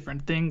these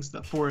different things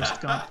that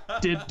Forrest Gump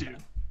did do.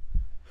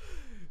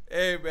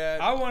 Hey,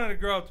 man. I wanted to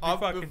grow up to be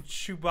fucking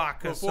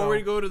Chewbacca. Before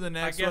we go to the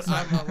next one,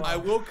 I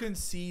will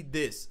concede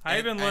this. I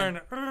even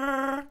learned.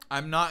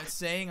 I'm not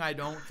saying I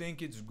don't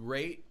think it's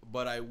great,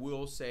 but I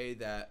will say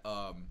that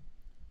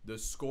the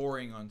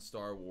scoring on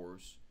Star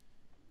Wars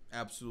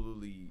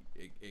absolutely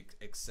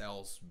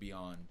excels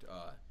beyond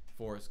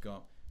Forrest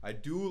Gump. I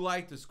do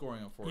like the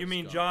scoring on Forrest Gump. You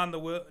mean John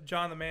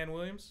the Man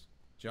Williams?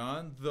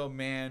 John the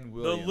Man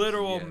Williams. The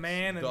literal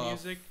man in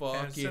music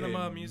and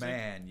cinema music.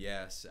 Man,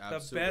 yes,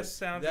 absolutely. The best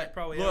soundtrack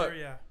probably ever,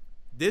 yeah.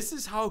 This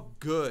is how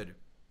good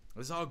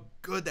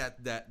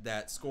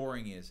that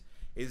scoring is.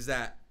 Is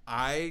that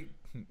I,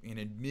 an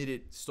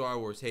admitted Star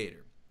Wars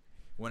hater,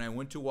 when I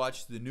went to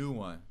watch the new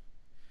one,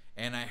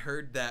 and I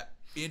heard that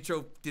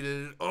intro,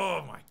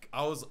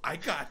 I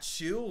got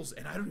chills,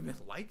 and I don't even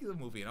like the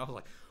movie, and I was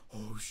like,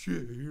 oh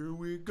shit, here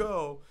we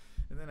go.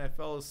 And then I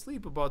fell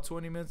asleep about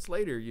 20 minutes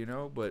later, you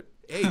know. But,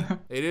 hey,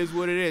 it is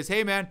what it is.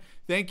 Hey, man,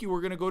 thank you.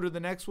 We're going to go to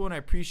the next one. I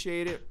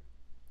appreciate it.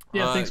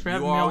 Yeah, thanks for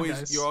having me on,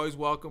 guys. You're always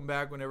welcome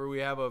back whenever we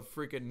have a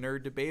freaking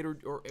nerd debate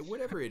or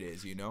whatever it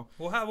is, you know.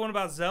 We'll have one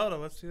about Zelda.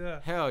 Let's do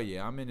that. Hell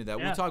yeah, I'm into that.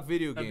 Yeah, we'll talk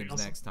video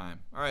games next time.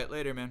 All right,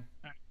 later, man.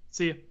 All right,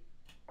 see you.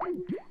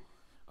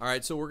 All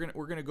right, so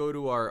we're gonna go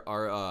to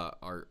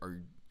our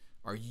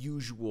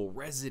usual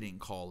resident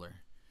caller.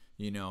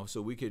 You know,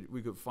 so we could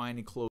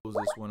finally close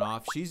this one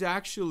off. She's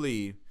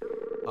actually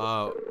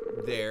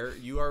there.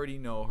 You already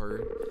know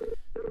her.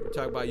 We're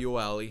talking about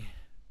Yoeli.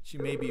 She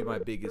may be my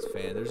biggest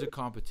fan. There's a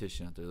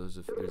competition out there. There's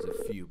a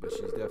few, but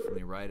she's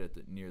definitely right at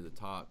near the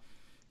top.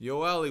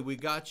 Yoeli, we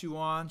got you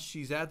on.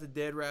 She's at the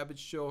Dead Rabbit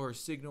show. Her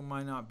signal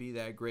might not be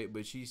that great,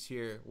 but she's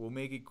here. We'll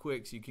make it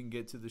quick so you can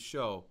get to the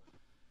show.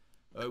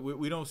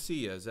 We don't see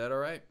you. Is that all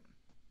right?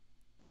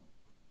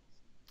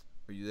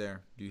 Are you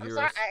there? Do you hear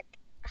us?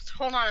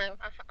 Hold on,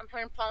 I'm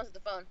having problems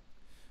with the phone.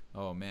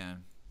 Oh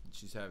man,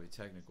 she's having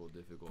technical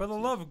difficulties. For the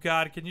love of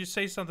God, can you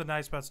say something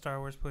nice about Star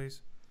Wars,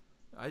 please?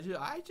 I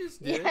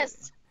just did.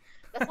 Yes,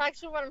 that's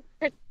actually what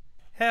I'm.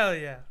 Hell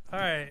yeah! All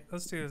right,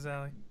 let's do this,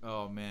 Allie.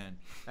 Oh man,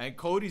 and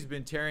Cody's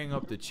been tearing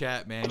up the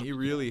chat, man. He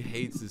really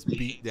hates this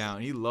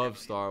beatdown. He loves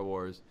Star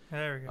Wars.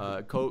 There we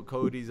go.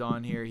 Cody's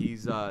on here.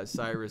 He's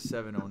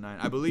Cyrus709.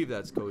 I believe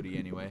that's Cody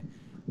anyway.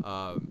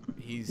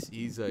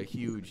 He's a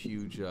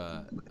huge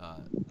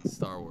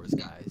Star Wars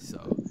guy,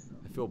 so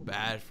I feel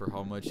bad for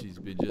how much he's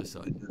been just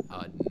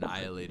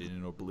annihilated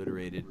and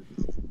obliterated.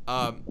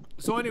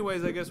 So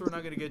anyways, I guess we're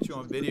not gonna get you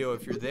on video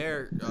if you're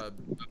there.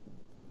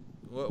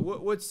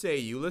 What say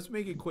you? Let's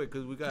make it quick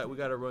because we got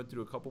to run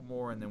through a couple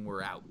more and then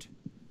we're out.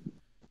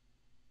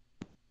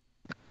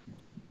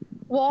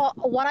 Well,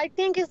 what I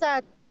think is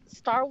that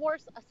Star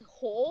Wars as a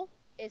whole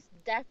is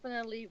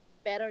definitely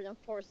better than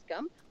Forrest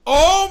Gump.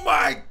 Oh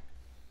my!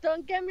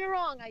 Don't get me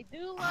wrong, I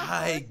do love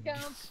Forrest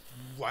Gump.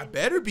 I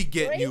better be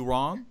getting you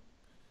wrong.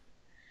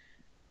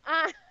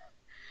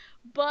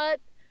 But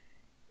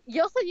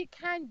you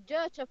can't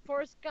judge a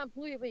Forrest Gump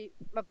movie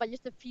by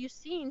just a few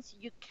scenes.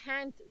 You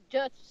can't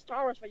judge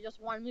Star Wars by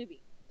just one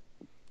movie.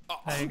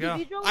 There you go.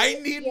 I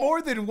need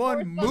more than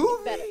one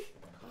movie?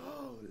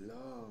 Oh,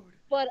 Lord.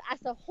 But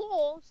as a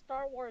whole,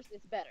 Star Wars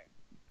is better.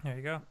 There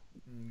you go.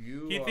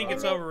 Do you think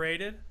it's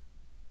overrated?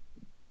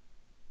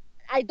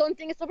 I don't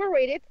think it's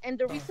overrated, and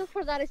the reason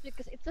for that is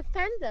because it's a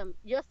fandom.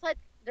 Just like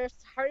there's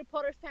Harry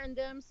Potter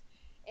fandoms,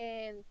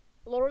 and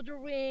Lord of the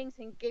Rings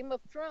and Game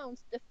of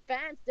Thrones, the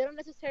fans, they don't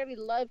necessarily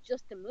love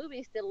just the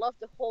movies, they love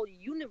the whole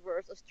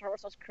universe of Star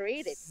Wars was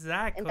created.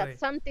 Exactly. And that's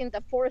something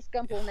that Forrest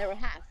Gump will never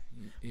have.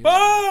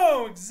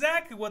 Boom!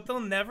 Exactly what they'll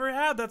never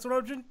have. That's what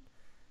I'm just...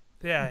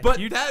 Yeah, but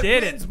you that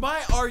did wins it.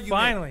 my argument.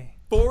 Finally.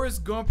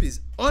 Forrest Gump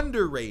is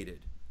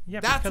underrated.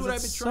 Yeah, that's because what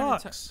I've been trying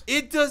to tell.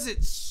 It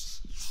doesn't...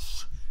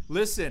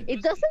 Listen.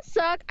 It doesn't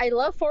suck. I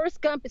love Forrest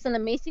Gump. It's an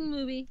amazing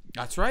movie.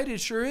 That's right. It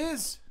sure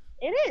is.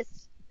 It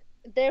is.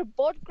 They're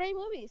both great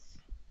movies.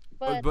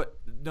 But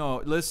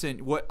no,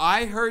 listen. What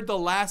I heard the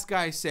last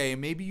guy say,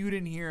 maybe you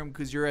didn't hear him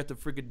because you're at the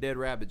freaking Dead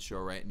Rabbit show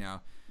right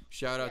now.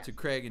 Shout out to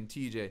Craig and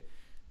TJ.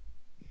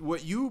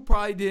 What you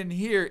probably didn't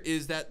hear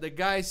is that the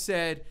guy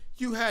said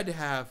you had to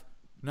have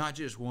not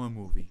just one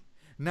movie,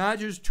 not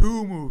just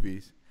 2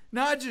 movies,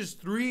 not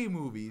just 3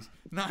 movies,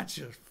 not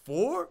just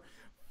 4,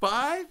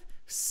 5,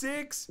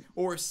 6,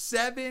 or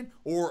 7,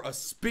 or a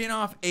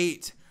spin-off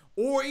 8,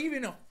 or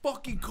even a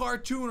fucking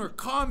cartoon or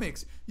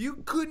comics.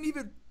 You couldn't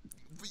even...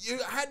 You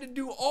had to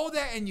do all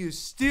that, and you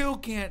still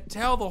can't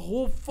tell the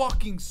whole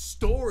fucking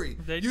story.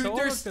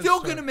 They're still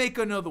going to make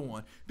another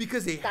one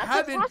because they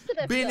haven't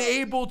been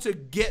able to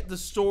get the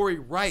story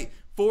right.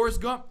 Forrest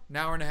Gump, an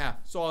hour and a half.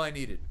 That's all I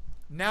needed.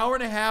 An hour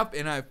and a half,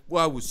 and I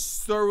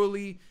was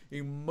thoroughly,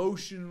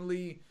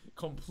 emotionally,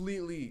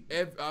 completely,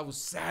 I was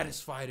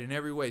satisfied in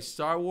every way.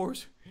 Star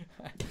Wars,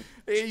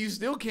 hey, you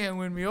still can't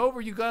win me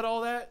over. You got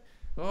all that?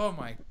 Oh,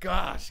 my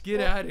gosh.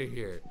 Get out of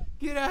here.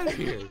 Get out of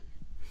here.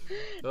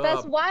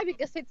 That's why,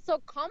 because it's so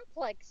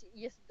complex.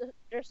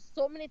 There's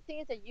so many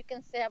things that you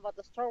can say about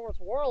the Star Wars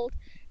world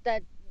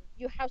that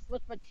you have so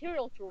much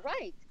material to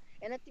write.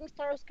 And I think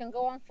Star Wars can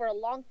go on for a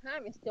long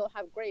time and still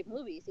have great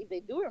movies if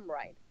they do them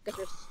right, because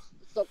they're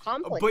so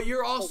complex. But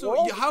you're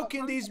also, how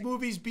can these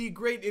movies be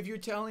great if you're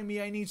telling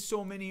me I need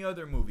so many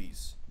other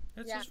movies?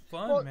 It's just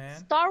fun,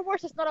 man. Star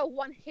Wars is not a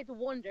one-hit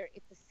wonder.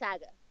 It's a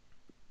saga.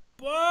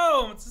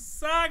 Boom! It's a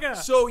saga.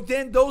 So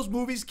then those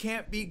movies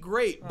can't be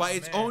great. By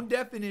its own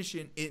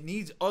definition, it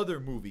needs other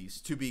movies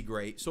to be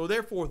great. So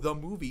therefore, the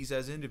movies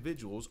as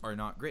individuals are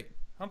not great.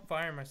 I'm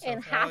firing myself.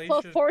 And half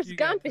of Forrest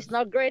Gump is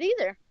not great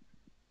either.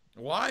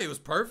 Why? It was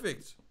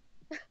perfect.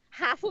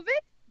 Half of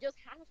it? Just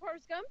half of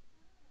Forrest Gump?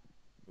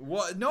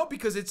 Well, no,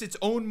 because it's its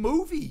own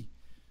movie.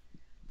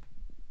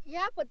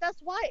 Yeah, but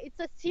that's why. It's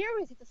a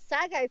series. It's a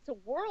saga. It's a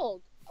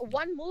world.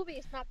 One movie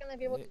is not going to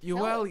be able to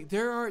tell it.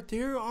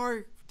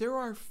 There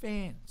are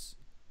fans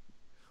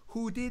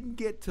who didn't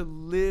get to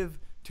live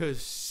to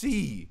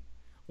see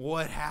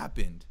what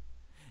happened.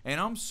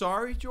 And I'm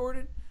sorry,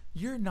 Jordan,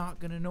 you're not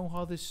going to know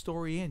how this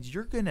story ends.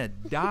 You're going to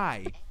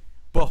die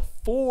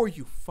before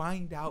you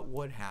find out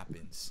what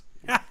happens.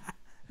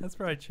 That's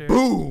probably true.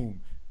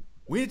 Boom.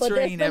 Winter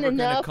ain't never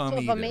going to come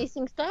either.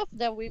 Amazing stuff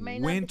that we may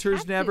not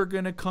Winter's never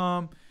going to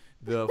come.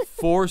 The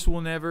Force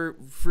will never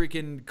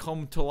freaking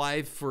come to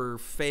life or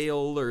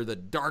fail, or the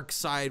dark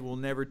side will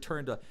never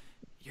turn to...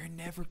 You're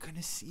never going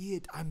to see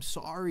it. I'm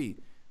sorry.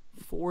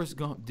 Forrest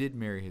Gump did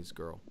marry his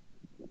girl,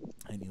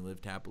 and he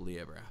lived happily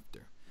ever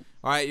after.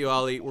 All right,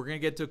 Yoali, we're going to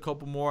get to a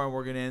couple more, and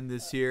we're going to end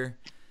this here.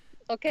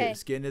 Okay.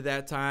 It's getting to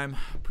that time.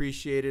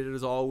 Appreciate it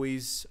as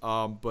always.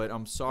 But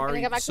I'm sorry. I'm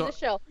gonna go back to the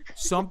show.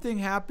 Something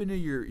happened to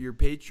your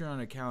Patreon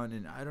account,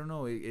 and I don't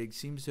know. It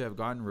seems to have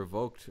gotten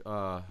revoked.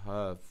 I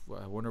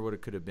wonder what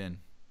it could have been.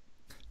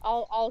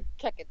 I'll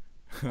check it.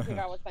 I'll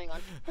figure out what's going on.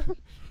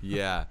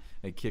 Yeah,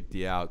 I kicked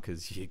you out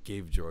because you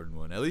gave Jordan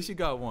one. At least you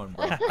got one,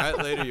 bro. All right,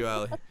 later,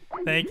 Yoali.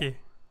 Thank you.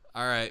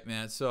 All right,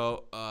 man.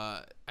 So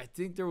I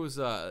think there was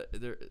we were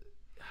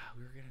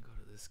gonna go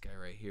to this guy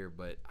right here,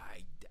 but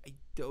I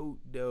don't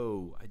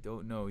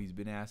know. He's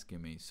been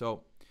asking me,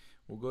 so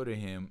we'll go to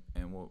him,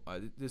 and we'll.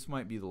 This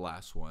might be the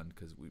last one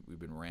because we've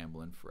been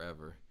rambling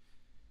forever.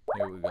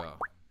 Here we go.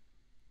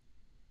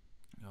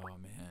 Oh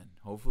man,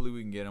 hopefully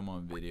we can get him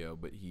on video,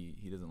 but he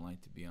doesn't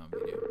like to be on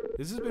video.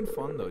 This has been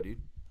fun though,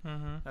 dude.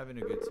 Mm-hmm. Having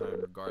a good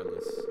time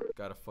regardless.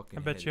 Got a fucking.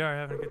 I bet you are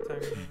having a good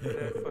time.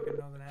 Fucking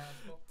northern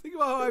asshole. Think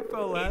about how I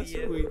felt last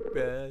week,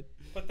 man.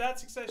 But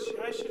that's exactly.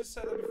 I should have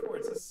said that before.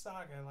 It's a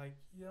saga. Like,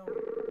 you know,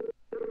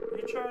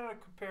 you're trying to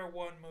compare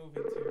one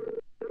movie to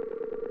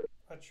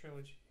a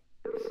trilogy.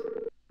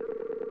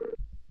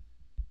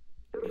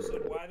 He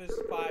said, "Why does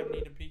 5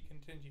 need to be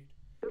continued?"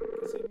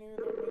 Because he knew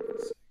they were making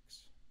 6.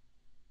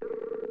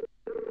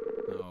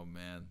 Oh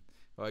man.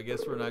 Well, I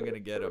guess we're not gonna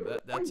get him.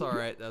 That's all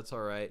right. That's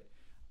all right.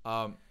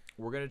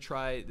 We're gonna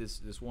try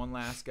this one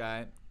last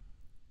guy.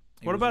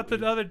 What about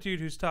the other dude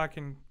who's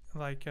talking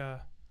like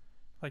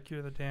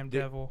you're the damn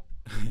devil?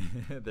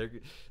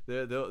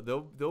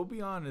 They'll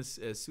be on as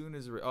soon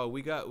as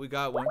we got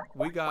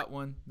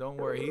one. Don't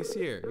worry, he's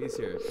here.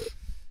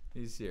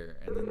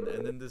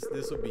 And then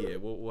this will be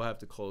it. We'll have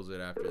to close it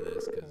after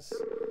this because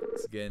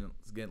it's getting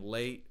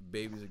late.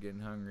 Babies are getting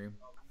hungry.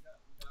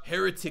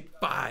 Heretic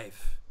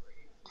 5.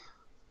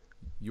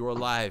 You're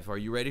live. Are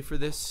you ready for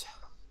this?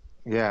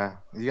 Yeah,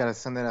 you gotta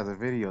send that as a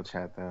video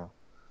chat though.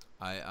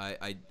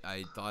 I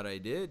thought I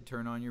did.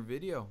 Turn on your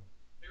video.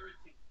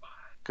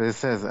 Cause it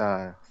says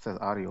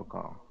audio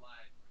call.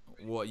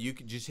 Well, you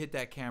can just hit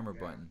that camera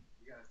button.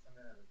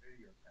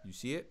 You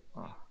see it?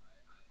 Oh,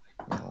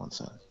 yeah, one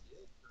second.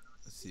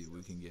 Let's see if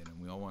we can get him.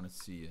 We all want to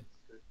see it.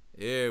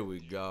 There we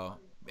go.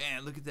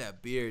 Man, look at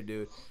that beard,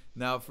 dude.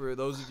 Now, for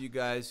those of you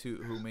guys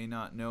who may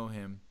not know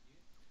him,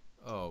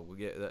 we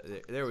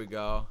get there we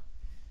go.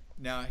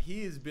 Now,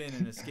 he has been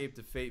an Escape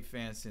to Fate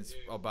fan since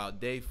about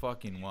day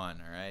fucking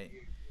 1, all right?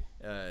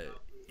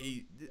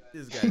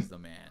 This guy's the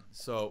man.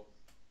 So,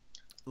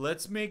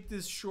 let's make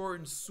this short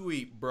and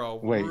sweet, bro.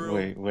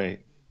 Wait.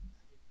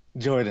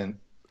 Jordan.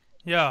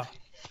 Yeah.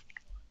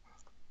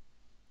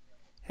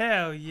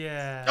 Hell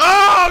yeah.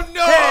 Oh,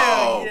 no!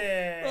 Hell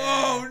yeah.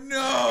 Oh,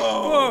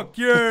 no! Fuck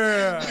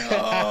yeah.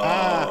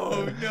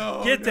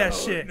 No. Get that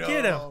shit. No.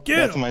 Get him. Get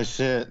That's him. my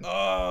shit.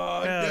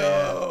 Oh,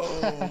 Hell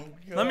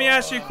no. Let me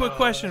ask you a quick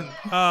question.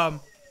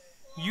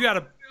 You got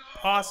a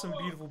awesome,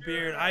 beautiful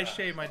beard. I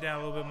shave my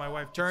down a little bit. My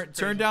wife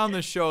Turn down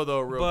the show though,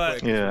 real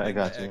quick. Yeah, I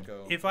got you.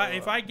 Echo. If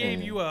I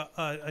gave you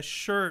a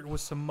shirt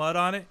with some mud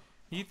on it,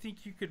 do you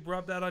think you could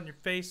rub that on your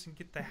face and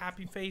get the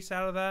happy face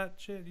out of that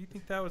shit? Do you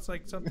think that was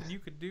like something you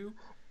could do?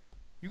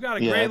 You got a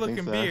great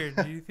looking beard.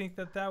 Do you think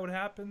that would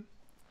happen?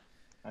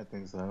 I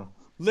think so.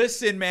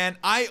 Listen, man,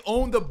 I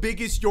own the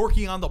biggest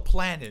Yorkie on the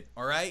planet.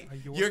 All right. A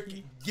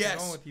Yorkie? Yes. We're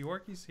going with the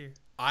Yorkies here.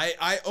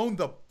 I own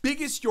the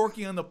biggest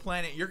Yorkie on the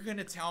planet. You're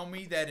gonna tell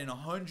me that in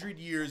 100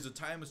 years, the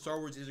time of Star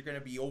Wars is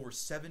gonna be over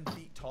 7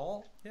 feet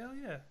tall? Hell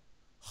yeah.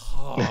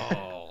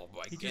 Oh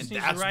my He god, just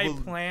needs the right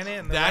planet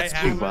and the right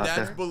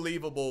that's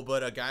believable.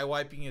 But a guy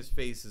wiping his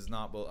face is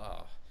not.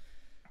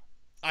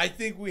 I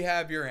think we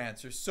have your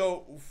answer.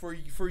 So for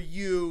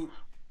you,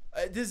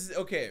 this is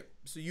okay.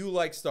 So you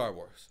like Star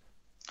Wars?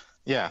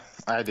 Yeah,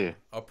 I do.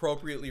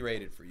 Appropriately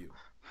rated for you.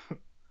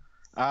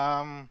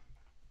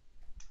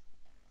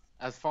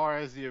 As far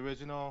as the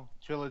original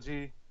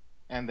trilogy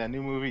and the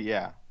new movie,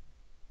 yeah.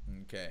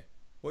 Okay.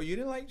 Well, you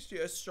didn't like You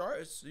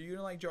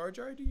didn't like Jar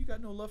Jar? Do you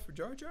got no love for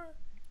Jar Jar?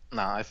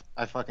 Nah,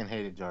 I fucking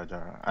hated Jar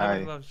Jar. I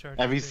love Jar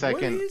Jar. Every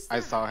second I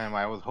saw him,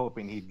 I was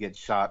hoping he'd get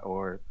shot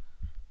or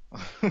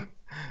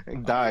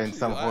die in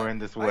some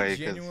horrendous way. I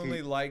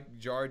genuinely like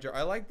Jar Jar.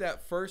 I like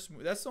that first.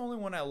 That's the only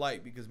one I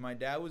like because my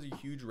dad was a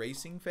huge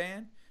racing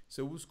fan.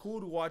 So it was cool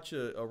to watch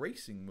a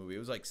racing movie. It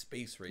was like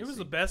space racing. It was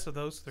the best of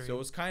those three. So it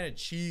was kind of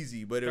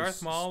cheesy, but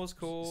Darth Maul was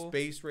cool.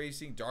 Space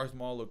racing. Darth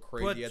Maul looked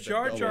crazy. But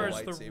Jar Jar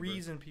is the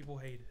reason people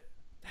hated it.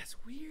 That's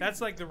weird.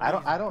 That's like the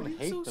reason. I don't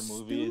hate the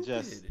movie.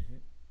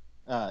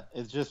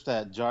 It's just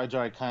that Jar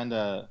Jar kind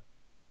of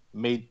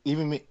made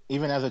even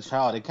as a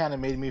child, it kind of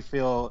made me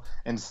feel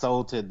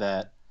insulted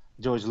that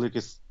George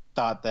Lucas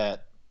thought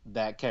that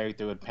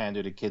character would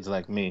pander to kids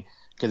like me,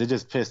 because it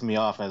just pissed me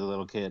off as a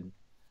little kid.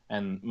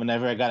 And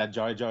whenever I got a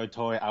Jar Jar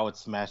toy, I would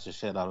smash the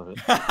shit out of it.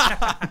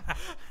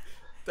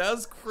 That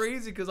was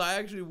crazy because I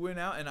actually went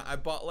out and I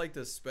bought like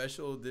the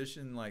special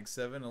edition like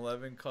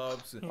 7-Eleven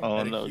cups.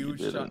 Oh no, you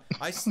didn't.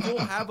 I still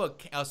have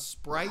a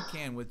Sprite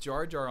can with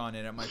Jar Jar on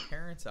it at my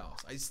parents' house.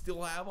 I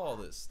still have all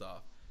this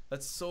stuff.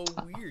 That's so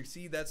weird.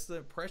 See, that's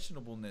the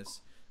impressionableness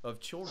of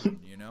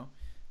children, you know?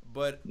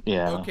 But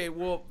yeah. Okay,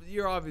 well,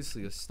 you're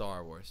obviously a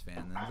Star Wars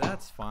fan, and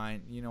that's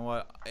fine. You know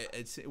what?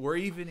 We're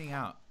evening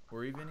out.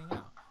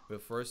 The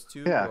first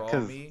two were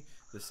all me.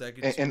 The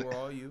second two were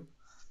all you.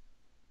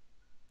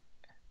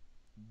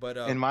 But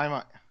in my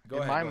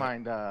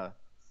mind,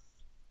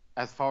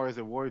 as far as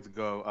awards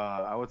go,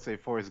 I would say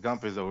Forrest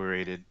Gump is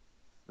overrated.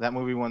 That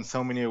movie won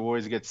so many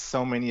awards, gets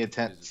so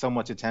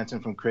much attention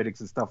from critics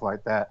and stuff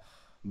like that.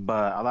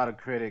 But a lot of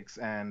critics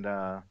and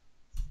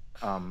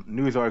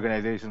news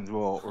organizations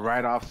will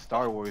write off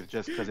Star Wars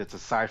just because it's a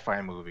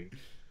sci-fi movie,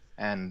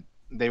 and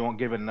they won't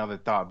give it another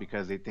thought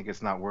because they think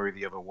it's not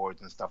worthy of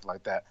awards and stuff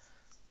like that,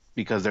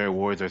 because their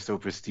awards are so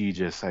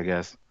prestigious, I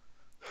guess.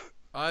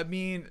 I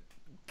mean,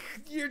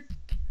 the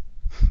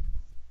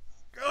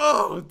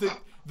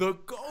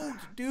GOAT,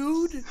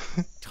 dude.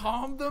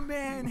 Tom the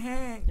Man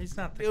Hanks. He's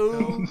not the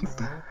GOAT,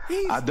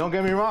 bro. Don't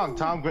get me wrong.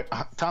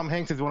 Tom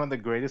Hanks is one of the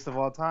greatest of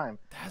all time.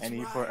 And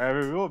he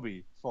forever will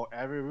be.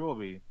 Forever will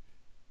be.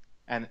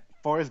 And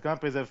Forrest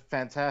Gump is a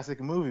fantastic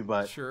movie,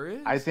 but sure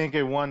is. I think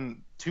it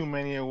won too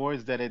many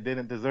awards that it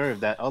didn't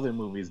deserve that other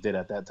movies did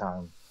at that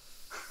time.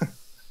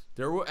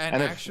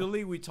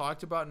 Actually, we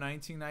talked about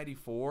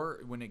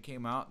 1994 when it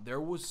came out.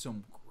 There was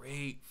some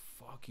great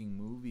fucking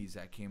movies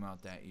that came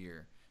out that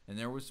year, and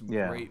there was some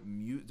great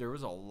music. There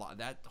was a lot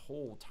that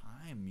whole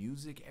time,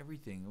 music,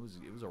 everything. It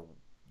was a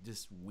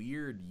just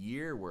weird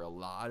year where a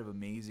lot of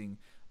amazing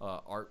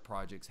art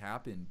projects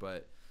happened.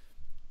 But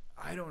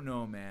I don't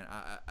know, man.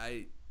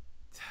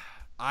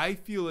 I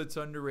feel it's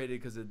underrated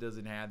because it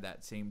doesn't have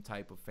that same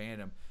type of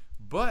fandom,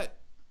 but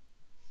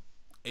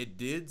it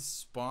did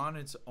spawn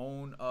its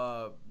own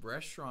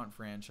restaurant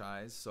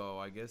franchise, so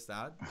I guess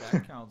that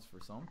counts for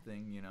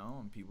something, you know.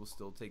 And people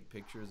still take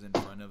pictures in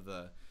front of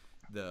the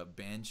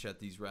bench at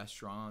these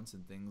restaurants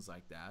and things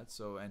like that.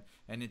 So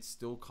and it's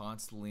still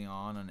constantly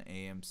on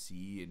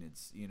AMC, and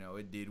it's, you know,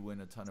 it did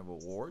win a ton of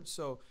awards.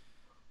 So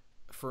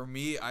for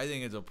me, I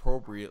think it's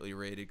appropriately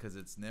rated because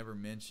it's never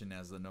mentioned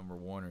as the number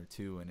 1 or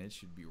 2, and it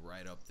should be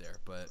right up there.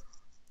 But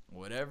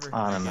Whatever.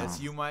 I guess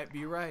you might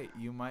be right.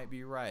 You might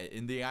be right.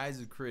 In the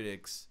eyes of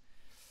critics,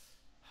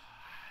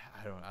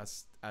 I don't.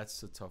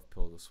 That's a tough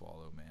pill to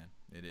swallow, man.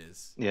 It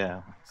is.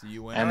 Yeah. So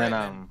you went. And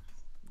then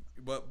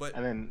right, but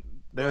and then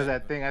there was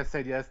that thing I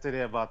said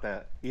yesterday about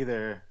that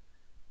either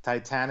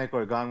Titanic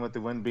or Gone with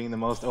the Wind being the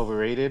most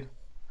overrated.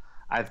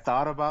 I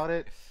thought about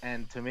it,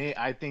 and to me,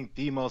 I think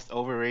the most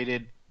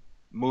overrated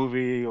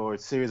movie or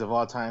series of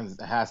all times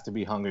has to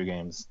be Hunger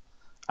Games.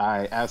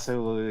 I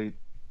absolutely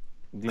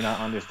do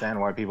not understand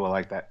why people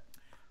like that.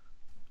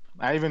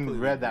 I even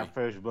read that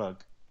first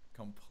book.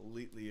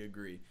 Completely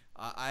agree.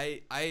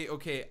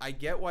 Okay, I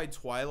get why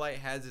Twilight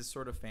has this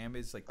sort of fan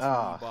base, like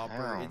TV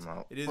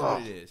Bopper. It is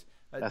what it is.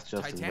 That's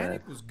just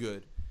Titanic was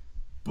good,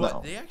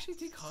 but they actually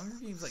take Hunger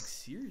Games like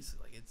seriously.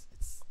 Like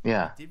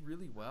it did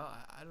really well.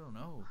 I don't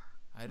know.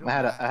 I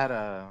had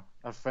a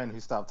friend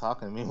who stopped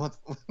talking to me once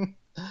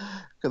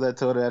because I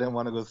told her I didn't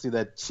want to go see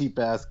that cheap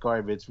ass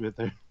garbage with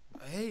her.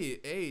 Hey,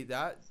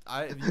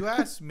 if you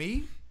ask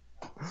me,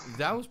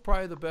 that was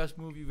probably the best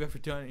movie you've ever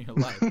done in your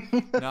life.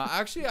 No,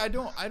 actually, I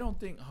don't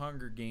think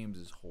Hunger Games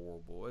is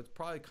horrible. It's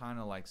probably kind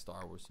of like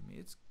Star Wars to me.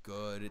 It's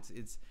good.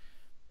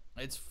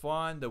 It's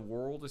fun. The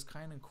world is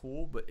kind of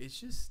cool, but it's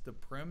just the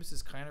premise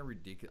is kind of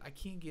ridiculous. I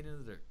can't get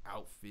into their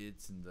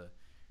outfits and the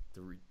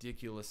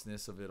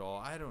ridiculousness of it all.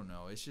 I don't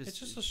know. It's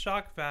just a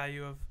shock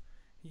value of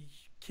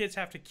kids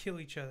have to kill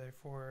each other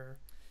for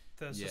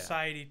the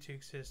society to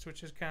exist,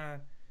 which is kind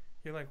of,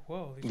 you're like,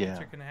 whoa, these kids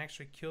are going to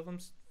actually kill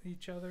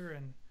each other.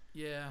 And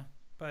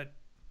but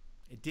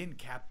it didn't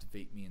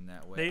captivate me in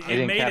that way.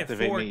 They made it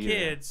for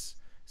kids,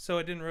 so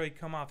it didn't really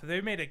come off. If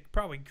they made it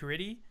probably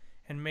gritty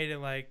and made it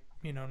like,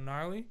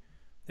 gnarly,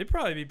 they'd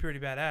probably be pretty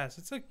badass.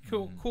 It's a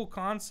cool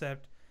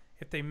concept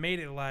if they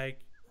made it like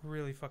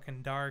really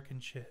fucking dark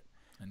and shit.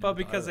 But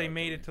because they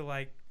made it to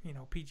like,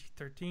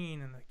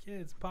 PG-13 and the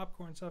kids,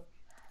 popcorn and stuff,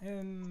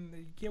 and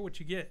you get what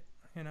you get,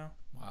 Wow,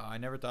 I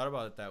never thought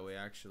about it that way.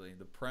 Actually,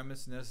 the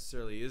premise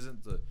necessarily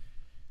isn't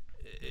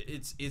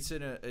it's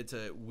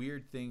a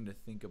weird thing to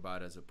think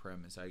about as a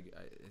premise. I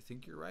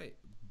think you're right,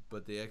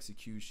 but the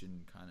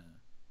execution kind of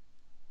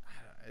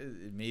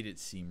it made it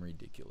seem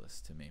ridiculous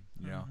to me.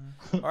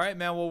 All right,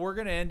 man. Well, we're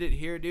gonna end it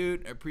here,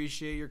 dude. I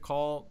appreciate your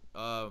call.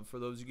 For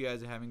those of you guys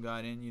that haven't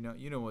got in,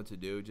 you know what to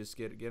do. Just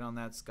get on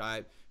that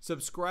Skype.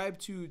 Subscribe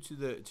to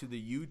the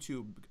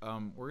YouTube.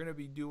 We're gonna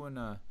be doing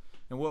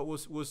and we'll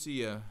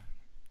see you.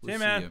 See you,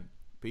 man.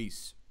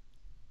 Peace.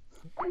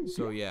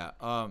 So yeah.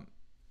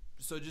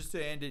 So just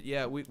to end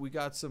it, we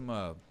got some.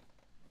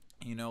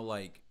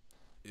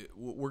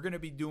 We're gonna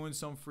be doing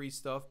some free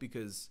stuff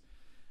because.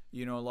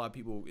 A lot of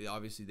people,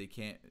 obviously, they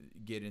can't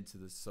get into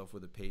this stuff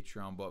with a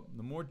Patreon, but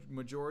the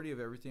majority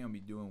of everything I'll be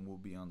doing will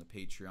be on the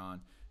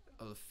Patreon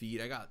feed.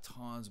 I got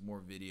tons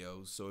more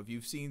videos, so if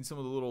you've seen some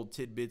of the little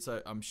tidbits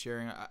I'm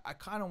sharing, I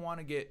kind of want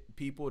to get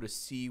people to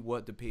see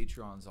what the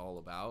Patreon's all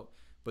about,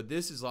 but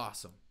this is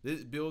awesome. This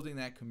is building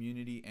that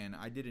community, and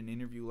I did an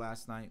interview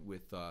last night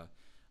with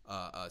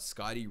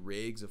Scotty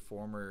Riggs, a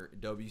former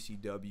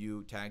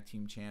WCW tag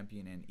team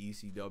champion and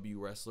ECW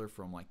wrestler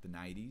from like the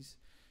 90s.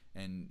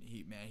 And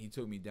he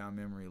took me down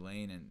memory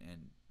lane,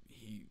 and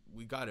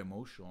we got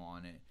emotional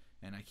on it,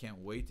 and I can't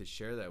wait to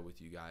share that with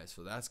you guys.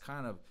 So that's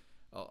kind of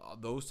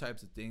those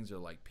types of things are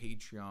like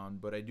Patreon,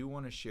 but I do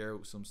want to share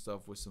some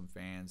stuff with some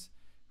fans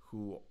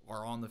who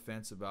are on the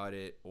fence about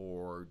it,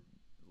 or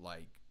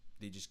like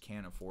they just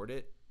can't afford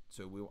it.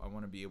 So I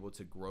want to be able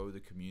to grow the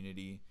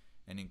community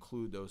and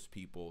include those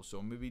people. So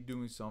I'm gonna be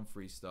doing some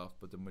free stuff,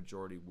 but the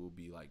majority will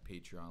be like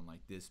Patreon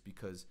like this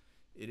because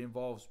it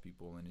involves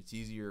people, and it's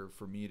easier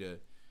for me to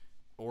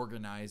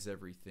organize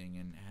everything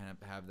and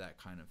have that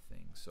kind of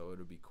thing. So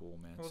it'll be cool,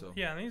 man. Well,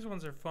 yeah, and these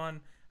ones are fun.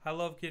 I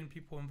love getting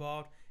people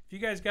involved. If you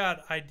guys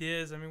got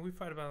ideas, I mean, we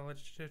fight about a lot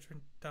of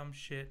different dumb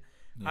shit.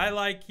 Yeah. I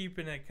like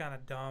keeping it kind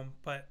of dumb,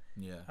 but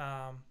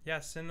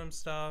send them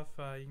stuff.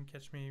 You can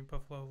catch me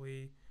Buffalo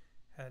Lee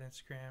at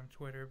Instagram,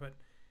 Twitter, but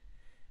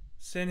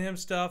send him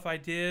stuff,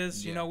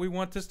 ideas. We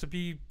want this to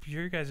be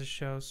your guys'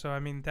 show. So I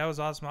mean, that was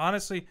awesome.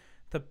 Honestly,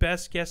 the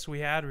best guests we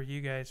had were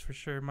you guys for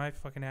sure. My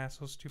fucking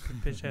asshole, stupid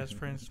bitch ass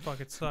friends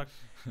fucking suck.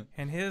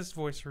 And his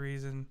voice of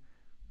reason,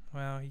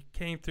 well, he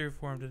came through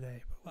for him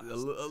today. But a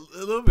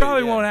little bit.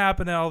 Probably won't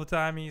happen all the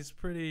time. He's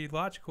pretty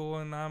logical,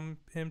 and I'm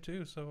him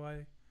too. So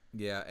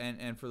Yeah,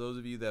 and for those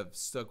of you that have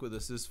stuck with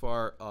us this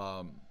far,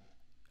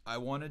 I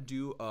want to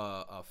do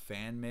a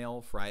fan mail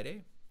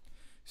Friday.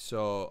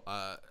 So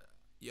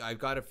I've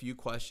got a few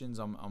questions.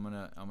 I'm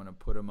gonna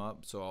put them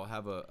up. So I'll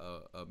have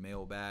a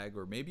mail bag,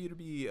 or maybe it'll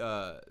be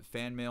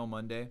fan mail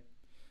Monday.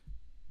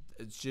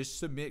 It's just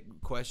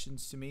submit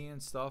questions to me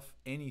and stuff.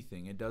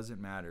 Anything, it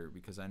doesn't matter,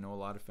 because I know a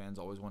lot of fans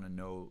always want to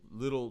know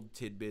little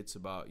tidbits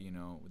about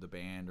the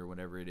band or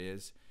whatever it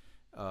is.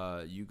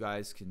 You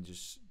guys can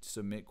just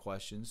submit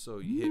questions. So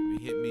you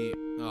hit me.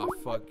 Oh,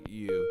 fuck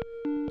you.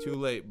 Too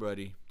late,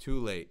 buddy. Too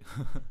late.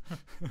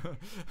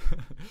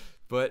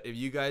 But if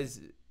you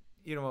guys.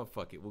 You know what?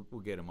 Fuck it.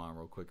 We'll get them on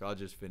real quick. I'll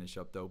just finish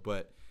up though.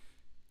 But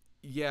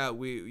yeah,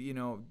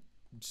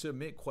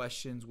 submit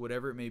questions,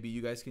 whatever it may be.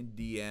 You guys can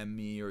DM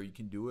me, or you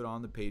can do it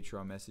on the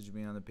Patreon. Message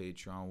me on the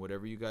Patreon.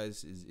 Whatever you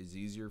guys is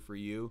easier for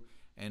you,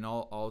 and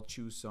I'll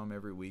choose some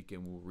every week,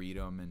 and we'll read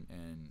them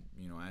and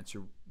you know,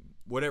 answer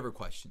whatever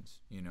questions.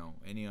 You know,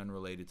 any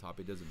unrelated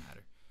topic, doesn't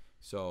matter.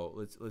 So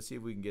let's see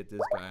if we can get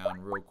this guy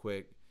on real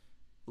quick.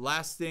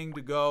 Last thing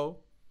to go.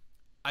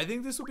 I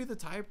think this will be the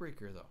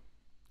tiebreaker, though.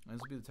 This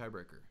will be the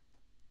tiebreaker.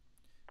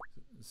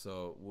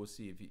 So we'll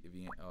see if he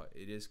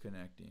it is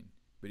connecting,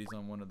 but he's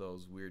on one of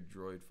those weird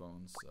droid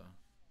phones. So.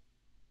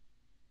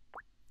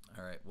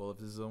 All right. Well, if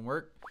this doesn't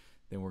work,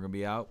 then we're gonna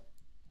be out.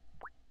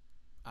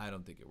 I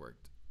don't think it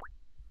worked.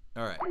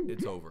 All right,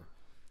 it's over.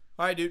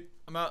 All right, dude.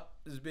 I'm out.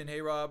 This has been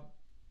Hey Rob.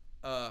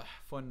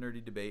 Fun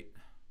nerdy debate.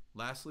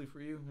 Lastly, for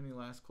you, any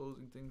last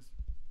closing things?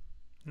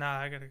 Nah,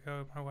 I gotta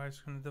go. My wife's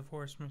gonna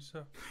divorce me,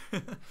 so.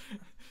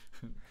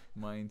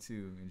 Mine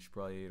too, and she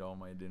probably ate all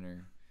my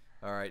dinner.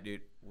 All right,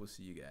 dude. We'll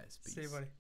see you guys. Peace. See you, buddy.